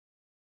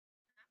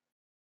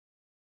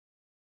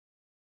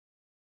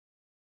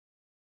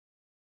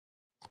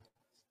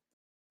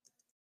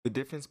 The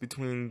difference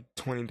between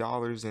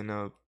 $20 and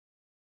a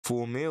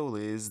full meal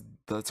is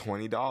the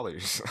 $20.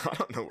 I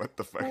don't know what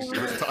the fuck she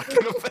was talking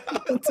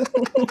about.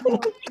 No,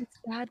 it's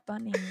Bad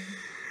Bunny.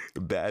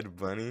 Bad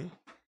Bunny?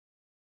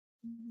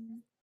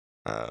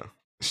 Mhm.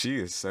 She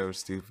is so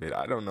stupid.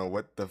 I don't know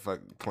what the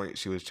fuck point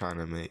she was trying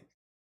to make.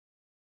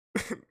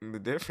 The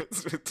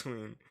difference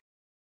between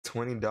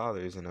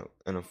 $20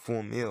 and a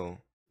full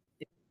meal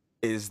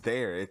is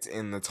there. It's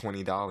in the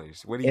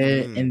 $20. What do you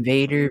mean?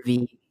 Invader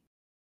V.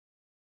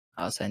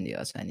 I'll send you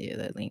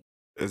that link.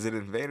 Is it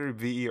Invader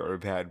V or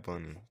Bad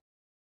Bunny?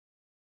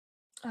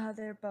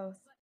 They're both.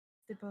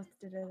 They both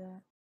did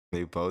that.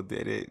 They both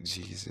did it.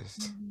 Jesus.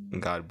 Mhm.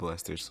 God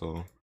bless their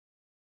soul.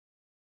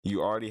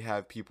 You already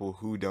have people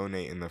who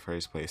donate in the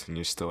first place and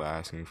you're still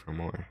asking for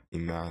more.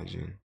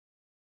 Imagine.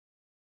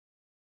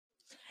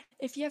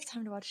 If you have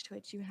time to watch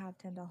Twitch, you have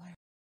 $10.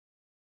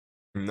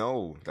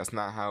 No, that's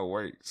not how it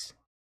works.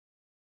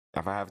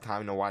 If I have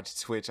time to watch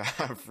Twitch, I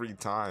have free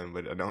time,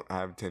 but I don't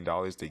have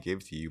 $10 to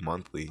give to you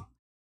monthly.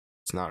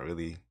 It's not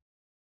really.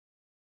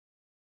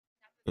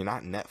 You're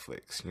not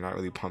Netflix. You're not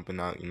really pumping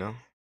out, you know,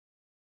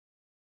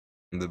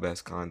 the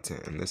best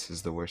content, and this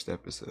is the worst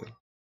episode.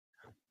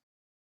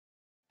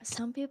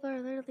 Some people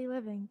are literally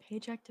living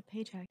paycheck to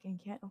paycheck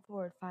and can't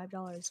afford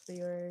 $5 for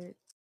your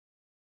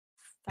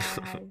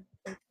thigh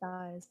fake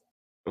thighs.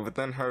 But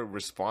then her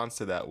response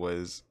to that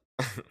was,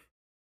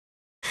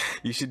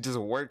 you should just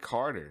work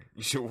harder.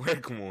 You should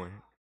work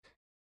more.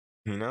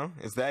 You know?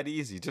 It's that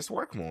easy. Just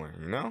work more,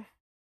 you know?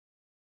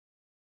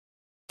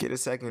 Get a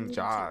second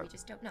job. We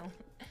just don't know.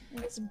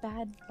 It's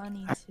Bad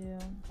Bunny too.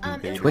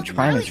 Invader Twitch V.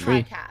 Prime is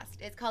Girly free. Podcast.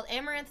 It's called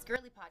Amaranth's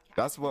Girly Podcast.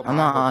 That's what I'm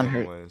my not whole on thing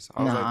her. was. I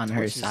I'm was not like, on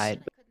her Twitch is,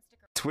 side.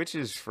 Twitch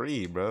is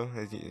free, bro.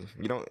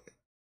 You don't.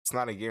 It's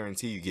not a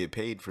guarantee you get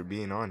paid for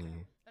being on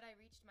here. But I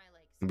reached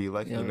my Be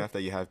lucky Yeah. enough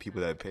that you have people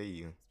that pay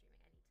you.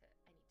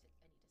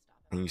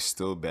 And you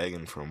still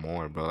begging for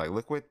more, bro. Like,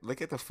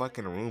 look at the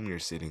fucking room you're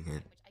sitting in.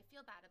 Which I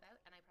feel bad about,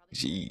 and I probably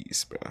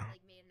Jeez, bro.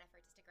 like made an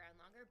effort to stick around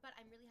longer. But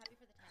I'm really happy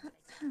for the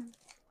time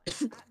that I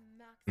spent. At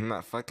max. I'm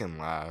not fucking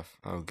laugh.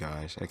 Oh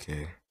gosh,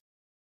 okay.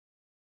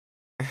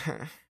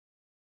 Oh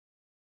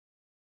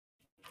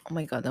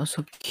my god, that was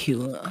so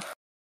cute.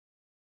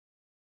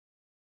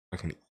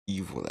 Fucking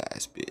evil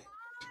ass bitch.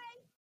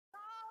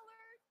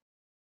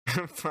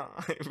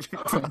 $5.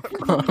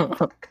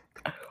 $5.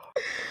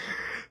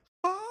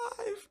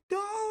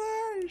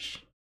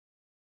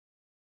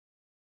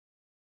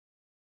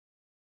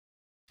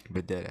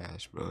 But dead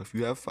ass, bro. If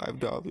you have $5,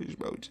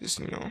 bro, just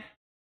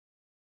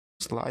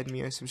slide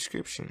me a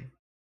subscription.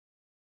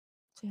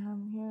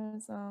 Damn,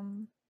 here's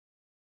Well,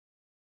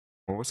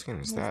 what skin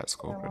is here's that? the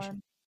Skull other Crush.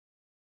 one.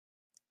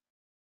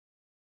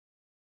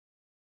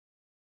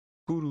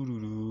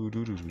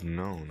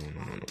 No.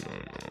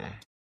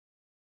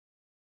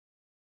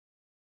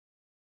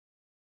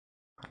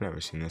 I've never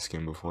seen this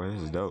skin before.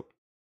 This is dope.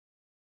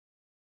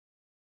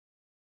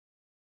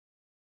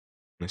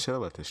 I should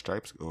have let the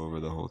stripes go over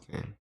the whole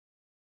thing.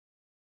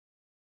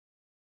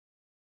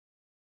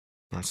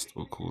 That's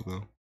still cool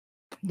though.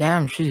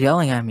 Damn, she's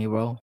yelling at me,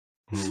 bro.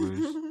 Who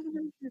is?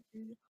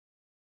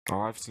 Oh,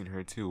 I've seen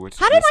her too. What's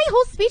How did this? my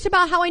whole speech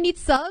about how I need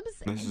subs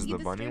This is and the keep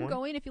the bunny stream one?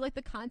 going if you like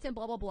the content,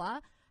 blah blah blah?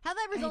 How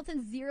that results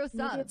in 0 Maybe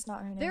subs? it's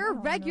not her name. There I are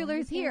don't know.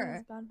 regulars His name here.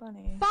 is Bad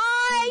Bunny.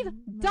 $5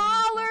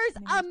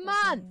 No, a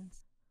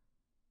month.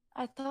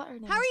 I thought her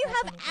name How are was you Bad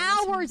have Bunny, but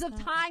unless her hours name's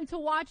of not. time to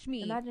watch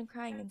me Imagine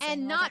crying and saying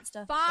and all not that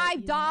stuff about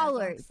using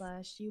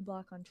 $5?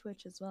 /uBlock on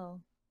Twitch as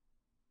well.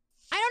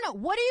 I don't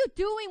know. What are you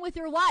doing with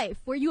your life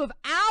where you have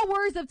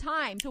hours of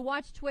time to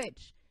watch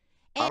Twitch?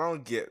 I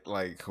don't get,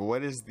 like,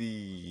 what is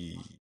the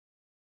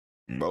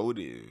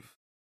motive?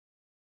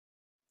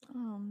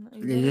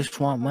 They just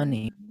want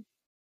money.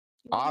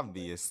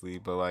 Obviously,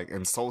 but like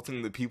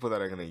insulting the people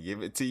that are gonna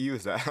give it to you,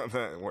 is that how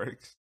that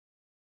works?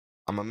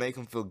 I'm gonna make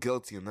them feel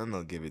guilty and then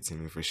they'll give it to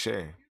me for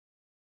sure.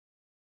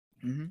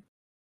 Mm-hmm. And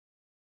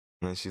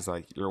then she's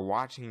like, "You're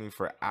watching me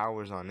for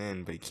hours on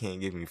end, but you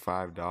can't give me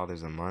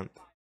 $5 a month."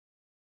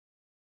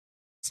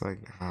 It's like,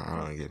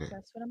 I don't get it.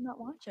 That's what I'm not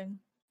watching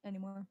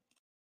anymore.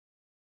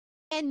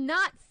 And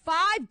not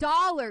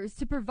 $5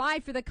 to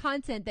provide for the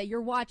content that you're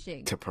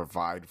watching. To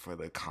provide for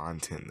the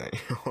content that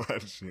you're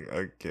watching,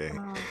 okay.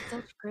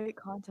 Such great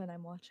content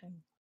I'm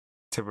watching.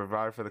 To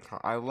provide for the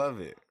I love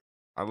it.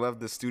 I love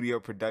the studio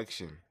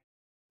production.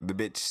 The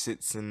bitch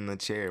sits in the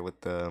chair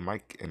with the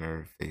mic in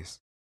her face.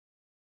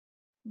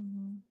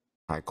 Mm-hmm.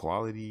 High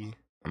quality.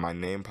 And my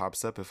name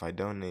pops up if I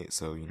donate,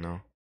 so you know.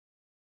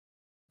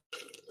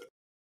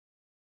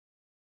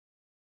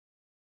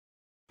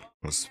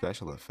 With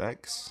special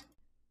effects.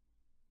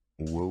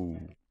 Whoa.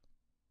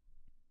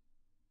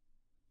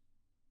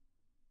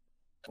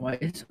 Why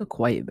is so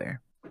quiet,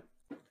 Bear?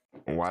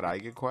 Why'd I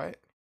get quiet?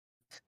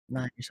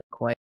 Nah, you're so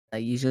quiet.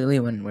 Like usually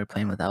when we're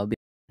playing with Albie,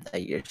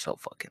 like you're so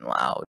fucking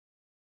loud.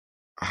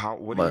 How?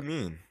 What But- do you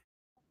mean?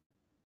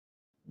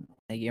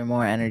 Like you're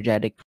more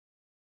energetic.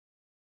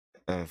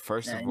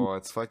 First of And- all,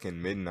 it's fucking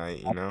midnight,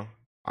 you know?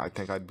 I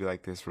think I'd be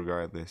like this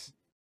regardless.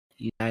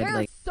 You guys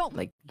There are so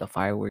like the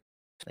fireworks.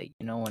 Like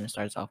you know when it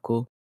starts off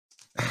cool,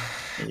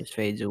 it just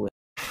fades away.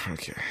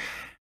 Okay.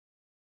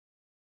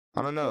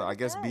 I don't know. I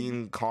guess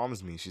Bean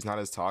calms me. She's not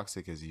as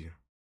toxic as you.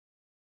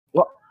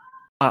 What?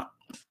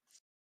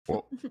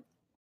 Well,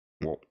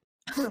 well.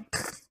 look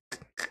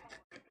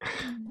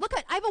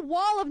at I have a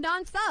wall of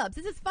non-subs.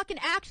 This is fucking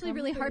actually I'm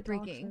really pretty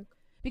heartbreaking. toxic.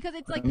 Because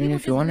it's like I mean, people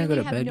if you just wanna go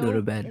really to have bed, no, go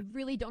to bed. they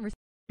really don't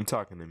You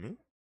talking to me?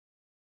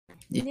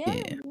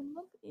 Yeah.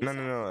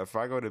 No. If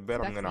I go to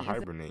bed, I'm Respect gonna me, is it-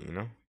 hibernate, you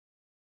know?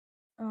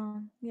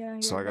 Yeah.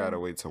 So I you're gotta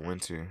right. wait till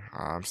winter.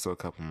 I'm still a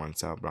couple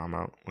months out, but I'm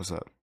out. What's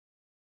up?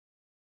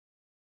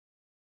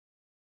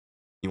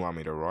 You want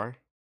me to roar?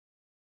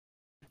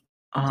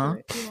 Uh-huh. Do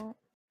it. You won't.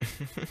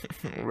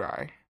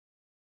 Right.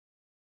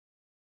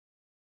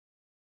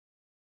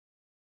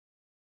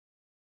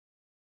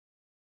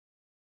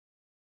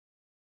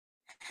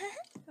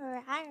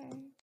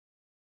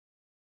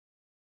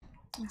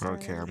 sorry,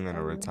 Okay, that I'm was gonna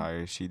ugly.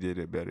 retire. She did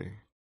it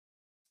better.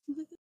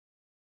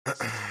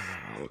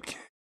 Okay.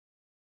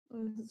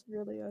 This is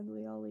really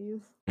ugly. I'll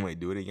leave. Wait,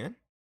 do it again?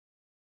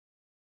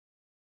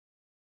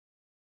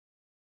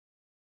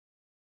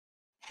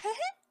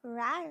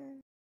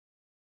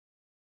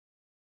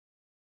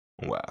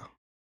 Wow.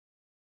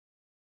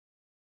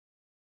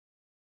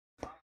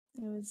 It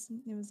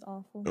was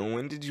awful. And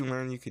when did you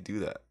learn you could do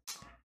that?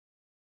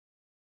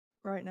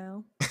 Right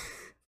now.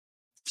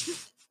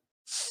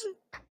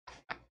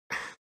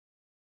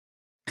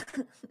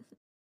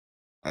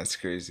 That's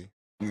crazy.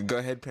 Go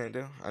ahead,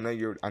 Panda. I know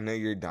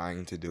you're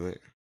dying to do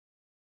it.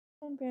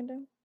 Come on,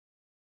 Panda.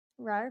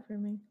 Ride for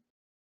me.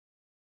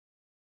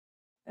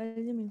 I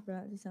didn't mean for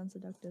that to sound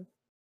seductive.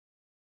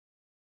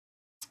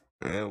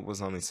 It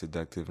was only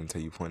seductive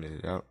until you pointed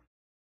it out.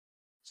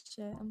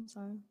 Shit, I'm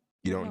sorry.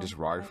 You No, don't just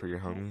ride I for your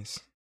can't. homies.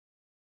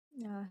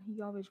 Yeah,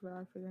 you always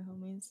ride for your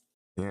homies.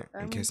 Yeah, Or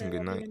and when kiss they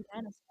them love you goodnight. in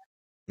Afghanistan.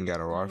 You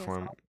gotta ride yes, for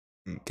them.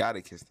 You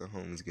gotta kiss the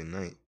homies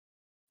goodnight.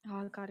 Oh,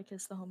 I gotta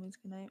kiss the homies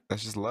goodnight.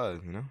 That's just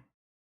love, you know.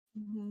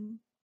 Mm-hmm.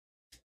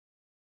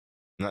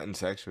 Nothing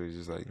sexual. It's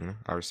just like, you know,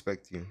 I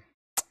respect you.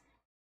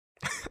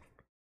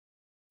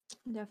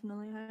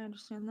 Definitely, I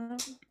understand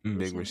that. Big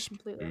Understand it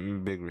respect. completely.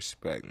 Big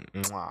respect.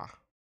 Mwah.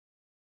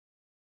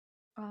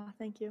 Oh,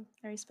 thank you.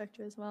 I respect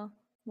you as well.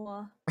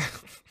 Mwah.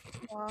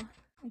 Mwah.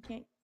 I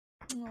can't.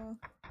 Mwah.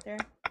 There.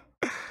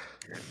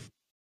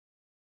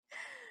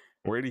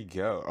 Where'd he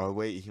go? Oh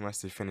wait, he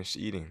must have finished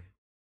eating.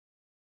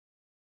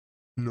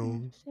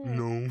 No, shit.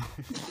 no.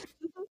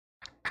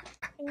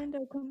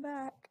 Ando, come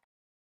back.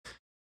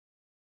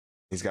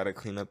 He's got to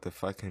clean up the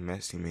fucking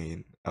mess he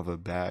made of a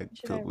bag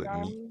Should I filled with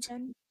row meat.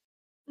 again?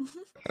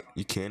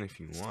 You can if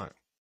you want.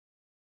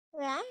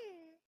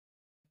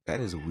 That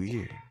is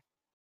weird.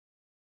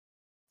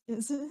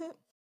 Is it?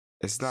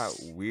 It's not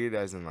weird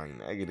as in like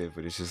negative,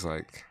 but it's just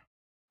like,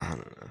 I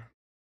don't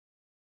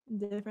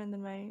know. Different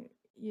than my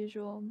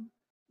usual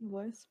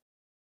voice.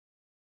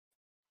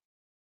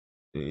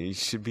 You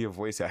should be a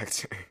voice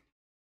actor.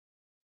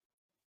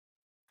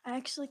 I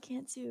actually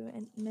can't do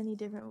many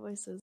different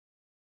voices.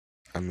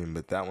 I mean,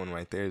 but that one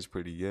right there is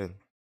pretty good.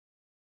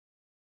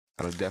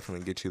 That'll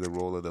definitely get you the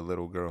role of the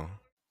little girl.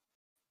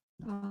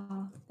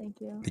 Oh, thank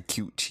you. The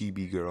cute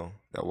chibi girl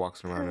that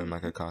walks around in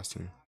like a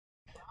costume.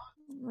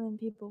 Then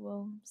people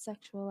will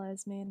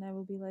sexualize me, and I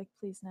will be like,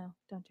 please, no,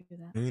 don't do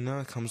that. You know,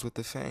 it comes with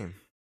the fame.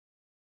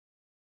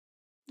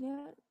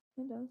 Yeah,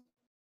 it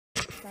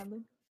does.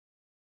 Sadly.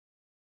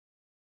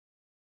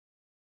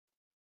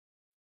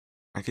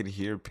 I could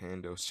hear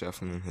Pando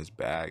shuffling in his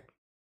bag.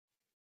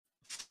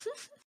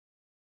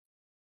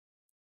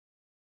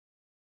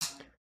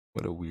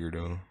 What a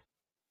weirdo.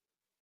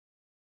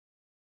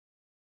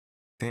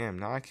 Damn,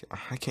 now I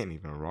can't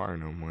even roar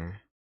no more.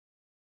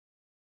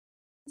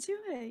 Do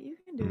it. You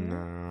can do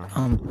Nah,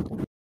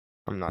 I'm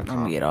I'm not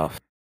gonna get confident. off.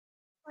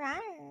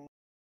 it.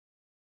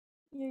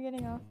 You're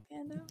getting off,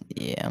 Pando?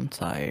 Yeah, I'm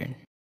tired.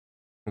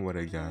 What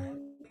a guy.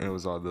 It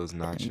was all those You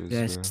nachos,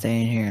 guys bro.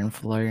 staying here and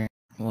flirt.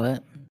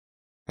 What?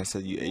 I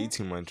said you ate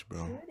too much,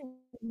 bro.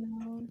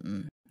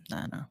 Mm,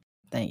 I know.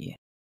 Thank you.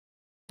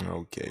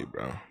 Okay,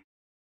 bro.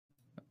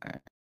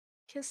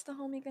 Kiss the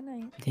homie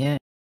goodnight. Yeah,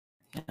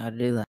 I'll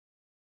do that.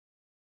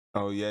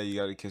 Oh yeah, you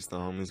gotta kiss the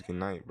homies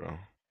goodnight, bro.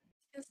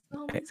 Kiss the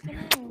homies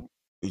goodnight.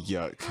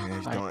 Yuck.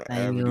 Alright, Don't now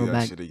you ever go do that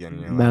back. shit again in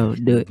your Bro,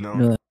 life. do it. No,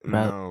 Do it, bro.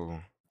 no.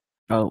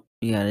 Bro,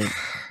 you got it.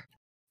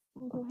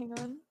 Oh, hang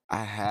on.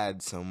 I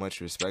had so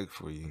much respect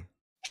for you.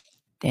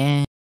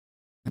 Damn,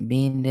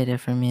 Bean did it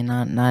for me.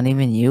 Not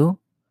even you.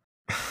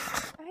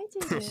 I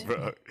did it.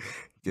 Bro,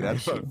 get out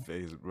of my Mercy.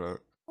 face, bro.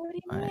 What do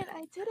you Alright. mean?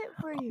 I did it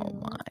for you. Oh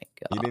my god.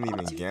 You didn't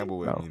even Dude, gamble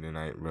with bro. me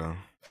tonight, bro.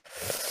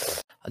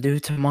 I'll do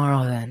it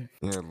tomorrow then.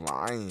 You're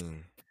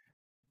lying.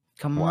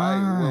 Come Why?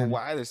 Well, on.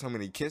 why are there so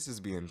many kisses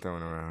being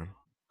thrown around?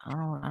 I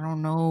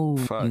don't know.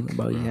 Fuck,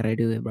 bro, you bro. gotta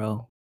do it,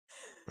 bro.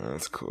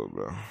 That's cool,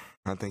 bro.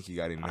 I think you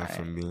got enough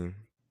from Bean.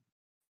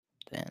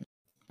 Then.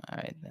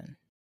 Alright then.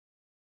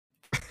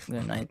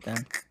 Good night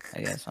then.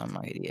 I guess I'm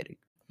not gonna get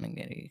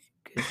a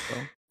kiss,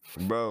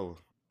 bro. Bro,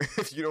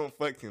 if you don't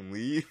fucking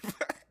leave,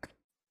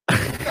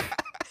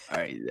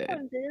 Alright then. How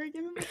dare you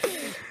give him a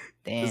kiss?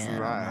 it's Damn,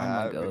 not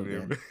I'm gonna go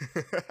happening, then.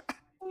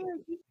 Here,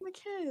 give him a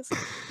kiss.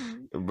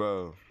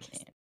 bro.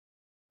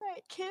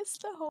 Alright, kiss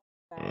the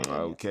homie.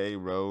 Okay,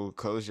 bro.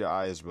 Close your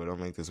eyes, bro. Don't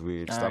make this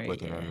weird. Stop Alright,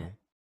 looking at yeah. me.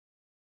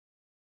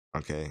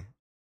 Okay.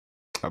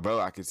 Bro,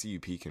 I can see you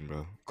peeking,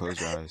 bro. Close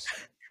your eyes.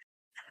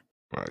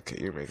 Okay,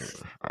 you're making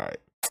it. Alright.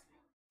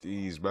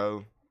 Jeez,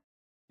 bro.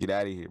 Get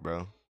out of here,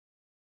 bro.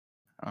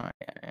 Alright.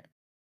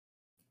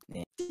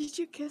 Did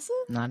you kiss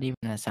him? Not even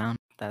a sound.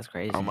 That's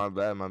crazy. Oh, my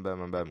bad, my bad,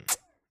 my bad.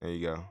 There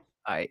you go.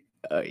 Alright.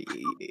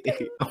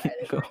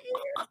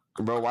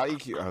 Bro, why you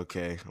keep...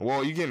 Okay.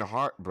 Whoa, you getting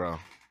hard, bro.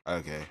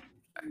 Okay.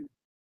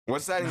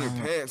 What's that in your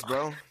pants,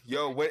 bro?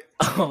 Yo, what?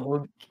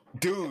 Oh,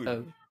 Dude.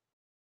 oh.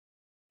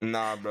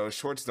 Nah, bro.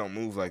 Shorts don't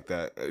move like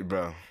that,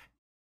 bro.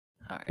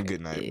 Alright,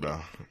 Good night, yeah. bro.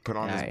 Put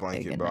on this Alright,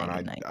 blanket, good bro, night,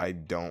 and good night. I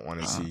don't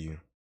want to see you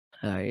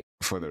Alright.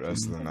 for the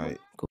rest of the night.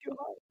 Cool.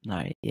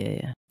 Alright,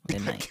 yeah.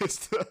 Good night.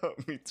 Kissed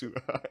me too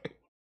hard.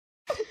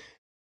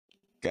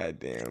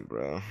 Goddamn,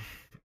 bro.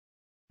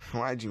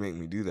 Why'd you make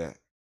me do that?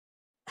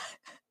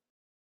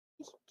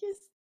 You gotta kiss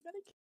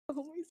the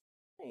homie's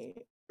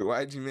goodnight.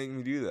 Why'd you make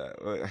me do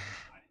that? What?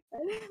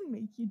 I didn't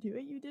make you do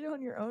it. You did it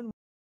on your own.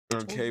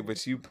 Okay,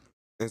 but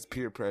it's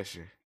peer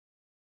pressure.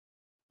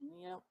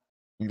 Yep.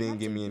 You didn't Not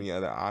give to me be- any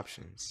other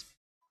options.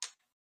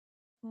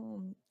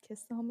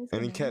 Kiss the homies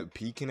And he goodnight. kept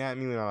peeking at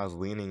me when I was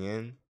leaning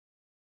in.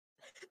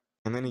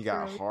 And then he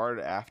got Bro. hard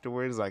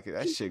afterwards. Like,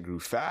 that shit grew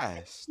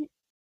fast.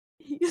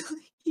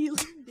 He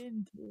leaned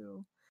in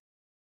too.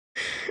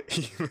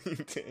 He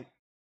leaned in.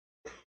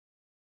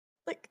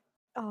 Like,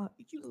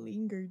 you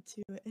lingered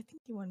too. I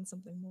think he wanted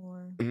something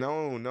more.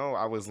 No,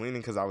 I was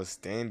leaning because I was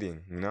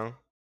standing, you know?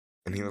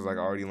 And he was like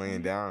already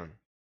laying down.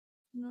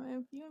 No,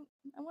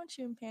 I want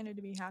you and Panda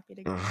to be happy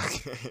together.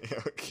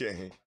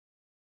 Okay.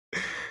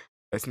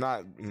 It's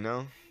not,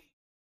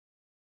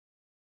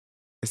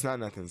 it's not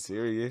nothing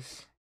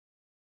serious.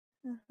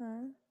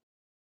 Uh-huh.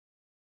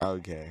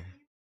 Okay.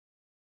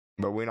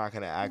 But we're not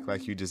gonna act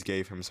like you just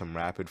gave him some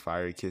rapid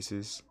fire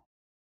kisses.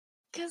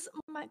 Because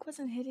my mic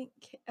wasn't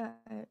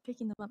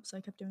picking them up, so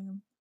I kept doing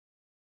them.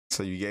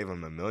 So you gave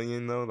him 1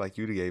 million though? Like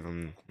you gave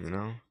him, you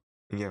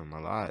gave him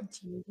a lot.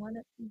 Do you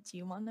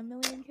want 1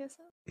 million kisses?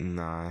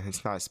 Nah,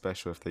 it's not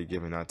special if they're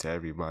giving out to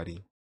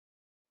everybody.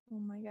 Oh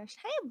my gosh.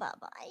 Hey,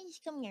 Bubba.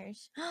 Come here.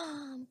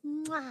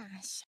 Mwah.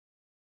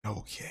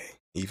 Okay.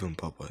 Even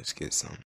Bubba's get some.